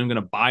 assuming I'm then going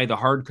to buy the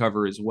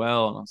hardcover as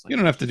well. And I was like, you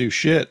don't have to do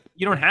shit.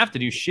 You don't have to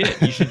do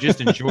shit. You should just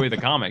enjoy the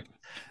comic.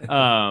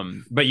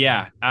 But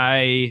yeah,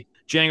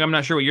 Django, I'm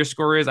not sure what your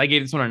score is. I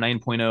gave this one a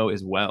 9.0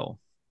 as well.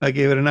 I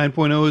gave it a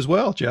 9.0 as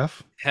well,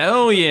 Jeff.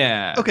 Hell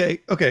yeah. Okay.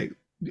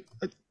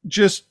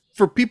 Just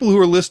for people who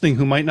are listening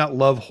who might not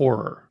love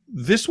horror,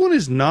 this one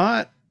is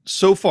not,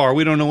 so far,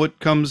 we don't know what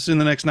comes in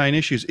the next 9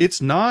 issues.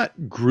 It's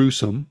not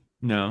gruesome.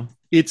 No.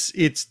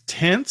 It's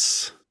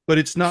tense, but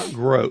it's not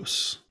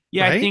gross.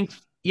 Yeah, right?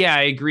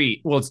 I agree.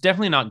 Well, it's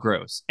definitely not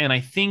gross. And I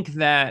think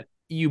that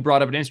you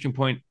brought up an interesting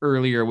point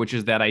earlier, which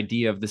is that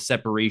idea of the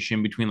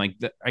separation between like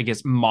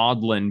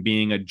maudlin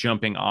being a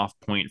jumping off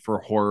point for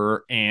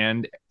horror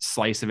and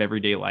slice of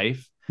everyday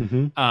life.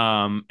 And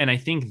I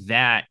think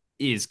that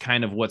is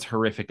kind of what's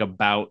horrific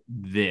about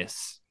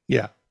this.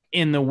 Yeah.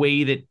 In the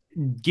way that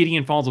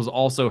Gideon Falls was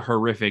also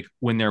horrific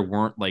when there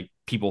weren't like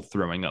people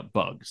throwing up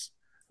bugs.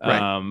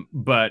 Right.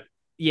 But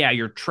yeah,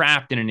 you're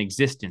trapped in an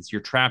existence.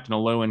 You're trapped in a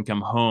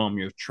low-income home.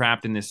 You're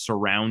trapped in this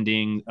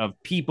surrounding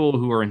of people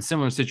who are in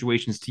similar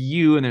situations to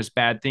you, and there's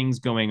bad things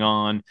going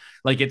on.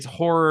 Like it's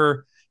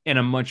horror in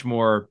a much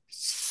more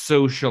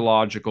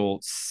sociological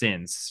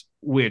sense,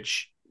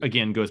 which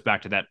again goes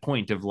back to that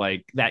point of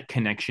like that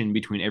connection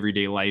between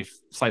everyday life,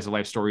 slice of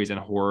life stories, and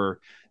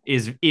horror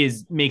is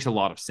makes a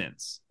lot of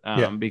sense.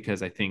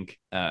 Because I think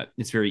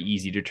it's very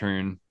easy to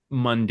turn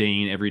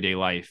mundane everyday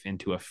life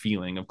into a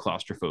feeling of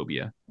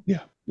claustrophobia.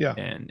 Yeah.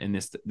 And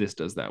this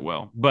does that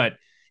well. But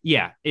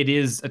yeah, it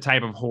is a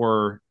type of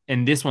horror,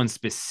 and this one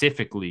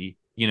specifically,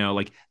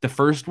 like the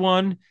first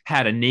one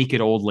had a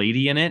naked old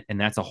lady in it, and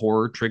that's a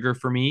horror trigger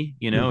for me.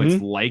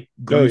 It's like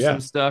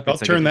gruesome stuff. I'll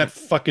turn that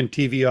fucking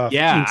TV off.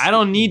 Yeah, instantly. I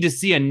don't need to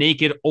see a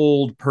naked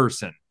old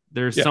person.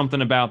 There's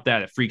something about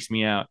that freaks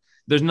me out.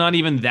 There's not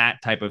even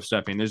that type of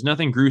stuff. There's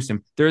nothing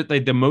gruesome.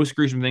 Like the most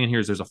gruesome thing in here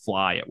is there's a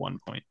fly at one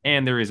point,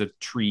 and there is a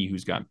tree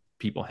who's got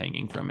people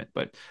hanging from it,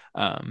 but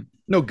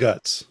no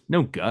guts,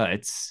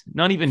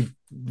 not even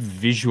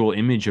visual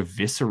image of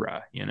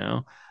viscera.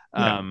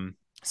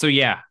 So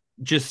I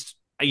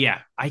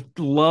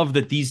love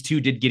that these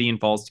two did Gideon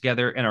Falls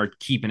together and are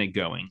keeping it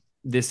going.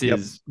 This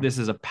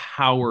is a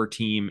power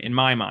team in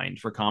my mind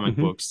for comic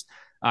books.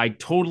 I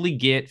totally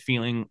get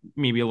feeling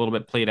maybe a little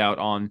bit played out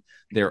on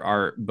their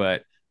art,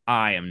 but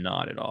I am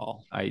not at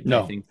all. I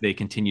think they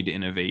continue to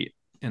innovate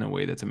in a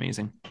way that's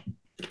amazing.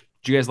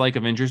 Do you guys like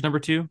Avengers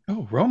 #2?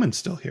 Oh, Roman's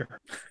still here.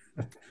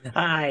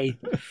 Hi.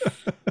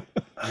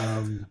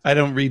 I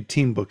don't read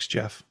teen books,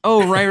 Jeff.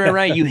 Oh,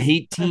 right. You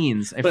hate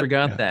teens. I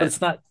forgot that.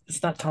 But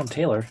it's not Tom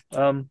Taylor.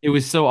 It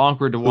was so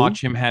awkward to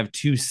watch him have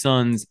 2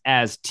 sons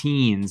as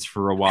teens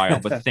for a while,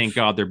 but thank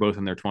God they're both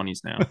in their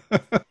 20s now.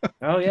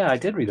 Oh yeah, I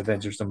did read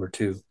Avengers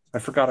 #2. I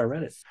forgot I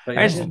read it. But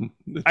I just want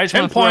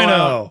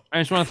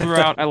to throw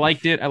out. I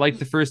liked it. I liked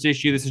the first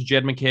issue. This is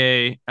Jed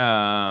MacKay,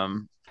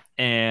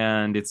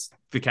 and it's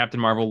the Captain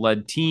Marvel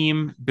led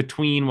team.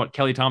 Between what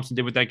Kelly Thompson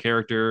did with that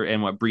character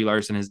and what Brie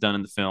Larson has done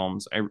in the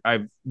films,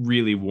 I've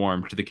really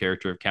warmed to the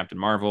character of Captain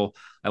Marvel.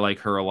 I like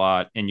her a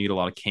lot, and you get a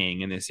lot of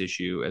Kang in this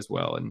issue as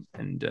well,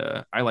 and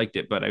I liked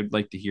it. But I'd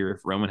like to hear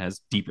if Roman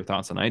has deeper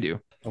thoughts than I do.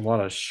 A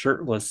lot of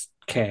shirtless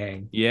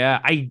Kang. Yeah,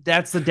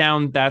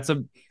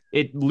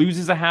 it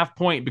loses a half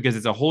point because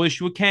it's a whole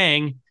issue of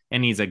Kang,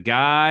 and he's a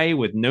guy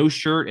with no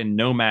shirt and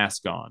no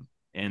mask on.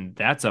 And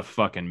that's a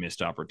fucking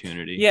missed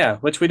opportunity. Yeah,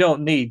 which we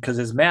don't need because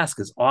his mask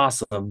is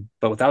awesome.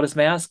 But without his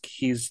mask,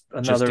 he's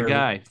another just a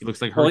guy. He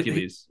looks like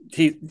Hercules.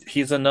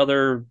 He's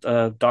another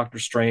Doctor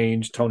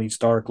Strange, Tony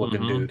Stark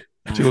looking dude.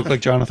 Does he look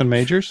like Jonathan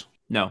Majors?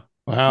 No.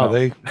 Wow,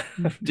 no.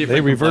 They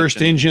reversed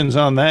engines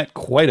on that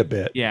quite a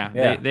bit.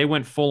 Yeah. They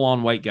went full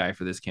on white guy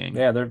for this Kang.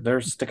 Yeah,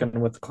 they're sticking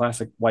with the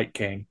classic white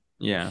Kang.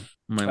 Yeah,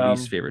 my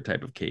least favorite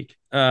type of cake.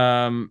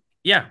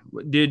 Yeah.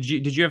 Did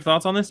you have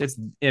thoughts on this? It's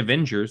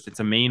Avengers. It's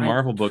a main I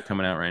Marvel book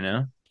coming out right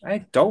now.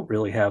 I don't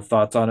really have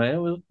thoughts on it.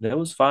 It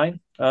was fine.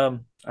 I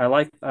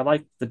like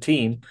the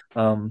team.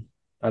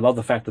 I love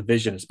the fact the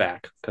Vision is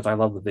back because I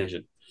love the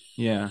Vision.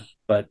 Yeah.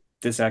 But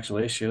this actual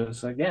issue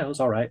is like, yeah, it was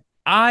all right.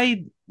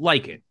 I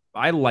like it.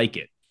 I like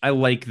it. I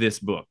like this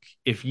book.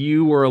 If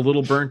you were a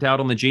little burnt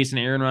out on the Jason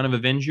Aaron run of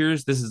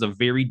Avengers, this is a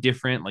very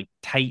different, like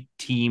tight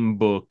team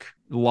book.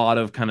 A lot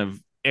of kind of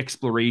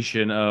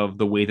exploration of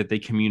the way that they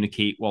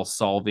communicate while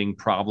solving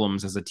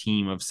problems as a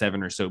team of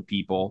 7 or so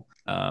people.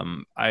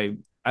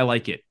 I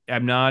like it.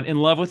 I'm not in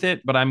love with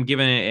it, but I'm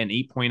giving it an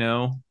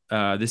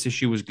 8.0. This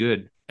issue was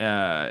good.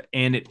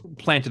 And it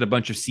planted a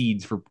bunch of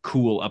seeds for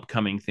cool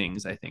upcoming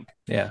things, I think.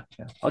 Yeah,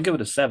 yeah. I'll give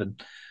it a 7.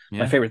 Yeah.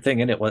 My favorite thing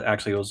in it was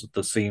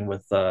the scene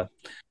with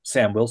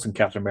Sam Wilson,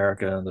 Captain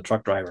America, and the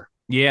truck driver.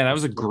 Yeah, that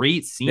was a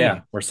great scene.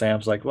 Yeah, where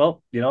Sam's like,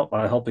 well,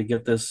 I hope we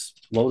get this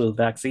load of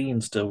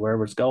vaccines to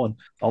wherever it's going.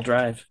 I'll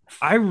drive.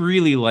 I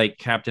really like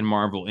Captain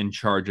Marvel in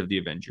charge of the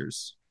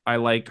Avengers. I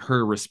like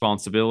her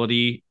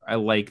responsibility. I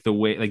like the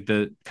way, like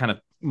the kind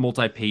of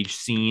multi-page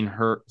scene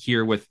her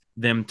here with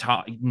them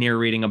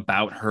narrating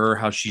about her,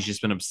 how she's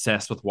just been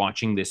obsessed with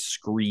watching this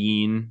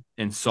screen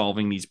and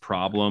solving these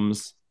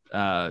problems.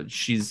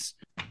 She's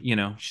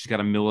got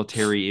a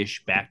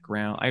military-ish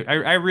background.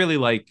 I really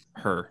like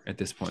her at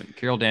this point.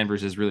 Carol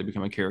Danvers has really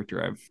become a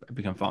character I've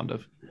become fond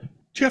of.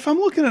 Jeff, I'm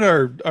looking at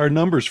our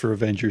numbers for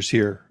Avengers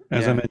here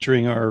as I'm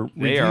entering our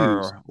They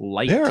reviews. are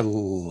light. They are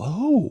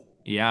low.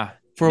 Yeah.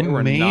 For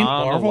a main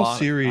Marvel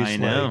series, I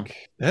know.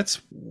 like,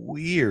 that's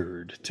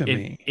weird to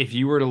me. If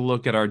you were to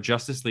look at our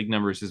Justice League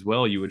numbers as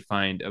well, you would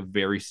find a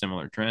very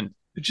similar trend.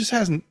 It just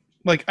hasn't,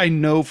 like, I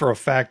know for a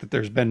fact that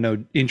there's been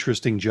no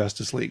interesting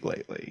Justice League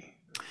lately.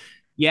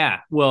 Yeah,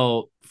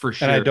 well, for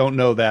sure. And I don't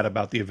know that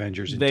about the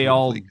Avengers. They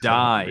all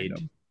died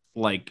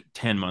like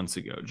 10 months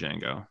ago,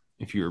 Django,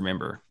 if you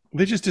remember.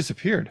 They just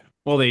disappeared.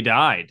 Well, they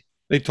died.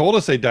 They told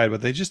us they died,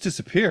 but they just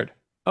disappeared.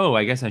 Oh,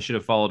 I guess I should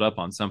have followed up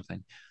on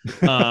something.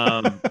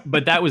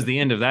 But that was the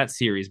end of that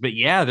series. But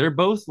yeah, they're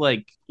both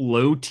like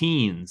low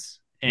teens.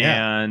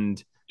 And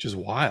which is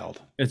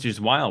wild. It's just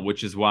wild,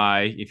 which is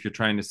why if you're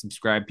trying to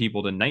subscribe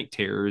people to Night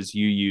Terrors,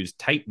 you use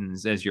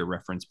Titans as your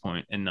reference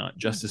point and not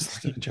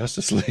Justice League.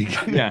 Justice League.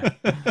 Yeah.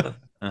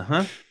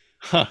 Uh-huh.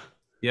 Huh.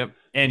 Yep.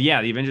 And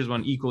yeah, the Avengers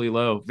one equally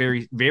low.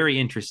 Very, very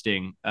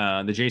interesting.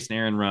 The Jason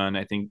Aaron run,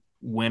 I think,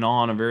 went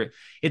on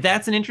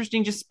that's an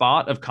interesting just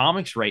spot of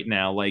comics right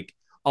now. Like,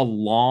 a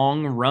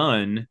long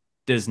run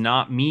does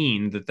not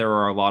mean that there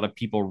are a lot of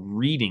people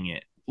reading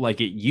it like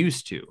it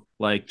used to.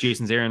 Like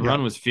Jason's Aaron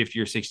run was 50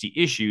 or 60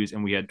 issues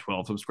and we had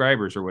 12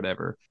 subscribers or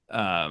whatever.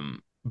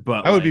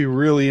 But I would be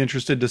really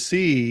interested to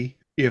see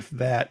if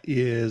that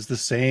is the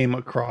same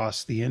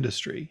across the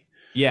industry.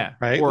 Yeah.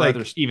 Right. Or like,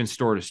 even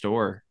store to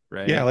store.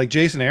 Right. Yeah. Like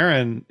Jason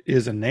Aaron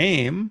is a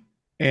name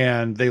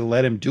and they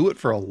let him do it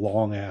for a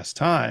long ass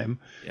time.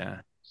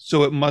 Yeah.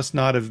 So it must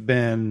not have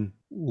been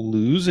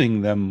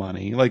losing them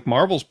money. Like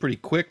Marvel's pretty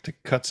quick to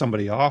cut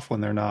somebody off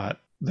when they're not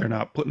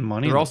putting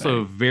money. They're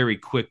also very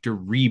quick to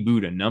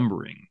reboot a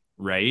numbering,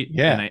 right?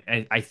 Yeah.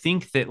 And I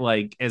think that,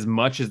 like, as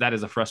much as that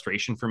is a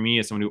frustration for me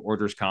as someone who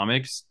orders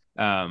comics,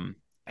 I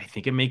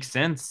think it makes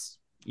sense.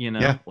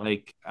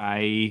 Like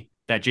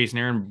that Jason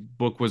Aaron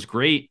book was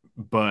great,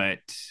 but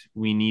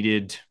we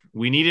needed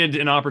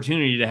an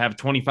opportunity to have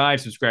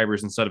 25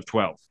 subscribers instead of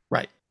 12.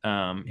 Right.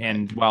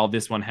 And while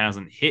this one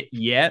hasn't hit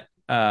yet,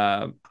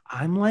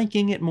 I'm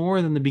liking it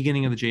more than the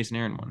beginning of the Jason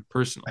Aaron one,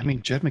 personally. I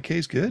mean, Jed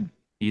McKay's good.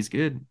 He's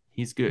good.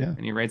 Yeah.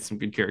 And he writes some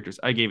good characters.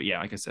 I gave it,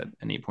 like I said,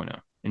 an 8.0.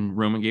 And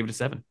Roman gave it a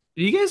 7.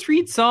 Do you guys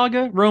read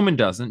Saga? Roman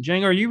doesn't.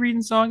 Django, are you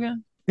reading Saga?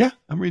 Yeah,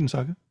 I'm reading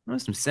Saga.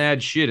 There's some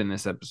sad shit in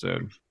this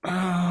episode.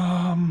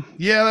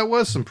 Yeah, that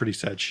was some pretty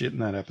sad shit in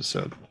that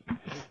episode.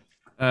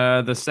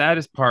 The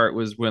saddest part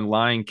was when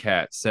Lion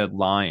Cat said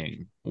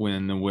lying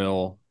when the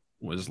Will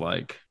was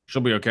like,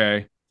 she'll be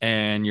okay.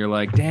 And you're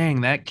like,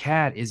 dang, that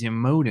cat is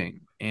emoting.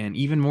 And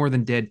even more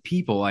than dead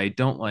people, I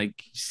don't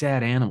like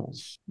sad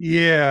animals.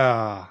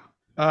 Yeah.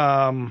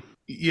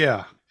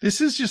 Yeah.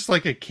 This is just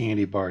like a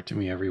candy bar to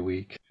me every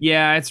week.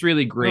 Yeah, it's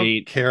really great. I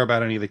don't care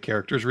about any of the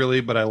characters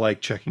really, but I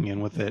like checking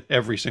in with it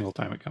every single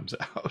time it comes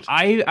out.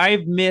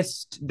 I've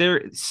missed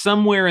there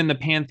somewhere in the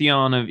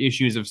pantheon of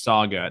issues of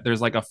Saga.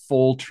 There's like a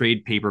full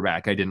trade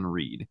paperback I didn't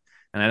read.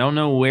 And I don't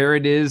know where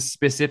it is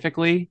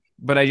specifically,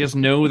 but I just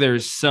know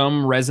there's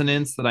some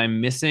resonance that I'm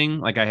missing.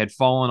 Like I had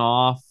fallen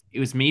off. It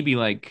was maybe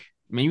like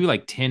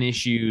 10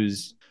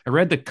 issues. I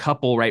read the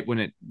couple right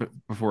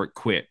before it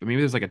quit, but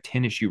maybe there's like a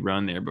 10 issue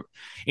run there. But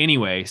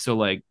anyway, so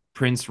like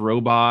Prince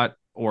Robot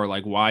or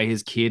like why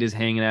his kid is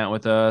hanging out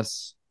with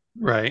us.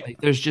 Right. Like,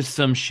 there's just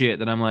some shit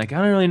that I'm like, I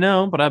don't really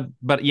know,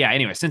 but yeah,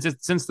 anyway, since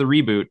the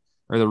reboot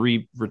or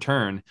the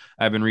return,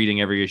 I've been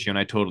reading every issue and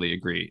I totally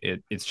agree.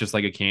 It's just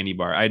like a candy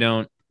bar. I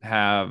don't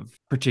have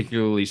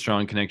particularly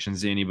strong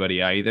connections to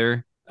anybody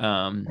either,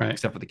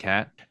 except for the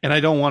cat. And I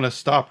don't want to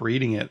stop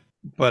reading it,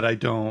 but I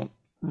don't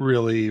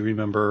really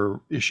remember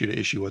issue to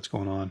issue what's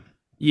going on.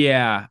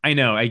 Yeah, I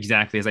know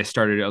exactly. As I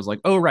started it, I was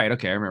like, oh, right.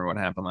 Okay. I remember what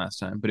happened last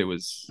time, but it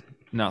was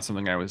not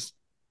something I was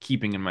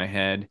keeping in my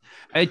head.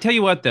 I tell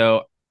you what,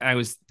 though,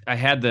 when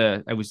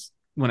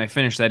I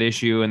finished that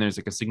issue and there's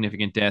like a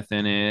significant death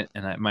in it.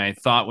 And my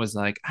thought was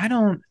like, I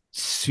don't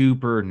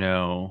super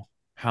know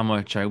how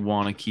much I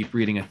want to keep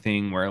reading a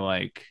thing where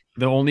like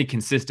the only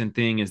consistent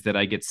thing is that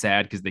I get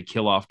sad because they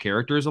kill off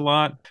characters a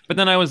lot. But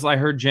then I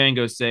heard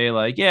Django say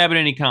like, yeah, but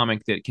any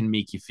comic that can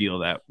make you feel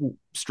that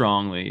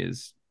strongly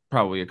is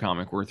probably a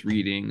comic worth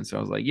reading. So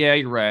I was like, yeah,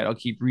 you're right. I'll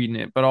keep reading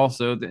it. But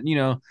also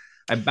that,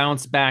 I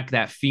bounce back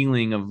that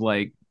feeling of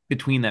like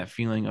between that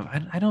feeling of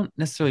I don't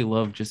necessarily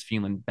love just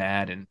feeling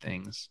bad in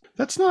things.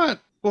 That's not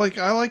like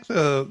I like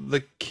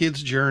the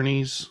kids'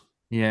 journeys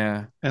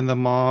Yeah. and the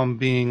mom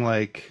being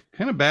like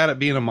kind of bad at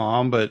being a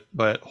mom, but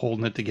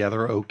holding it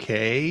together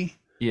okay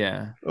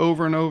Yeah.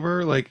 over and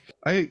over. Like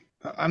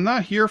I'm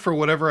not here for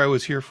whatever I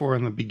was here for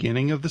in the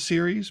beginning of the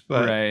series,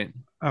 but Right.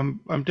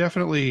 I'm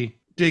definitely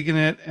digging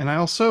it, and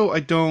I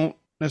don't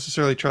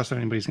necessarily trust that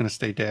anybody's going to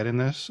stay dead in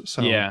this.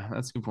 So Yeah,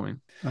 that's a good point.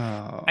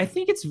 uh, I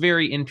think it's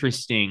very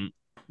interesting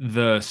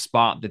the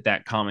spot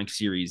that comic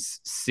series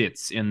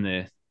sits in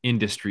the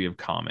industry of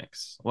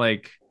comics.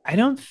 Like, I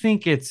don't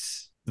think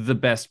it's the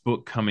best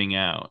book coming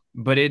out,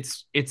 but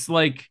it's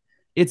like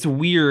it's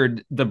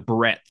weird the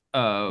breadth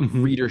of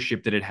Mhm.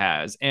 readership that it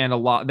has, and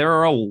there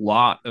are a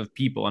lot of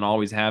people and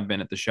always have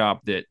been at the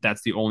shop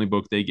that's the only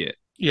book they get.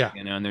 Yeah.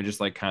 And they're just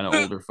like kind of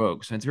older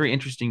folks. And it's very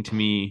interesting to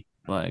me.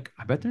 Like,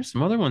 I bet there's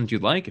some other ones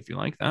you'd like if you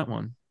like that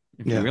one,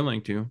 if you're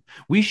willing to.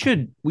 We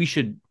should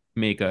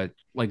make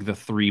the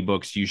 3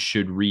 books you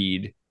should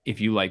read if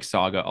you like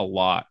Saga a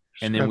lot.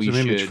 And then Grab we some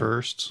image should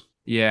first.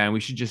 Yeah, and we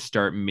should just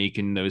start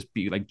making those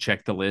be like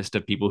check the list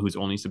of people whose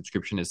only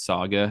subscription is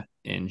Saga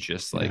and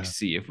just like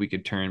see if we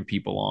could turn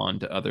people on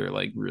to other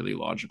like really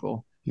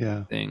logical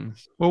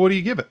things. Well, what do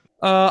you give it?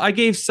 I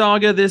gave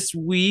Saga this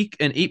week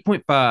an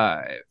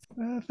 8.5.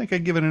 I think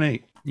I'd give it an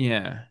 8.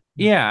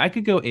 Yeah, I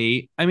could go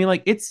 8. I mean,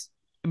 like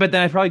but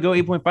then I'd probably go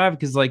 8.5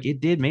 because like it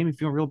did make me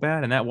feel real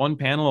bad. And that one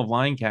panel of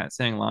Lying Cat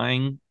saying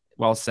lying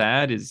while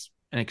sad is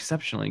an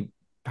exceptionally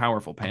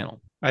powerful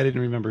panel. I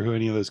didn't remember who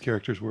any of those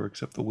characters were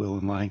except the Will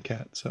and Lion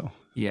Cat. So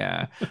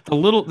yeah,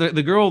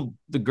 the girl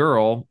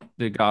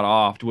that got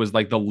offed was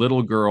like the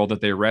little girl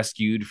that they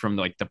rescued from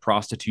like the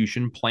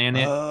prostitution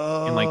planet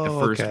in like the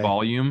first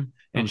volume,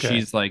 and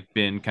she's like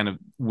been kind of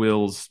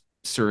Will's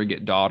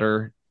surrogate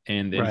daughter,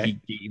 and then he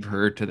gave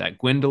her to that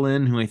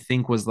Gwendolyn, who I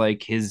think was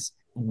like his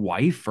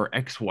wife or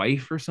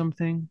ex-wife or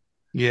something.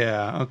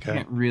 Yeah, okay. I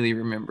can't really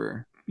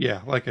remember. Yeah,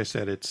 like I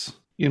said, it's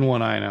in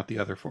one eye and out the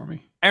other for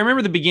me. I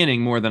remember the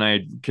beginning more than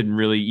I could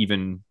really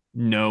even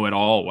know at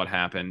all what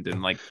happened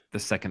in like the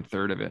second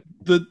third of it.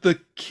 The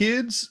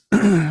kids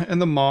and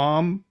the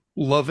mom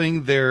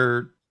loving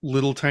their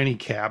little tiny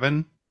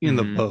cabin in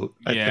the boat.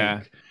 I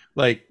think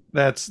like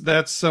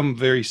that's some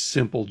very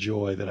simple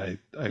joy that I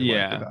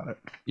like about it.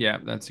 Yeah,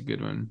 that's a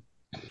good one.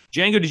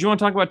 Django, did you want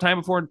to talk about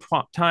time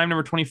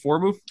number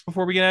 24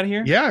 before we get out of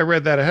here? Yeah, I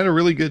read that. It had a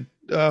really good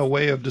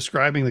way of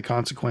describing the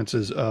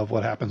consequences of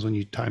what happens when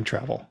you time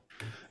travel.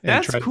 And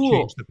that's cool. To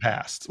change the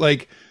past.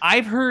 Like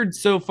I've heard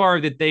so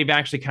far that they've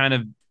actually kind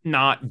of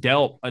not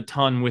dealt a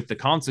ton with the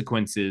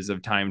consequences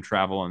of time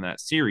travel in that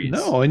series.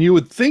 No, and you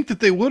would think that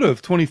they would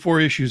have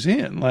 24 issues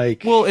in.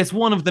 Like, well, it's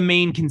one of the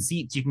main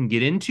conceits you can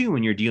get into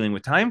when you're dealing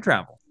with time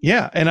travel.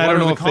 Yeah, and I don't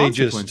know if they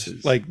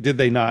just like did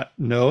they not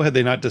know? Had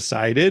they not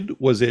decided?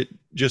 Was it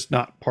just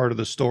not part of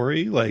the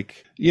story?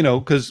 Like,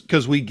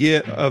 because we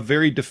get a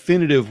very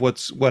definitive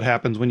what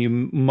happens when you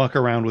muck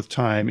around with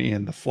time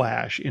in The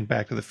Flash, in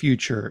Back to the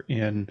Future,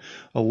 in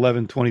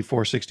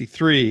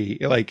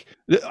 11/24/63. Like,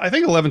 I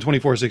think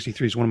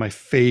 11/24/63 is one of my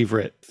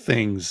favorite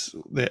things.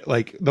 That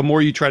like the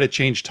more you try to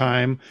change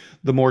time,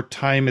 the more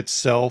time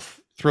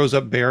itself throws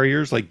up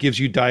barriers, like gives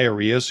you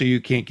diarrhea, so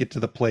you can't get to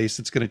the place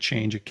that's going to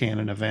change a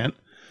canon event.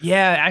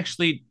 Yeah,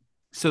 actually,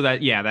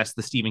 that's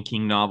the Stephen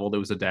King novel that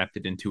was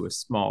adapted into a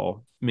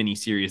small mini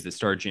series that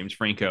starred James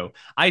Franco.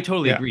 I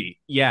totally agree.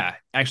 Yeah,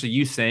 actually,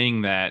 you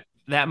saying that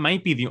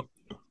might be the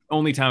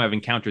only time I've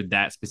encountered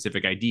that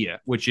specific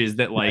idea, which is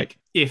that like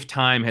if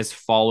time has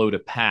followed a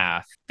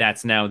path,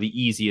 that's now the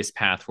easiest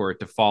path for it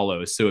to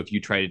follow. So if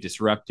you try to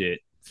disrupt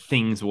it,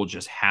 things will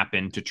just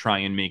happen to try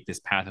and make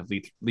this path of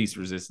least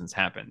resistance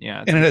happen.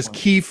 Yeah, and it has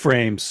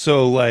keyframes,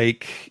 so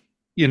like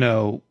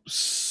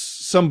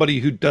somebody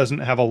who doesn't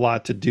have a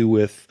lot to do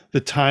with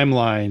the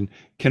timeline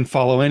can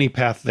follow any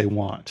path they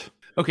want.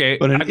 Okay.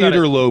 But an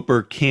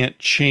interloper can't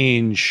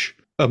change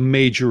a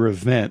major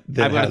event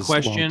that I've got has a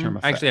question. long-term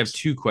effects. I actually have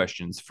 2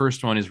 questions.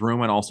 First one, is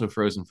Roman also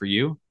frozen for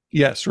you?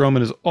 Yes,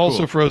 Roman is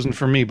also frozen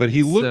for me, but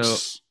he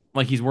looks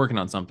like he's working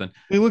on something.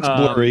 He looks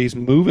blurry. He's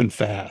moving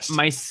fast.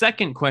 My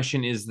second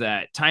question is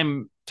that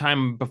time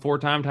before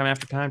time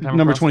after time,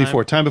 number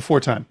 24, time before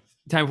time.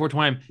 Time before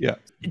time. Yeah.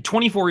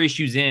 24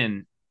 issues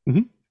in.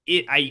 Mm-hmm.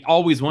 I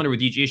always wonder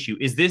with each issue,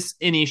 is this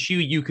an issue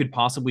you could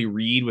possibly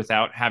read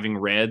without having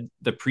read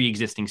the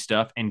pre-existing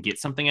stuff and get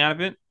something out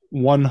of it?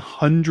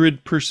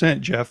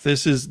 100%, Jeff.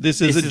 This is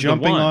a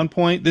jumping on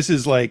point. This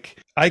is like,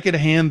 I could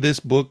hand this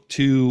book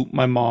to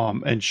my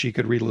mom and she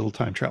could read a little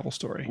time travel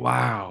story.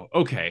 Wow.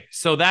 Okay.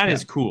 So that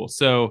is cool.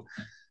 So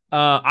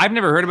I've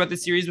never heard about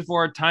this series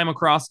before. Time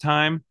Across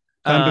Time.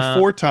 Time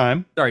Before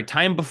Time. Sorry,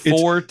 Time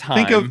Before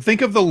Time.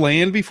 Think of the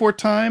land before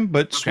time,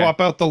 but swap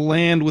out the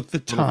land with the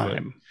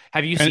time.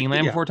 Have you seen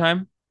Land Before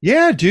Time?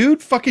 Yeah,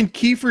 dude. Fucking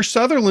Kiefer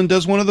Sutherland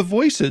does one of the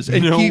voices.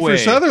 And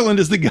Kiefer Sutherland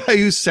is the guy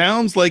who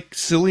sounds like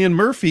Cillian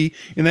Murphy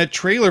in that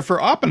trailer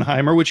for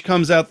Oppenheimer, which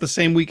comes out the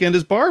same weekend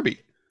as Barbie.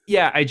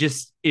 Yeah,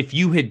 if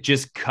you had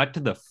just cut to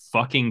the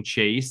fucking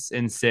chase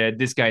and said,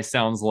 this guy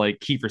sounds like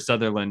Kiefer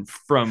Sutherland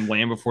from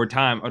Land Before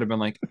Time, I would have been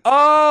like,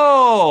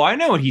 oh, I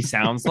know what he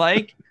sounds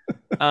like.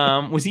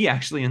 Was he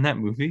actually in that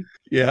movie?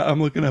 Yeah, I'm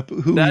looking up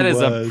who that he is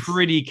was. A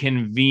pretty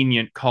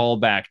convenient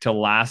callback to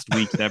last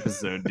week's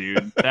episode,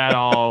 dude.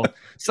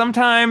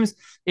 Sometimes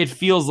it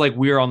feels like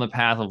we're on the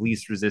path of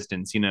least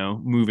resistance,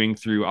 moving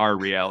through our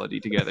reality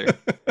together.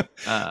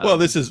 Well,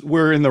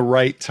 we're in the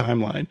right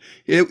timeline.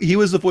 He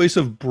was the voice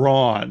of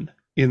Braun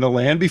in The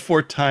Land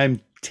Before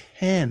Time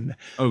 10.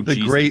 The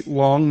Jesus. Great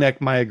Long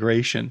Neck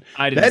Migration.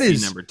 I didn't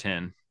see number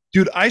 10.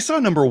 Dude, I saw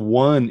number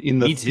 1 in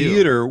the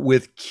theater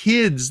with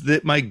kids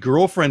that my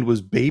girlfriend was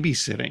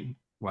babysitting.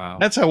 Wow.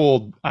 That's how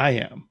old I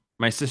am.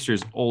 My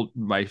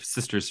older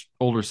sister's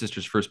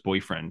first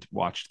boyfriend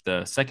watched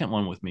the second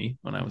one with me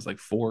when I was like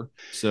 4.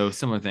 So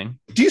similar thing.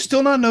 Do you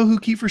still not know who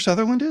Kiefer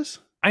Sutherland is?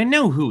 I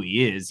know who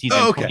he is. He's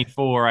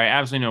 24. I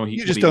absolutely know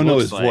you just don't know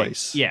his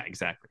voice. Yeah,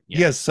 exactly. Yeah.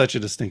 He has such a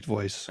distinct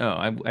voice. Oh,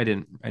 I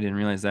didn't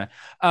realize that.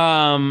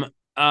 Django,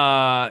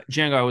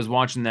 I was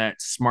watching that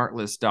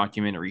Smartless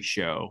documentary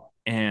show.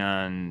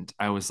 And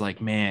I was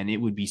like, man, it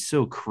would be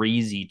so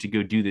crazy to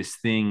go do this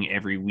thing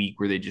every week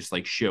where they just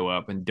like show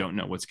up and don't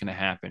know what's going to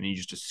happen. And you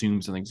just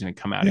assume something's going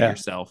to come out of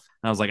yourself.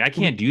 And I was like, I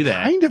can't do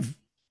that. Kind of.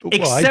 Well,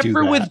 except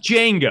for with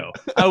Django.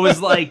 I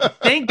was like,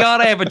 thank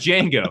God I have a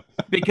Django,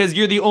 because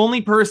you're the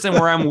only person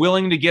where I'm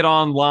willing to get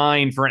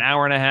online for an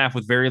hour and a half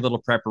with very little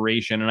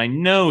preparation. And I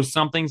know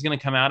something's going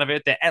to come out of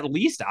it that at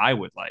least I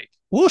would like.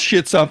 We'll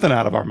shit something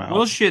out of our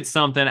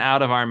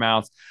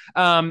mouths.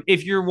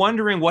 If you're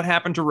wondering what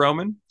happened to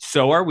Roman,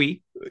 so are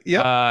we.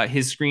 Yep.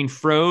 His screen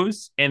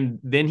froze and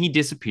then he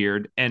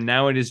disappeared. And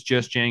now it is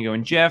just Django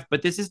and Jeff.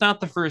 But this is not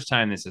the first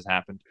time this has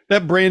happened.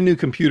 That brand new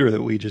computer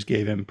that we just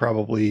gave him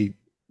probably,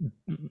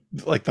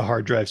 like, the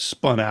hard drive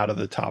spun out of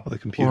the top of the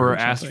computer. Or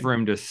asked for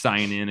him to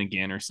sign in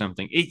again or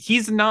something.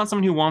 He's not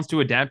someone who wants to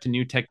adapt to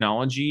new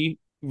technology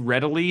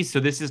readily. So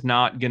this is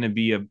not going to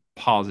be a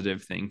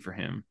positive thing for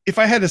him. If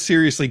I had to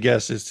seriously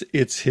guess,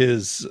 it's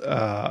his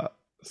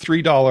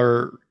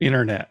 $3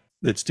 internet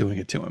that's doing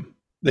it to him,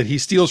 that he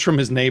steals from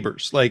his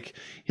neighbors. Like,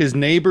 his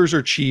neighbors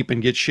are cheap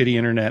and get shitty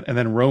internet, and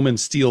then Roman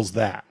steals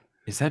that.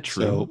 Is that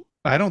true? So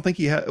I don't think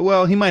he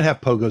might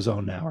have Pogo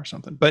Zone now or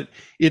something, but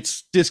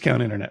it's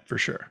discount internet for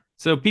sure.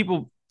 So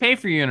people, pay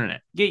for your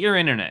internet. Get your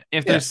internet.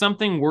 If there's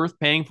something worth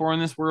paying for in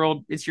this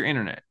world, it's your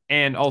internet.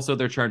 And also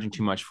they're charging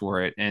too much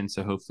for it. And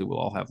so hopefully we'll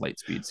all have light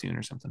speed soon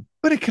or something.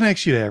 But it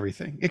connects you to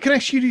everything. It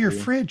connects you to your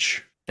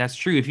fridge. That's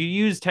true. If you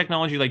use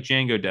technology like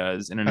Django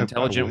does in an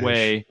intelligent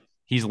way,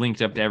 he's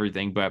linked up to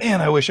everything. But man,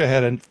 I wish I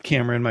had a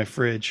camera in my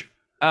fridge.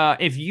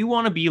 If you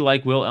want to be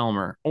like Will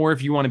Elmer, or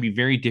if you want to be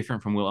very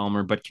different from Will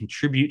Elmer, but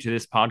contribute to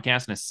this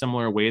podcast in a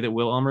similar way that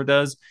Will Elmer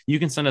does, you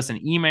can send us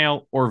an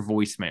email or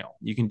voicemail.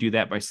 You can do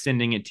that by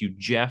sending it to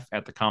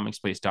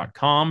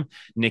jeff@thecomicsplace.com.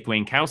 Nick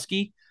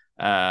Wankowski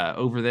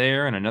over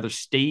there in another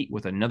state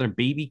with another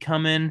baby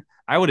coming.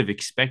 I would have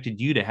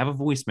expected you to have a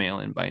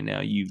voicemail in by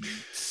now, you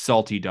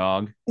salty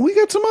dog. We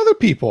got some other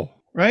people,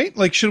 right?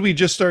 Like, should we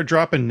just start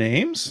dropping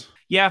names?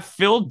 Yeah,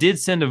 Phil did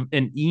send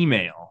an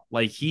email.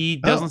 Like, he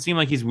doesn't seem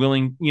like he's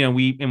willing,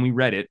 we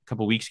read it a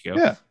couple weeks ago.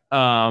 Yeah.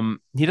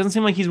 He doesn't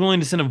seem like he's willing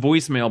to send a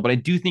voicemail, but I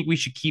do think we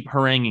should keep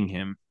haranguing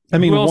him. I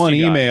mean, one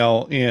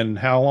email in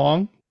how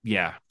long?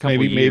 Yeah.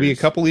 Maybe a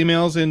couple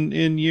emails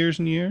in years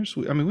and years.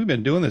 I mean, we've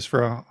been doing this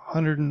for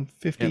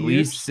 150 years. At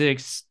least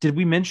 6. Did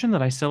we mention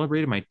that I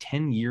celebrated my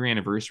 10-year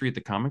anniversry at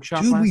the comic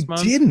shop last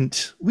month? Dude, we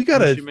didn't. We got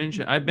to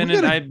mention.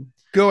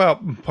 Go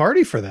out and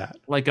party for that.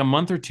 Like a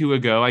month or two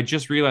ago, I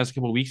just realized a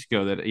couple of weeks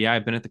ago that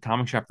I've been at the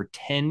comic shop for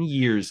 10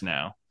 years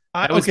now.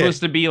 It was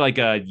supposed to be like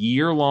a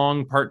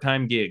year-long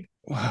part-time gig.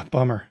 Wow,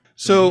 bummer.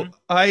 So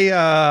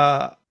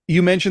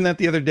you mentioned that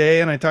the other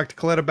day, and I talked to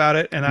Colette about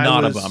it, and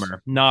not a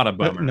bummer. Not a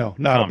bummer. No,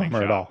 not a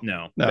bummer at all.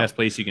 No, best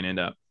place you can end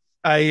up.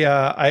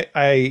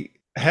 I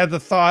had the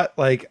thought,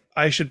 like,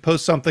 I should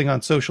post something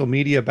on social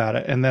media about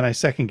it, and then I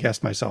second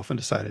guessed myself and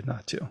decided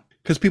not to.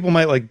 Because people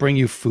might like bring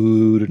you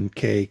food and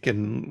cake,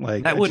 and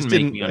like that wouldn't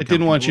make me I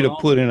didn't want you to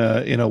put in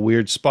a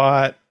weird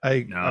spot.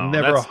 I'm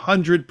never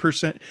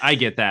 100%. I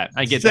get that.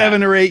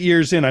 7 or 8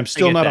 years in, I'm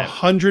still not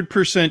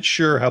 100%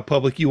 sure how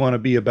public you want to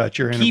be about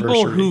your anniversary.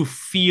 People who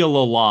feel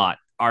a lot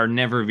are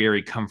never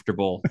very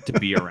comfortable to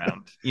be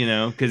around,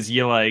 because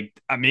you're like,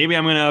 maybe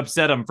I'm going to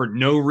upset them for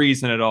no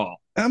reason at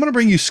all. I'm going to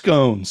bring you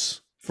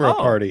scones for a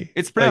party.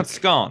 It's pronounced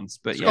scones,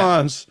 but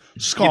scones.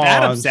 Yeah,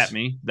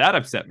 that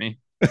upset me.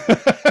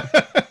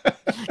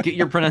 Get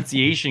your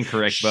pronunciation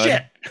correct, bud.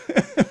 Shit.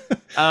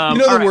 All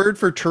the right. word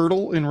for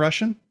turtle in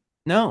Russian?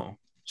 No.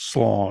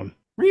 Slon.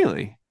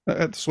 Really?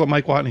 That's what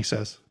Mike Watney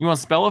says. You want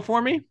to spell it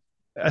for me?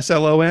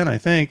 Slon, I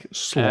think.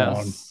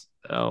 Slon.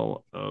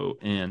 Slon.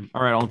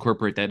 All right, I'll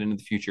incorporate that into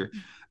the future.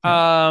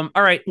 All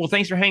right. Well,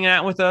 thanks for hanging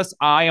out with us.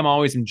 I am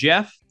always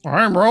Jeff.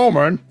 I'm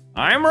Roman.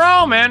 I'm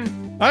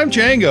Roman. I'm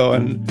Django.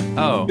 And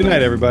Oh, good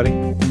night, everybody.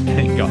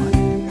 thank God.